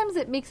 And sometimes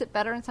it makes it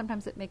better and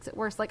sometimes it makes it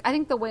worse. Like, I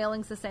think The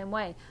Wailing's the same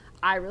way.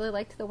 I really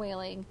liked The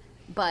Wailing,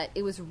 but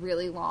it was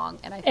really long,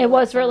 and I feel it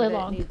was really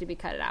long. It needed to be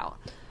cut out.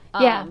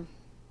 And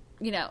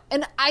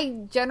I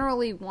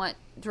generally want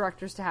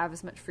directors to have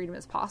as much freedom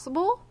as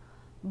possible.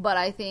 But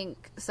I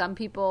think some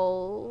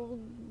people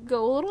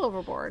go a little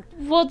overboard.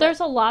 Well,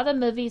 there's a lot of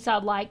movies I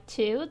like,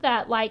 too,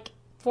 that, like,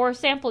 for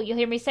example, you'll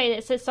hear me say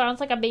this. It sounds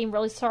like I'm being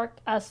really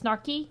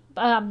snarky,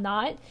 but I'm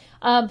not.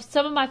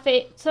 Some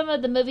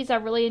of the movies I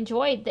really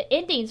enjoyed, the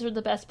endings were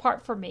the best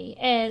part for me.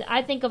 And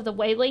I think of The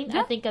Wailing.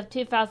 I think of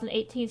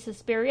 2018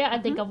 Suspiria. I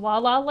think of La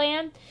La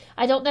Land.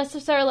 I don't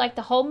necessarily like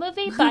the whole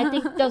movie, but I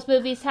think those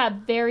movies have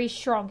very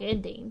strong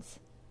endings.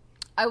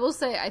 I will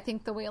say, I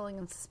think The Wailing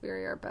and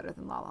Suspiria are better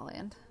than La La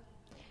Land.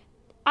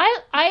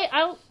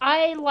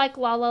 I like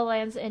La La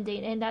Land's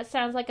ending, and that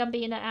sounds like I'm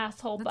being an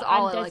asshole, but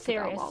I'm dead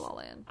serious. La La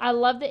Land. I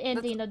love the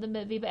ending of the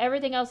movie, but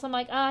everything else I'm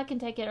like, I can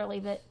take it or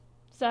leave it.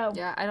 So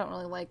yeah, I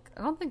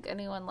don't think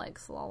anyone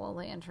likes La La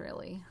Land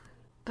really.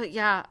 But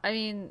yeah, I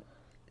mean,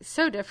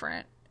 so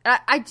different.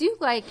 I do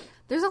like,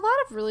 there's a lot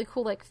of really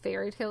cool like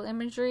fairy tale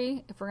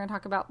imagery, if we're going to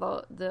talk about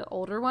the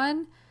older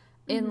one,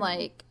 in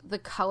like the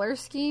color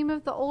scheme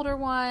of the older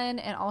one,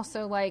 and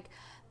also like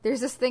there's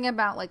this thing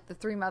about, like, the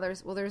three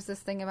mothers. Well, there's this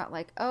thing about,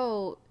 like,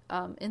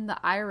 in the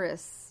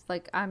iris,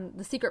 like,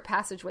 the secret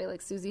passageway.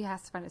 Like, Susie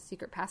has to find a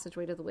secret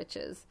passageway to the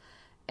witches.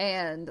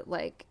 And,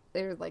 like,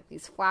 there's, like,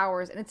 these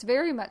flowers. And it's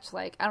very much,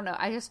 like, I don't know.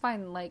 I just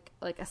find, like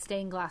a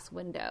stained glass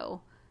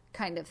window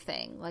kind of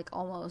thing. Like,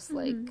 almost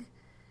like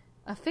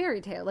a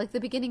fairy tale. Like, the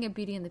beginning of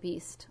Beauty and the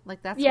Beast.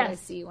 Like, that's what I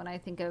see when I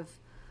think of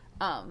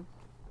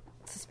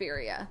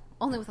Suspiria.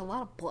 Only with a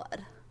lot of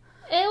blood.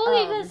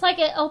 It's like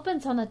it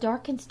opens on a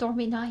dark and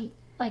stormy night.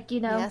 Like,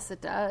 you know. Yes,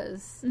 it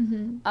does.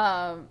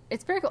 Mm-hmm.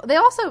 It's very cool. They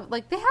also,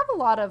 like, they have a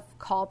lot of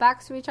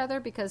callbacks to each other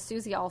because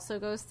Susie also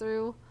goes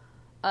through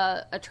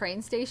a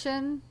train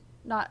station,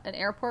 not an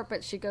airport,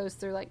 but she goes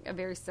through, like, a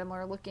very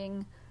similar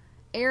looking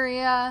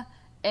area.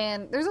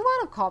 And there's a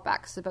lot of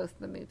callbacks to both of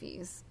the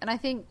movies. And I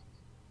think,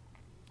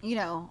 you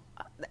know,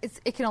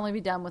 it can only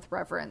be done with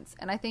reverence.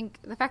 And I think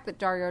the fact that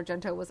Dario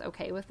Argento was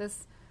okay with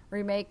this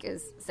remake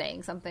is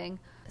saying something.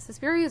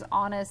 Suspiria is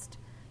honest.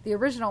 The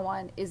original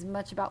one is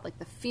much about, like,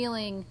 the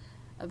feeling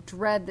of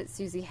dread that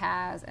Susie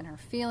has and her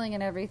feeling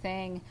and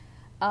everything.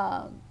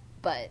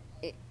 But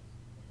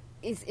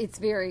it's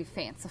very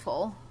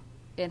fanciful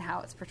in how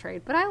it's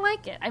portrayed. But I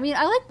like it. I mean,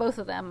 I like both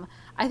of them.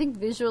 I think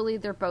visually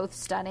they're both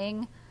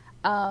stunning.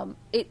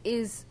 It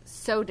is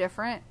so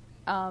different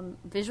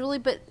visually,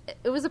 but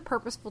it was a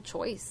purposeful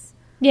choice.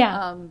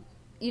 Yeah.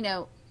 You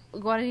know,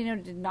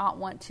 Guadagnino did not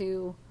want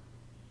to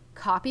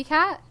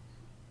copycat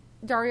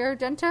Dario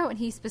Argento, and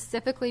he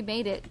specifically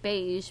made it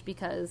beige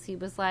because he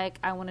was like,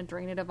 I want to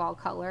drain it of all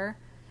color,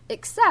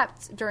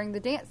 except during the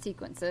dance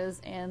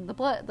sequences and the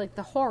blood, like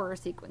the horror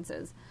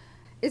sequences.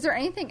 Is there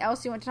anything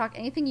else you want to talk?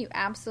 Anything you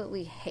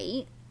absolutely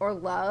hate or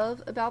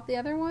love about the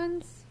other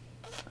ones?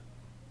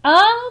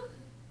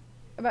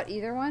 About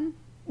either one?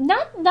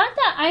 Not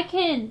that I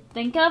can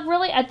think of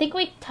really. I think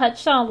we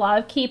touched on a lot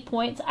of key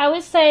points. I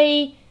would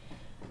say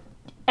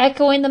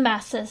echoing the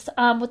masses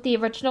with the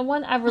original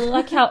one. I really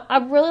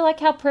like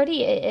how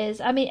pretty it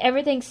is. I mean,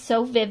 everything's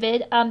so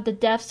vivid. The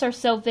deaths are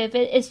so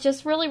vivid. It's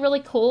just really,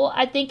 really cool.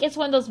 I think it's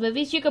one of those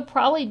movies you could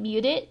probably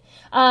mute it.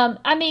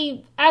 I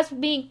mean,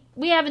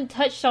 we haven't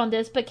touched on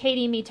this, but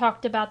Katie and me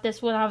talked about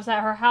this when I was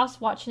at her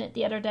house watching it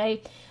the other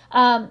day.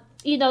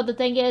 You know, the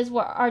thing is,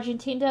 what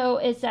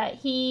Argentino is that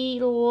he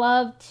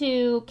loved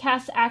to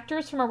cast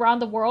actors from around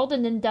the world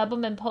and then dub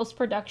them in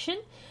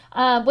post-production.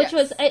 Which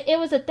was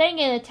a thing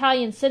in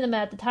Italian cinema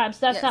at the time, so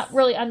that's not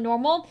really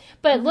unnormal.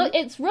 But look,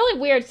 it's really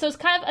weird. So it's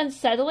kind of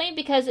unsettling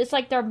because it's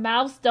like their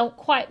mouths don't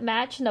quite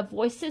match and the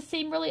voices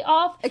seem really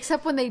off.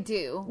 Except when they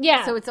do.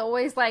 Yeah. So it's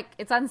always like,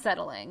 it's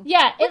unsettling.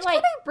 Yeah. Which kind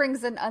of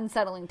brings an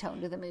unsettling tone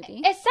to the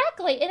movie.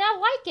 Exactly. And I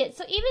like it.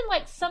 So even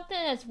like something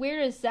as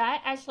weird as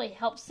that actually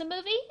helps the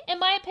movie, in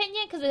my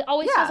opinion, because it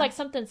always feels like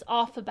something's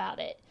off about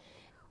it.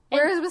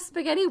 Whereas with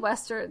spaghetti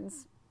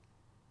westerns,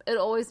 it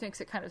always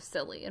makes it kind of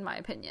silly, in my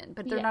opinion,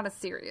 but they're not as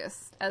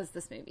serious as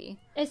this movie.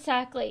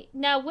 Exactly.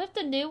 Now, with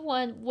the new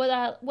one, what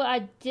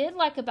I did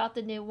like about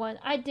the new one,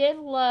 I did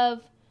love.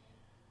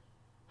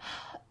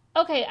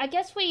 Okay, I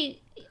guess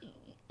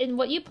and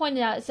what you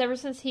pointed out is ever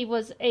since he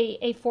was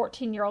a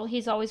 14-year-old,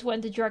 he's always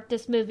wanted to direct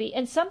this movie.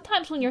 And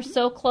sometimes when you're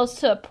so close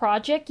to a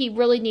project, you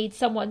really need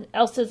someone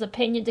else's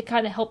opinion to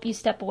kind of help you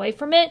step away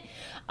from it.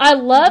 I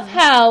love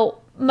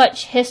how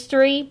much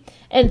history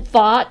and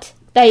thought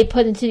they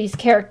put into these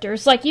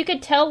characters. Like, you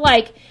could tell,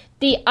 like,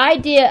 the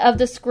idea of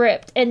the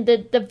script and the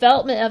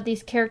development of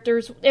these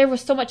characters, there was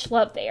so much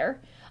love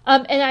there.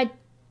 And I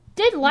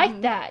did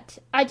like that.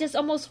 I just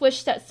almost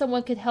wish that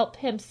someone could help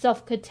him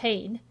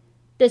self-contain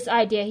this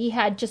idea. He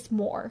had just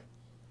more.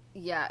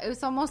 Yeah, it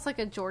was almost like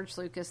a George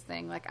Lucas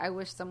thing. Like, I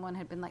wish someone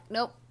had been like,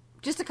 nope,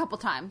 just a couple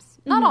times.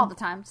 Not all the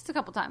time, just a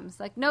couple times.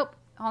 Like, nope,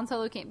 Han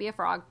Solo can't be a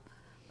frog.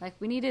 Like,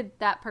 we needed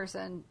that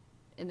person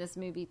in this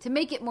movie to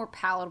make it more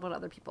palatable to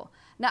other people.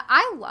 Now,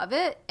 I love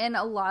it, and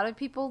a lot of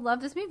people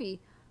love this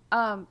movie.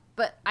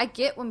 But I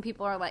get when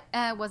people are like,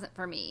 it wasn't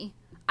for me.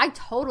 I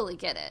totally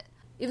get it.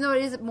 Even though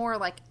it is more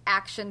like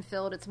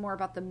action-filled, it's more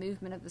about the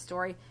movement of the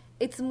story.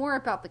 It's more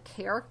about the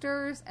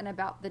characters and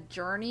about the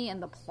journey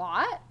and the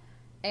plot.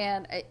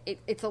 And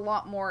it's a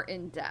lot more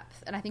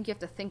in-depth. And I think you have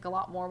to think a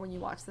lot more when you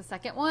watch the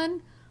second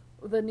one,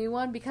 the new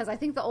one, because I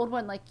think the old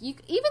one, like,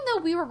 even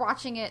though we were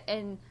watching it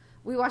and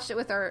we watched it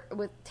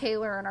with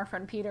Taylor and our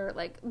friend Peter.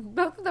 Like,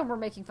 both of them were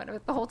making fun of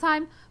it the whole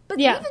time, but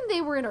even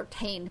they were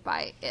entertained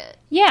by it.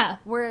 Yeah.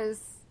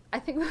 Whereas I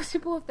think most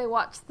people, if they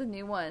watch the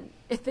new one,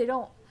 if they're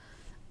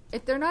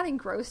not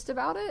engrossed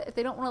about it, if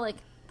they don't want to like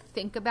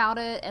think about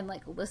it and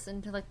like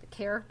listen to like the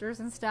characters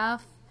and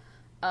stuff,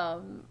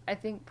 I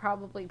think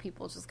probably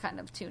people just kind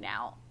of tune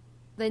out.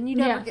 Then you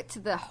never get to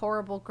the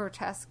horrible,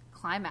 grotesque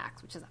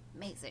climax, which is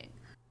amazing.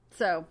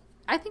 So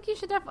I think you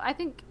should definitely. I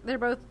think they're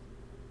both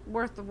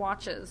worth the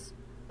watches,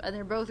 and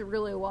they're both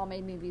really well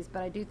made movies.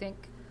 But I do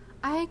think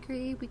I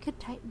agree we could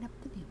tighten up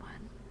the new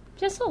one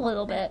just a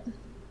little bit.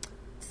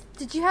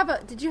 Did you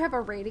have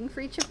a rating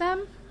for each of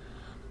them?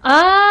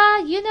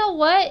 You know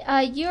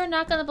what? You're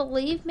not going to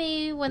believe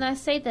me when I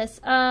say this.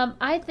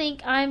 I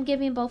think I'm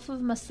giving both of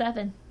them a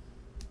 7.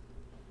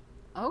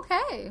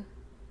 Okay.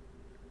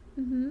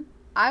 Mm-hmm.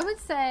 I would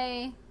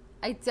say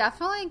I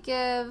definitely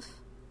give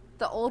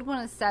the old one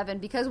a 7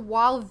 because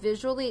while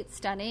visually it's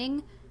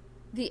stunning,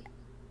 the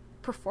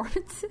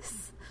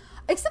performances,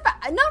 except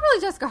not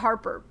really Jessica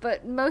Harper,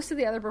 but most of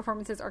the other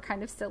performances are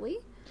kind of silly.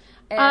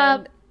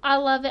 And I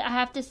love it. I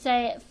have to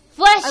say,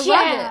 flesh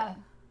yeah,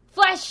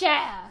 flesh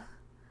yeah.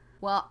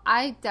 Well,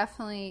 I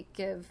definitely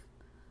give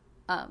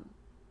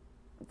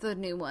the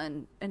new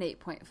one an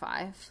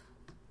 8.5.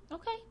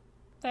 Okay,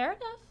 fair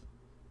enough.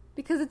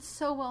 Because it's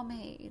so well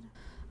made.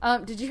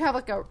 Did you have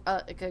like a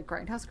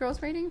Grindhouse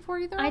Girls rating for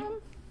either of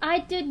them? I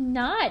did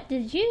not.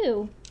 Did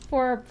you?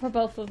 For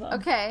both of them?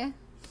 Okay,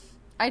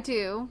 I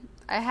do.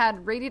 I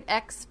had rated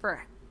X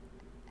for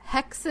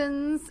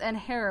Hexens and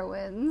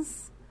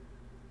Heroines,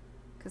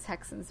 because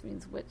Hexens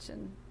means witch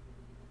in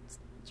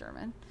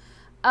German.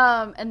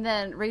 And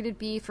then rated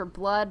B for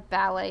Blood,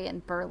 Ballet,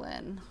 and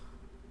Berlin.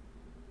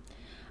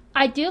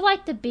 I do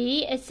like the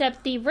B,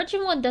 except the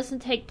original one doesn't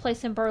take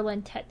place in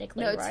Berlin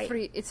technically. No, it's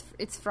right?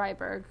 It's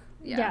Freiburg.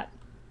 Yeah.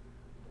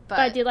 But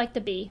I do like the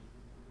B.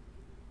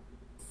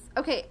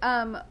 Okay,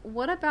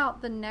 what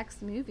about the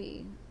next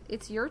movie?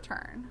 It's your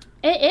turn.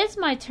 It is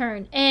my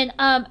turn. And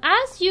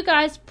as you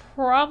guys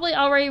probably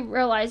already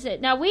realize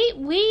it, now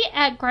we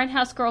at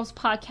Grindhouse Girls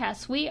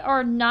Podcast, we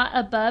are not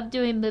above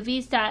doing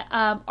movies that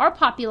are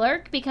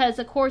popular because,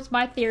 of course,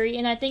 my theory,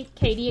 and I think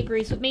Katie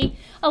agrees with me,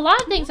 a lot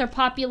of things are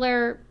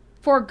popular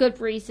for a good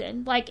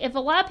reason. Like, if a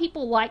lot of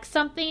people like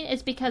something,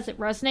 it's because it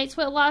resonates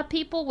with a lot of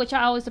people, which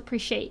I always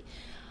appreciate.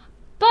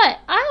 But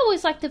I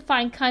always like to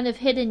find kind of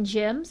hidden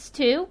gems,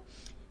 too.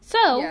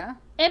 So,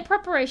 in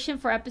preparation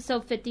for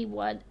episode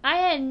 51, I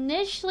had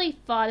initially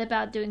thought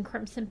about doing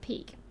Crimson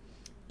Peak.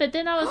 But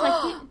then I was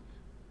like...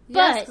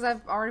 yes, because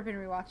I've already been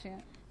rewatching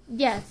it.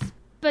 Yes.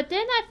 But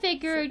then I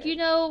figured,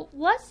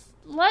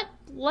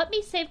 let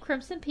me save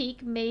Crimson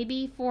Peak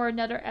maybe for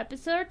another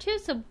episode or two.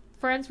 So,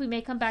 friends, we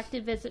may come back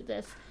to visit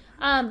this.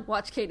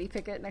 Watch Katie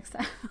pick it next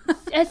time.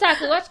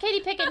 Exactly. Watch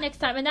Katie pick it next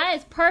time. And that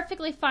is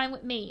perfectly fine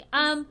with me.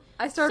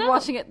 I started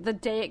watching it the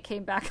day it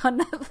came back on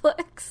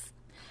Netflix.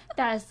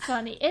 That is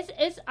funny.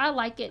 It's I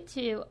like it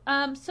too.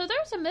 So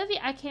there's a movie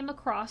I came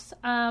across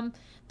that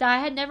I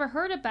had never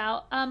heard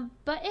about.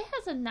 But it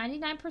has a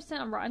 99%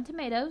 on Rotten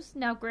Tomatoes.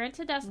 Now,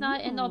 granted, that's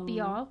not end all be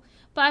all.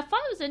 But I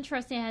thought it was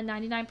interesting. It had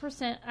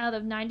 99% out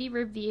of 90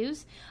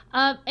 reviews.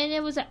 And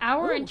it was an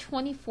hour and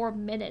 24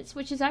 minutes,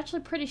 which is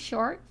actually pretty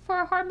short for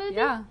a horror movie.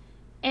 Yeah.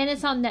 And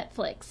it's on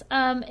Netflix.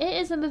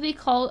 It is a movie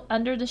called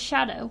Under the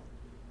Shadow.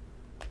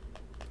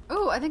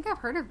 Oh, I think I've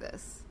heard of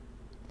this.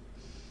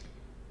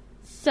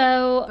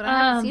 So, but I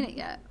haven't seen it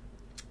yet.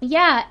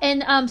 Yeah,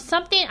 and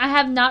something, I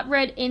have not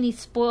read any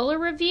spoiler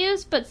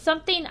reviews, but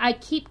something I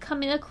keep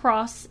coming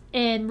across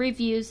in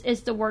reviews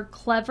is the word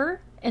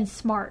clever and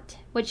smart,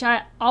 which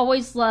I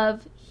always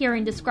love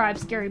hearing describe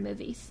scary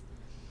movies.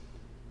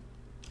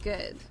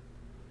 Good.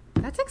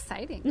 That's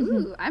exciting. Mm-hmm.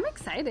 Ooh, I'm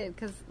excited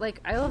because, like,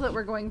 I love that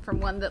we're going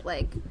from one that,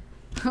 like,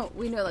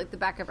 we know, like, the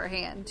back of our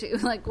hand to,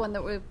 like, one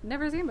that we've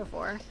never seen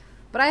before.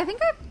 But I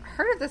think I've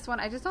heard of this one.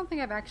 I just don't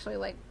think I've actually,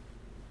 like,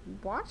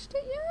 watched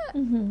it yet.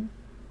 Mm-hmm.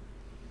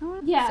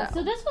 Yeah,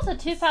 so this was a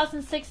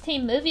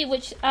 2016 movie,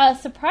 which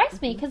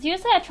surprised me, because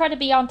usually I try to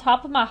be on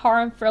top of my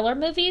horror and thriller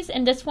movies,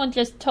 and this one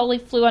just totally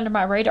flew under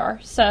my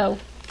radar, so...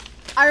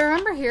 I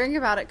remember hearing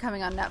about it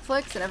coming on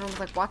Netflix, and everyone was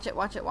like, watch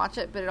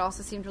it, but it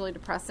also seemed really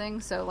depressing,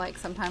 so, like,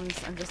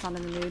 sometimes I'm just not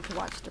in the mood to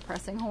watch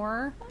depressing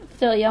horror.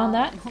 Feel you on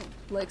that.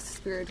 Like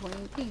Spirit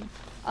 2018.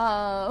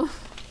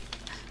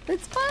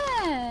 It's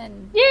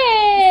fun!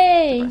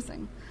 Yay! It's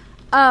depressing.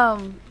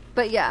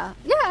 But yeah,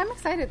 I'm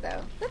excited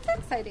though. That's an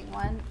exciting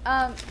one.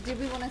 Did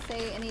we want to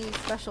say any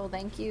special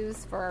thank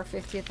yous for our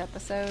 50th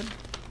episode?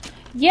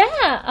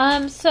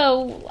 Yeah,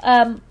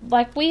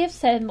 like we have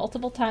said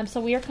multiple times,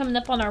 so we are coming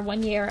up on our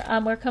 1 year.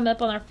 We're coming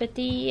up on our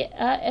 50th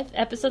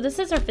episode. This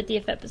is our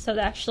 50th episode,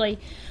 actually.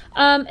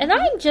 And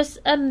I'm just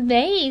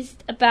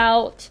amazed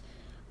about,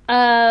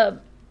 how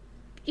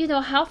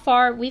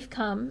far we've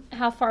come,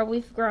 how far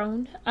we've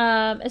grown,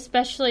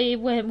 especially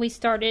when we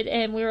started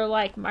and we were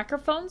like,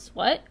 microphones?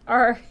 What?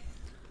 Or...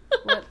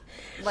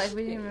 Like,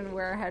 we didn't even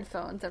wear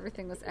headphones.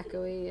 Everything was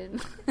echoey.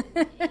 And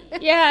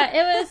yeah,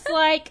 it was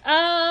like,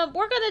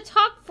 we're going to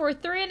talk for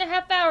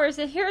 3.5 hours,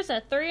 and here's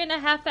a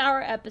 3.5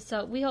 hour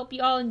episode. We hope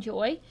you all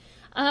enjoy.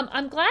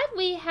 I'm glad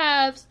we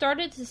have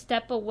started to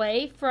step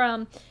away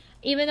from,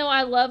 even though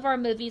I love our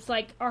movies,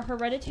 like our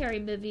Hereditary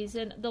movies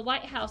and The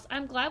Lighthouse,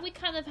 I'm glad we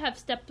kind of have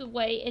stepped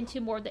away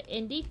into more of the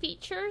indie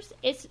features.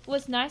 It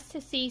was nice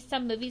to see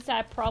some movies that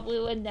I probably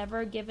would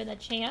never given a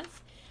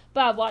chance,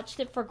 but I watched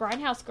it for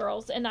Grindhouse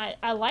Girls, and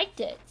I liked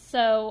it.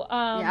 So,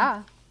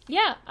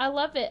 yeah, I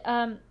love it.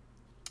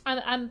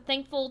 I'm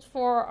thankful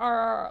for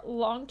our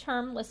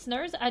long-term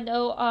listeners. I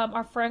know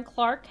our friend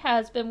Clark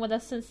has been with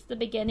us since the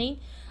beginning,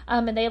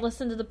 and they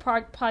listen to the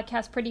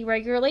podcast pretty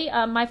regularly.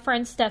 My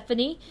friend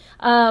Stephanie,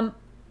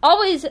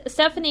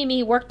 Stephanie and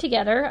me work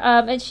together,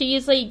 and she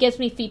usually gives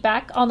me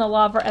feedback on a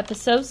lot of our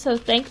episodes, so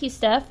thank you,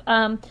 Steph.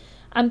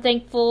 I'm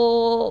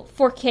thankful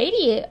for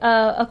Katie,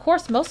 of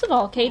course, most of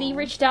all. Katie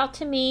reached out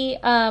to me.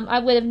 I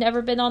would have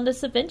never been on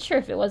this adventure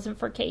if it wasn't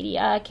for Katie.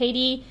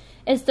 Katie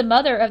is the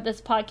mother of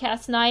this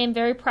podcast, and I am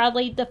very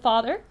proudly the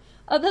father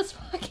of this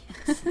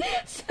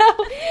podcast.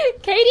 So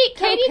Katie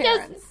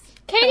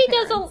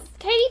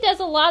does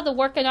a lot of the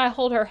work, and I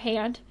hold her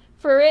hand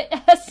for it.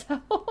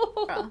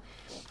 So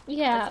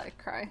yeah, I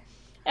cry.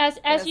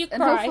 As you cry.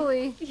 And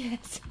hopefully,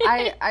 yes.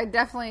 I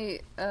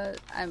definitely,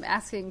 I'm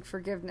asking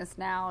forgiveness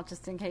now,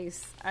 just in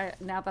case,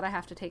 now that I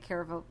have to take care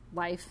of a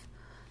life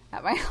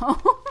at my home.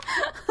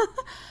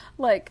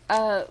 like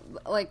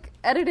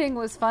editing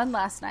was fun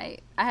last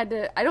night. I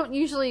don't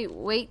usually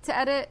wait to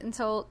edit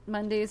until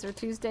Mondays or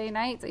Tuesday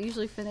nights. I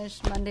usually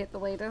finish Monday at the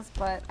latest,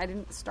 but I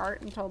didn't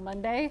start until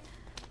Monday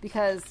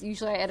because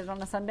usually I edit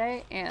on a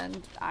Sunday,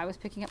 and I was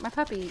picking up my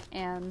puppy,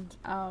 and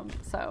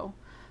so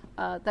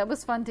that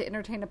was fun to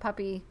entertain a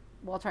puppy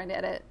while trying to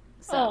edit.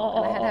 So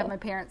and I had to have my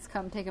parents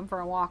come take him for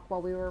a walk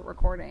while we were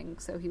recording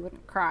so he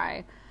wouldn't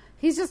cry.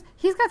 He's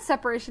got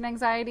separation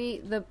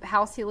anxiety. The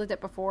house he lived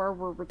at before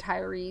were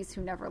retirees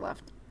who never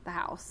left the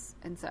house.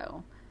 And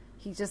so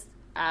he just,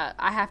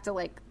 I have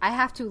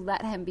to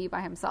let him be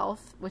by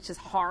himself, which is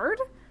hard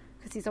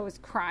because he's always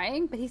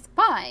crying, but he's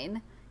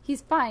fine.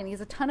 He's fine. He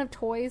has a ton of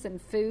toys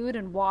and food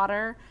and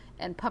water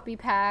and puppy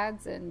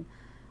pads, and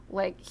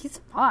he's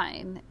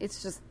fine.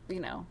 It's just,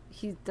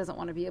 he doesn't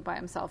want to be by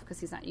himself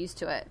because he's not used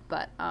to it,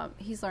 but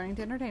he's learning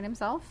to entertain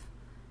himself,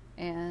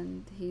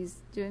 and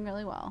he's doing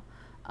really well.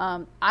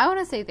 I want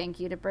to say thank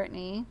you to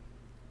Brittany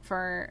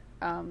for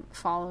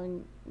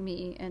following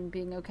me and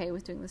being okay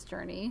with doing this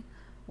journey.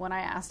 When I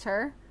asked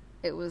her,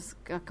 it was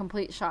a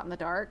complete shot in the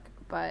dark,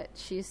 but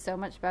she's so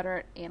much better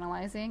at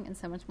analyzing and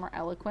so much more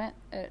eloquent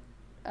at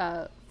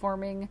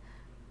forming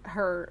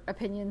her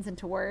opinions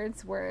into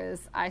words,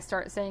 whereas I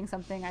start saying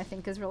something I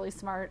think is really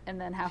smart and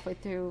then halfway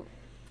through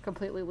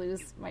completely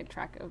lose my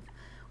track of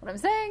what I'm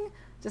saying,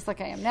 just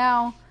like I am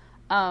now.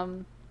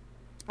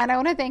 And I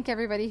want to thank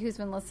everybody who's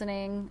been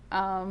listening.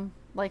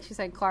 Like she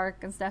said,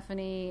 Clark and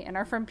Stephanie and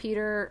our friend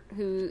Peter,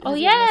 who has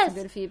given us some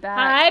good feedback.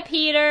 Hi,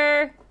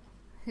 Peter.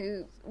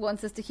 Who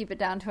wants us to keep it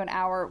down to an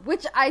hour,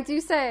 which I do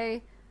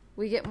say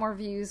we get more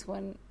views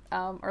when,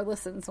 or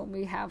listens when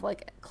we have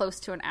close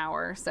to an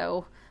hour.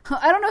 So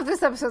I don't know if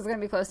this episode is going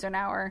to be close to an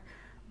hour,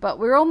 but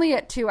we're only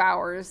at 2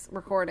 hours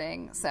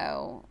recording.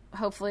 So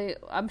hopefully,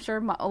 I'm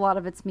sure a lot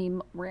of it's me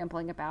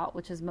rambling about,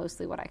 which is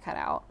mostly what I cut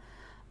out.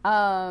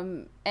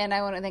 And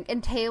I want to thank,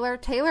 and Taylor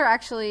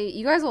actually,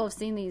 you guys will have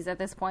seen these at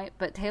this point,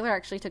 but Taylor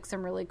actually took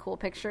some really cool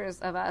pictures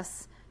of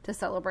us to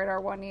celebrate our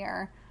 1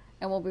 year,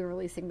 and we'll be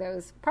releasing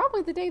those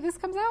probably the day this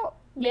comes out,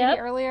 maybe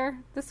earlier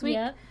this week,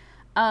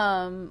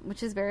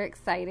 which is very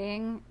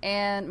exciting.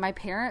 And my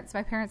parents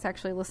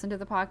actually listen to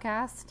the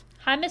podcast.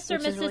 Hi, Mr.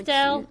 and Mrs. Really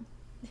Dell.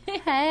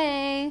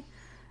 Hey.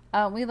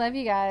 We love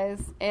you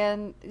guys,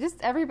 and just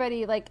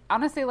everybody,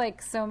 honestly,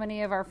 so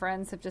many of our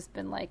friends have just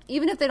been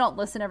even if they don't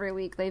listen every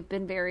week, they've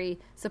been very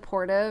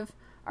supportive.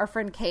 Our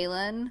friend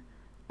Kaylin,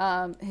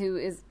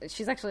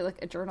 she's actually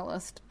a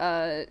journalist,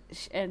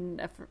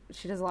 and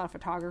she does a lot of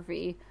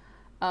photography.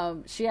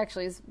 She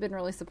actually has been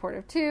really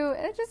supportive too,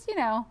 and it just,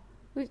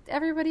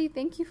 everybody,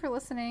 thank you for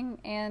listening,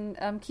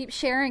 and keep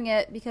sharing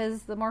it,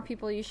 because the more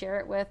people you share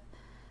it with,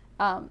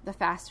 the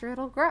faster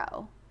it'll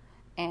grow.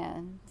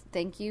 And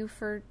thank you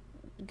for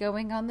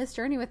going on this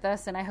journey with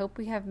us, and I hope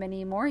we have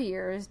many more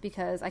years,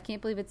 because I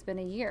can't believe it's been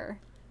a year.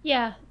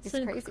 Yeah,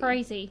 it's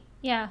crazy.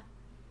 Yeah.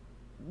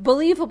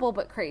 Believable,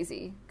 but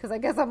crazy. Because I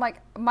guess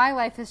my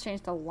life has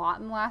changed a lot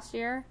in the last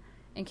year,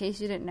 in case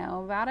you didn't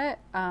know about it.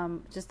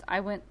 I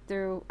went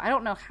through, I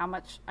don't know how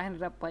much I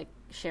ended up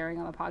sharing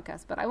on the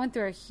podcast, but I went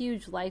through a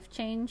huge life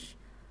change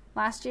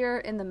last year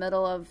in the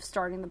middle of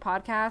starting the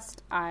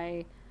podcast.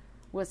 I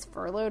was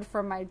furloughed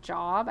from my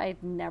job.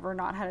 I'd never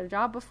not had a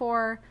job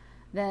before.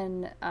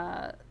 Then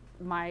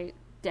my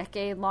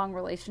decade-long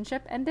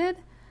relationship ended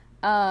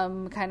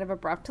kind of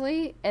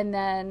abruptly. And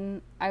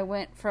then I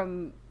went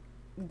from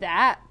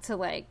that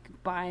to,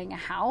 buying a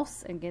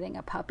house and getting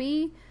a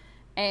puppy.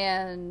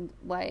 And,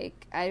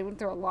 I went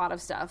through a lot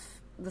of stuff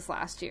this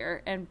last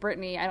year. And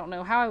Brittany, I don't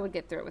know how I would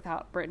get through it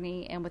without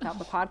Brittany and without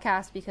the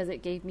podcast, because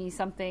it gave me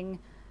something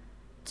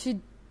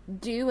to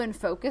do and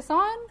focus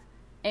on,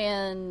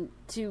 and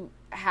to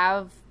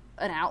have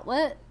an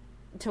outlet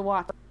to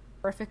watch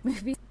horrific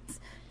movies.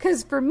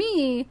 Because for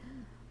me,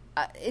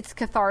 it's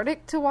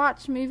cathartic to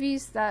watch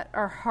movies that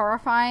are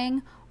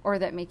horrifying or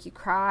that make you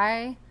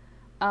cry.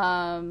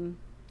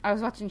 I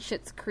was watching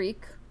Schitt's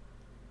Creek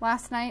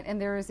last night,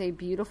 and there was a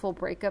beautiful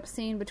breakup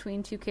scene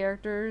between two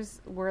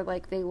characters where,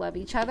 like, they love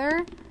each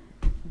other,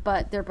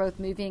 but they're both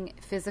moving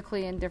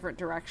physically in different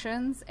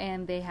directions,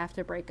 and they have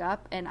to break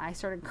up. And I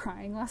started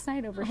crying last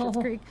night over Schitt's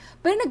Creek,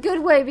 but in a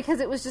good way, because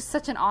it was just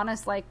such an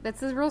honest, like,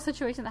 that's a real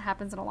situation that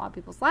happens in a lot of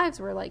people's lives,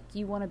 where, like,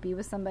 you want to be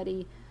with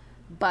somebody,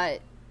 but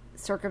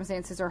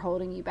circumstances are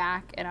holding you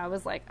back. And I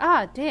was like,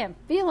 damn,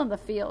 feeling the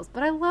feels.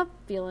 But I love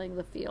feeling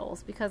the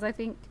feels, because I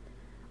think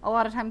a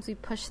lot of times we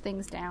push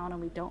things down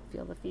and we don't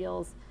feel the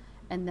feels,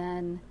 and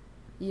then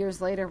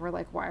years later we're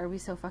like, why are we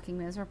so fucking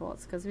miserable?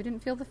 It's because we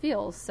didn't feel the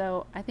feels.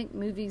 So I think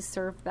movies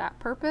serve that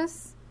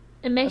purpose.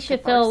 It makes you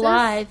feel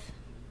alive.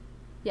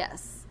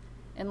 Yes.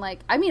 And,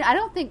 like, I mean, I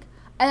don't think,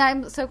 and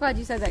I'm so glad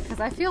you said that,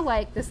 because I feel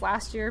like this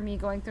last year, me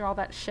going through all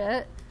that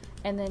shit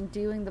and then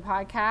doing the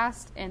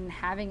podcast and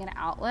having an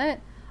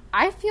outlet,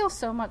 I feel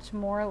so much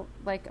more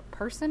like a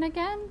person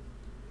again.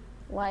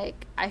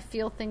 Like, I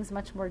feel things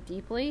much more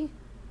deeply,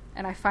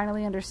 and I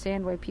finally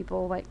understand why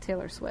people like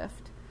Taylor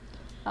Swift.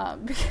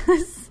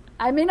 Because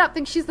I may not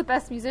think she's the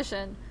best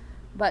musician,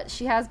 but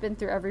she has been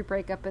through every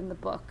breakup in the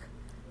book,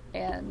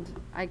 and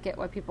I get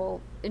why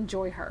people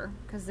enjoy her,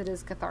 because it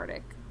is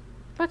cathartic.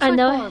 Much like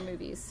horror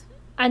movies.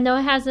 I know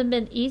it hasn't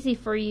been easy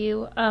for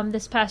you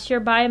this past year,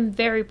 but I am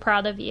very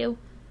proud of you.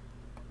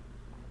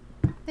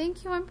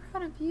 Thank you. I'm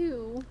proud of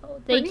you. Oh,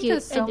 thank Brittany you.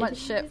 does so much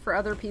shit for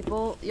other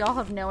people. Y'all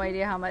have no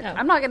idea how much.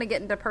 I'm not going to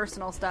get into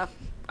personal stuff.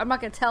 I'm not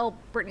going to tell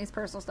Brittany's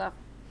personal stuff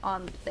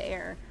on the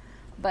air,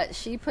 but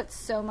she puts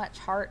so much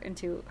heart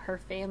into her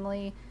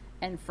family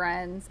and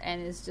friends,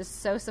 and is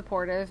just so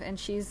supportive. And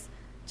she's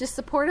just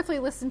supportively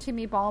listened to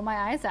me bawl my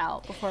eyes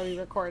out before we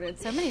recorded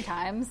so many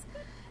times,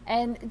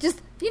 and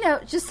just,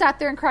 just sat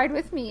there and cried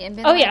with me, and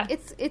been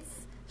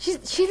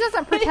She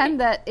doesn't pretend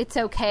that it's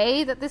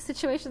okay that this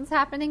situation's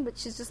happening, but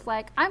she's just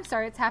like, I'm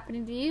sorry it's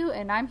happening to you,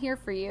 and I'm here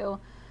for you.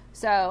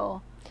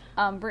 So,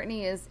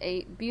 Brittany is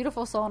a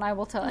beautiful soul, and I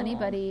will tell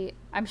anybody,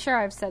 I'm sure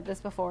I've said this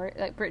before,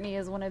 like, Brittany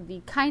is one of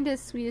the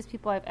kindest, sweetest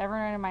people I've ever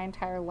known in my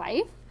entire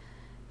life.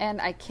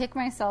 And I kick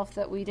myself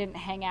that we didn't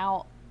hang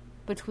out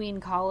between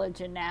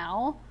college and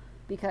now,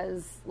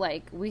 because,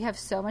 like, we have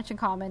so much in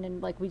common,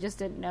 and, like, we just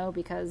didn't know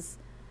because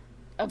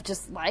of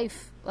just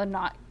life and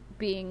not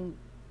being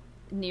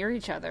near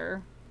each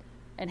other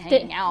and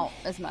hanging out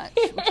as much,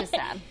 which is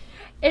sad.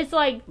 It's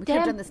like, we could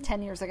have done this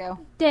 10 years ago.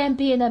 Damn,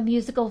 being a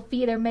musical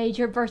theater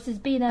major versus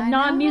being a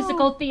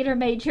non-musical theater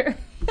major.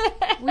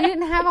 We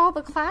didn't have all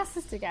the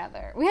classes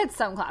together. We had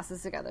some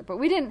classes together, but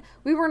we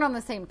weren't on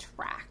the same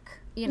track,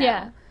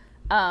 Yeah.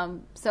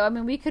 So, I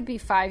mean, we could be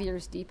 5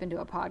 years deep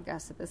into a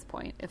podcast at this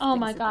point if oh things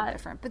my God. been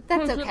different. But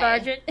that's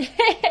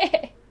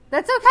okay.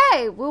 That's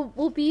okay.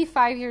 We'll be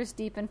 5 years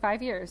deep in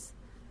 5 years.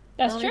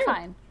 That's It'll true. Be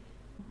fine.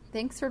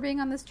 Thanks for being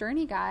on this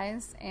journey,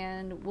 guys,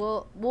 and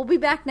we'll be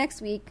back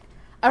next week.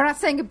 I'm not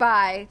saying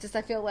goodbye, just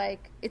I feel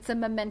like it's a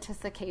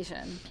momentous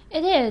occasion.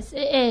 It is.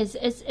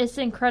 It's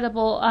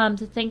incredible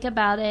to think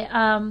about it.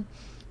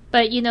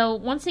 But,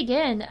 once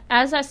again,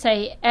 as I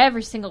say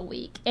every single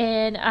week,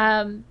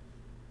 and,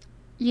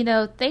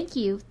 thank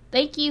you.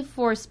 Thank you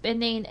for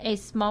spending a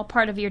small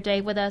part of your day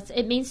with us.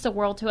 It means the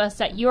world to us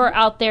that you're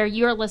out there,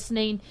 you're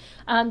listening.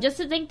 Just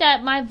to think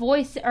that my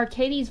voice or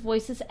Katie's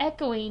voice is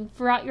echoing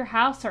throughout your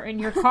house or in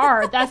your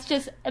car. That's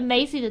just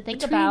amazing to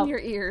think about.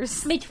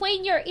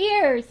 Between your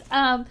ears.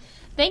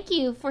 Thank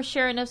you for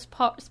sharing a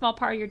small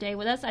part of your day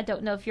with us. I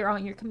don't know if you're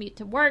on your commute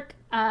to work.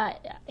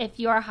 If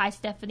you are, hi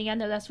Stephanie. I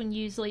know that's when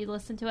you usually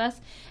listen to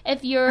us.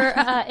 If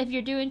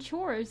you're doing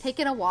chores,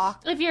 taking a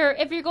walk. If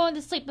you're going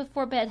to sleep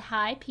before bed,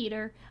 hi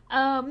Peter.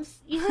 Not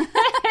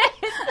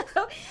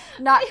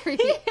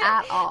creepy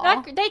at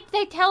all.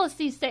 They tell us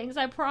these things,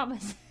 I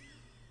promise.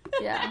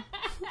 Yeah.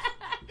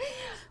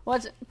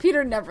 Watch.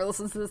 Peter never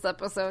listens to this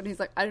episode. He's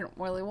like, I didn't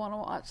really want to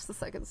watch the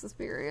second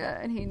Suspiria,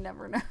 and he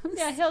never knows.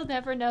 Yeah, he'll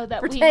never know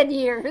that for 10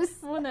 years.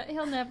 Well, no,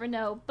 he'll never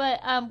know.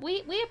 But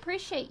we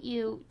appreciate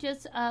you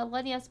just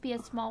letting us be a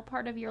small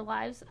part of your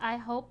lives. I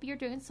hope you're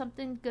doing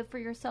something good for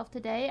yourself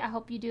today. I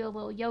hope you do a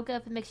little yoga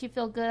if it makes you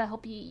feel good. I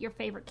hope you eat your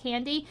favorite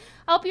candy.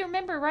 I hope you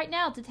remember right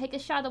now to take a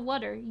shot of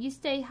water. You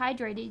stay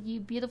hydrated, you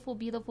beautiful,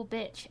 beautiful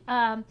bitch.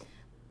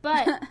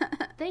 But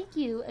thank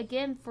you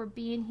again for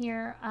being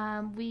here.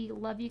 We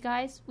love you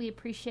guys. We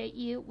appreciate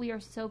you. We are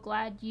so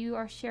glad you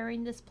are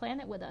sharing this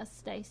planet with us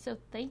today. So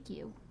thank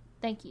you.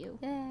 Thank you.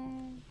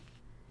 Yay.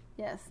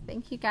 Yes,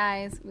 thank you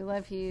guys. We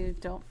love you.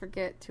 Don't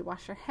forget to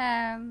wash your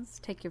hands,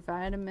 take your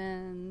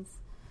vitamins,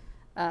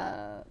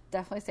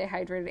 definitely stay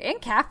hydrated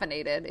and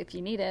caffeinated if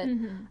you need it.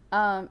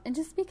 Mm-hmm. And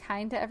just be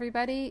kind to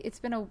everybody. It's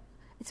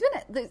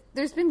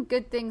there's been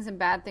good things and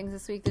bad things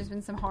this week. There's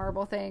been some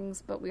horrible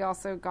things, but we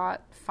also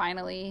got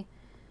finally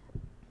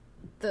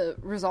the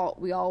result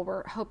we all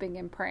were hoping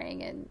and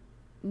praying and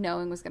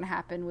knowing was going to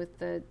happen with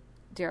the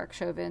Derek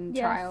Chauvin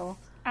trial.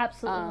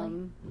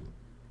 Absolutely.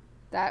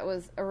 That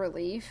was a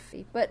relief.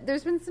 But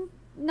there's been some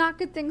not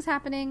good things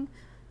happening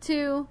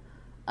too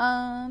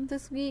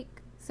this week.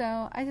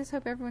 So I just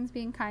hope everyone's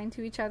being kind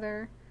to each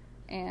other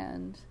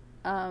and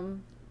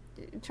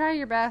try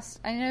your best.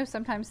 I know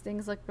sometimes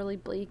things look really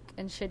bleak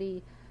and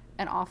shitty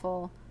and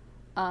awful,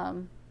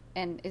 and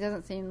it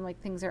doesn't seem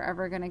like things are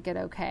ever going to get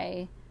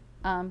okay.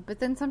 But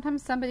then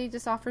sometimes somebody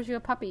just offers you a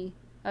puppy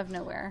of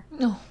nowhere.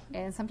 Oh.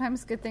 And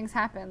sometimes good things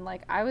happen.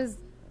 Like, I was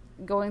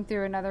going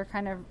through another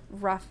kind of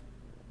rough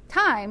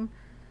time,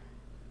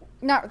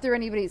 not through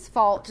anybody's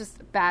fault,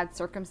 just bad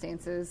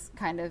circumstances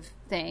kind of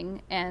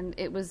thing. And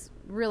it was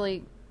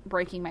really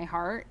breaking my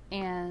heart.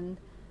 And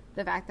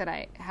the fact that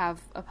I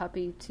have a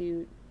puppy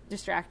to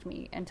distract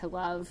me and to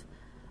love,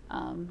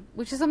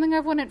 which is something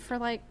I've wanted for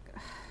like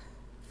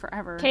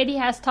forever. Katie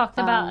has talked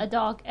about a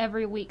dog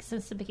every week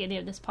since the beginning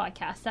of this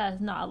podcast. That is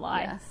not a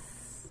lie. Yes.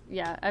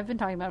 Yeah, I've been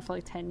talking about it for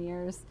like 10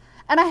 years.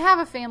 And I have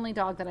a family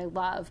dog that I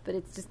love, but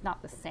it's just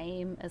not the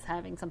same as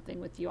having something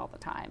with you all the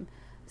time.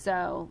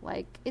 So,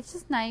 like, it's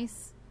just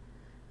nice.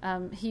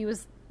 He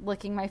was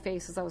licking my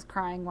face as I was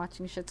crying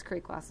watching Schitt's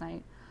Creek last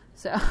night.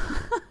 So,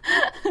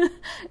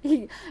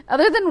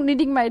 other than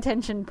needing my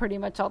attention pretty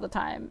much all the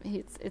time,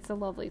 it's a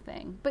lovely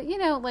thing. But, you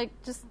know, like,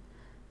 just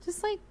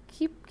like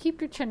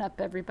keep your chin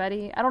up,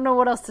 everybody. I don't know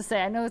what else to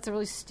say. I know it's a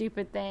really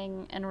stupid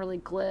thing and really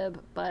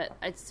glib, but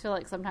I just feel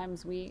like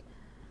sometimes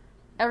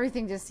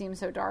everything just seems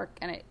so dark,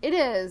 and it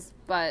is.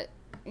 But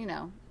you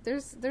know,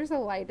 there's a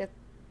light at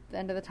the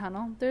end of the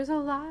tunnel. There's a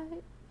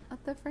light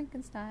at the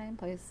Frankenstein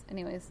place.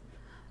 Anyways,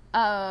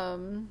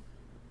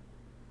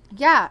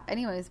 yeah.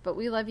 Anyways, but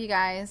we love you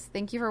guys.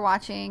 Thank you for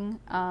watching.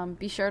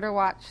 Be sure to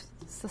watch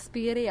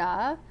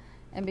Suspiria,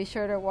 and be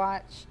sure to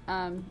watch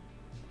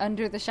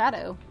Under the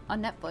Shadow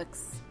on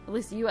Netflix, at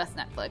least U.S.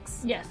 Netflix.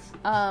 Yes.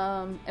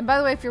 And by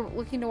the way, if you're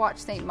looking to watch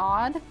Saint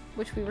Maud,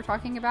 which we were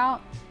talking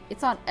about,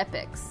 it's on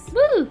Epix.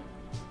 Woo!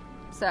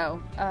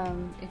 So,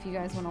 if you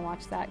guys want to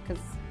watch that,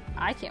 because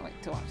I can't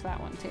wait to watch that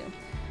one too.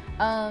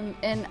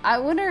 And I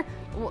wonder,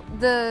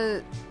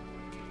 the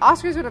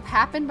Oscars would have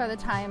happened by the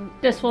time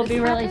this will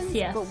be released,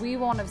 yes. But we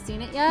won't have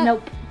seen it yet.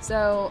 Nope.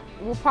 So,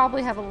 we'll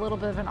probably have a little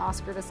bit of an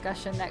Oscar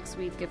discussion next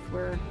week if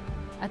we're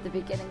at the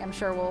beginning. I'm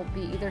sure we'll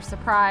be either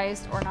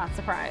surprised or not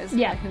surprised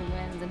by who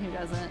wins and who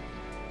doesn't.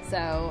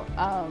 So,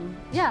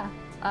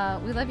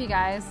 we love you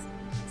guys.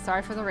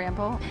 Sorry for the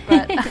ramble,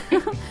 but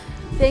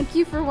thank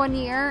you for 1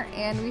 year,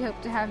 and we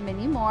hope to have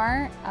many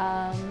more.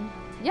 Love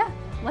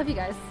you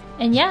guys.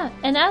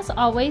 And as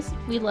always,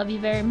 we love you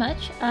very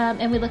much,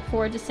 and we look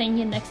forward to seeing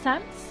you next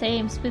time.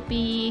 Same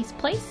spoopy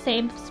place,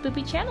 same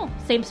spoopy channel,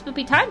 same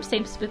spoopy time,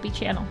 same spoopy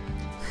channel.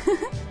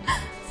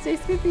 Stay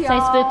spoopy, y'all. Stay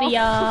spoopy,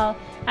 y'all.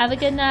 Have a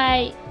good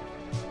night.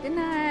 Good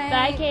night.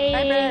 Bye, Katie.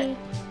 Bye, Britt.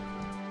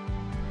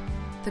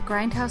 The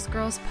Grindhouse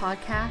Girls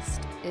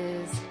podcast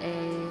is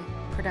a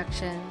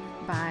production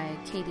by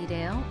Katie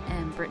Dale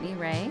and Brittany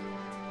Ray,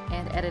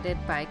 and edited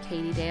by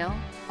Katie Dale.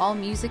 All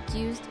music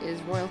used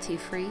is royalty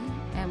free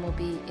and will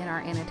be in our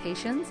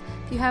annotations.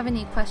 If you have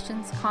any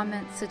questions,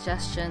 comments,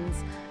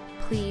 suggestions,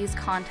 please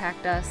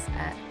contact us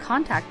at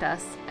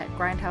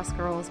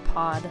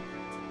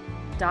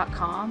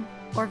grindhousegirlspod.com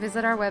or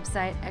visit our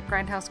website at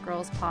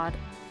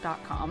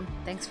grindhousegirlspod.com.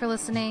 Thanks for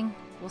listening.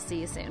 We'll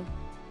see you soon.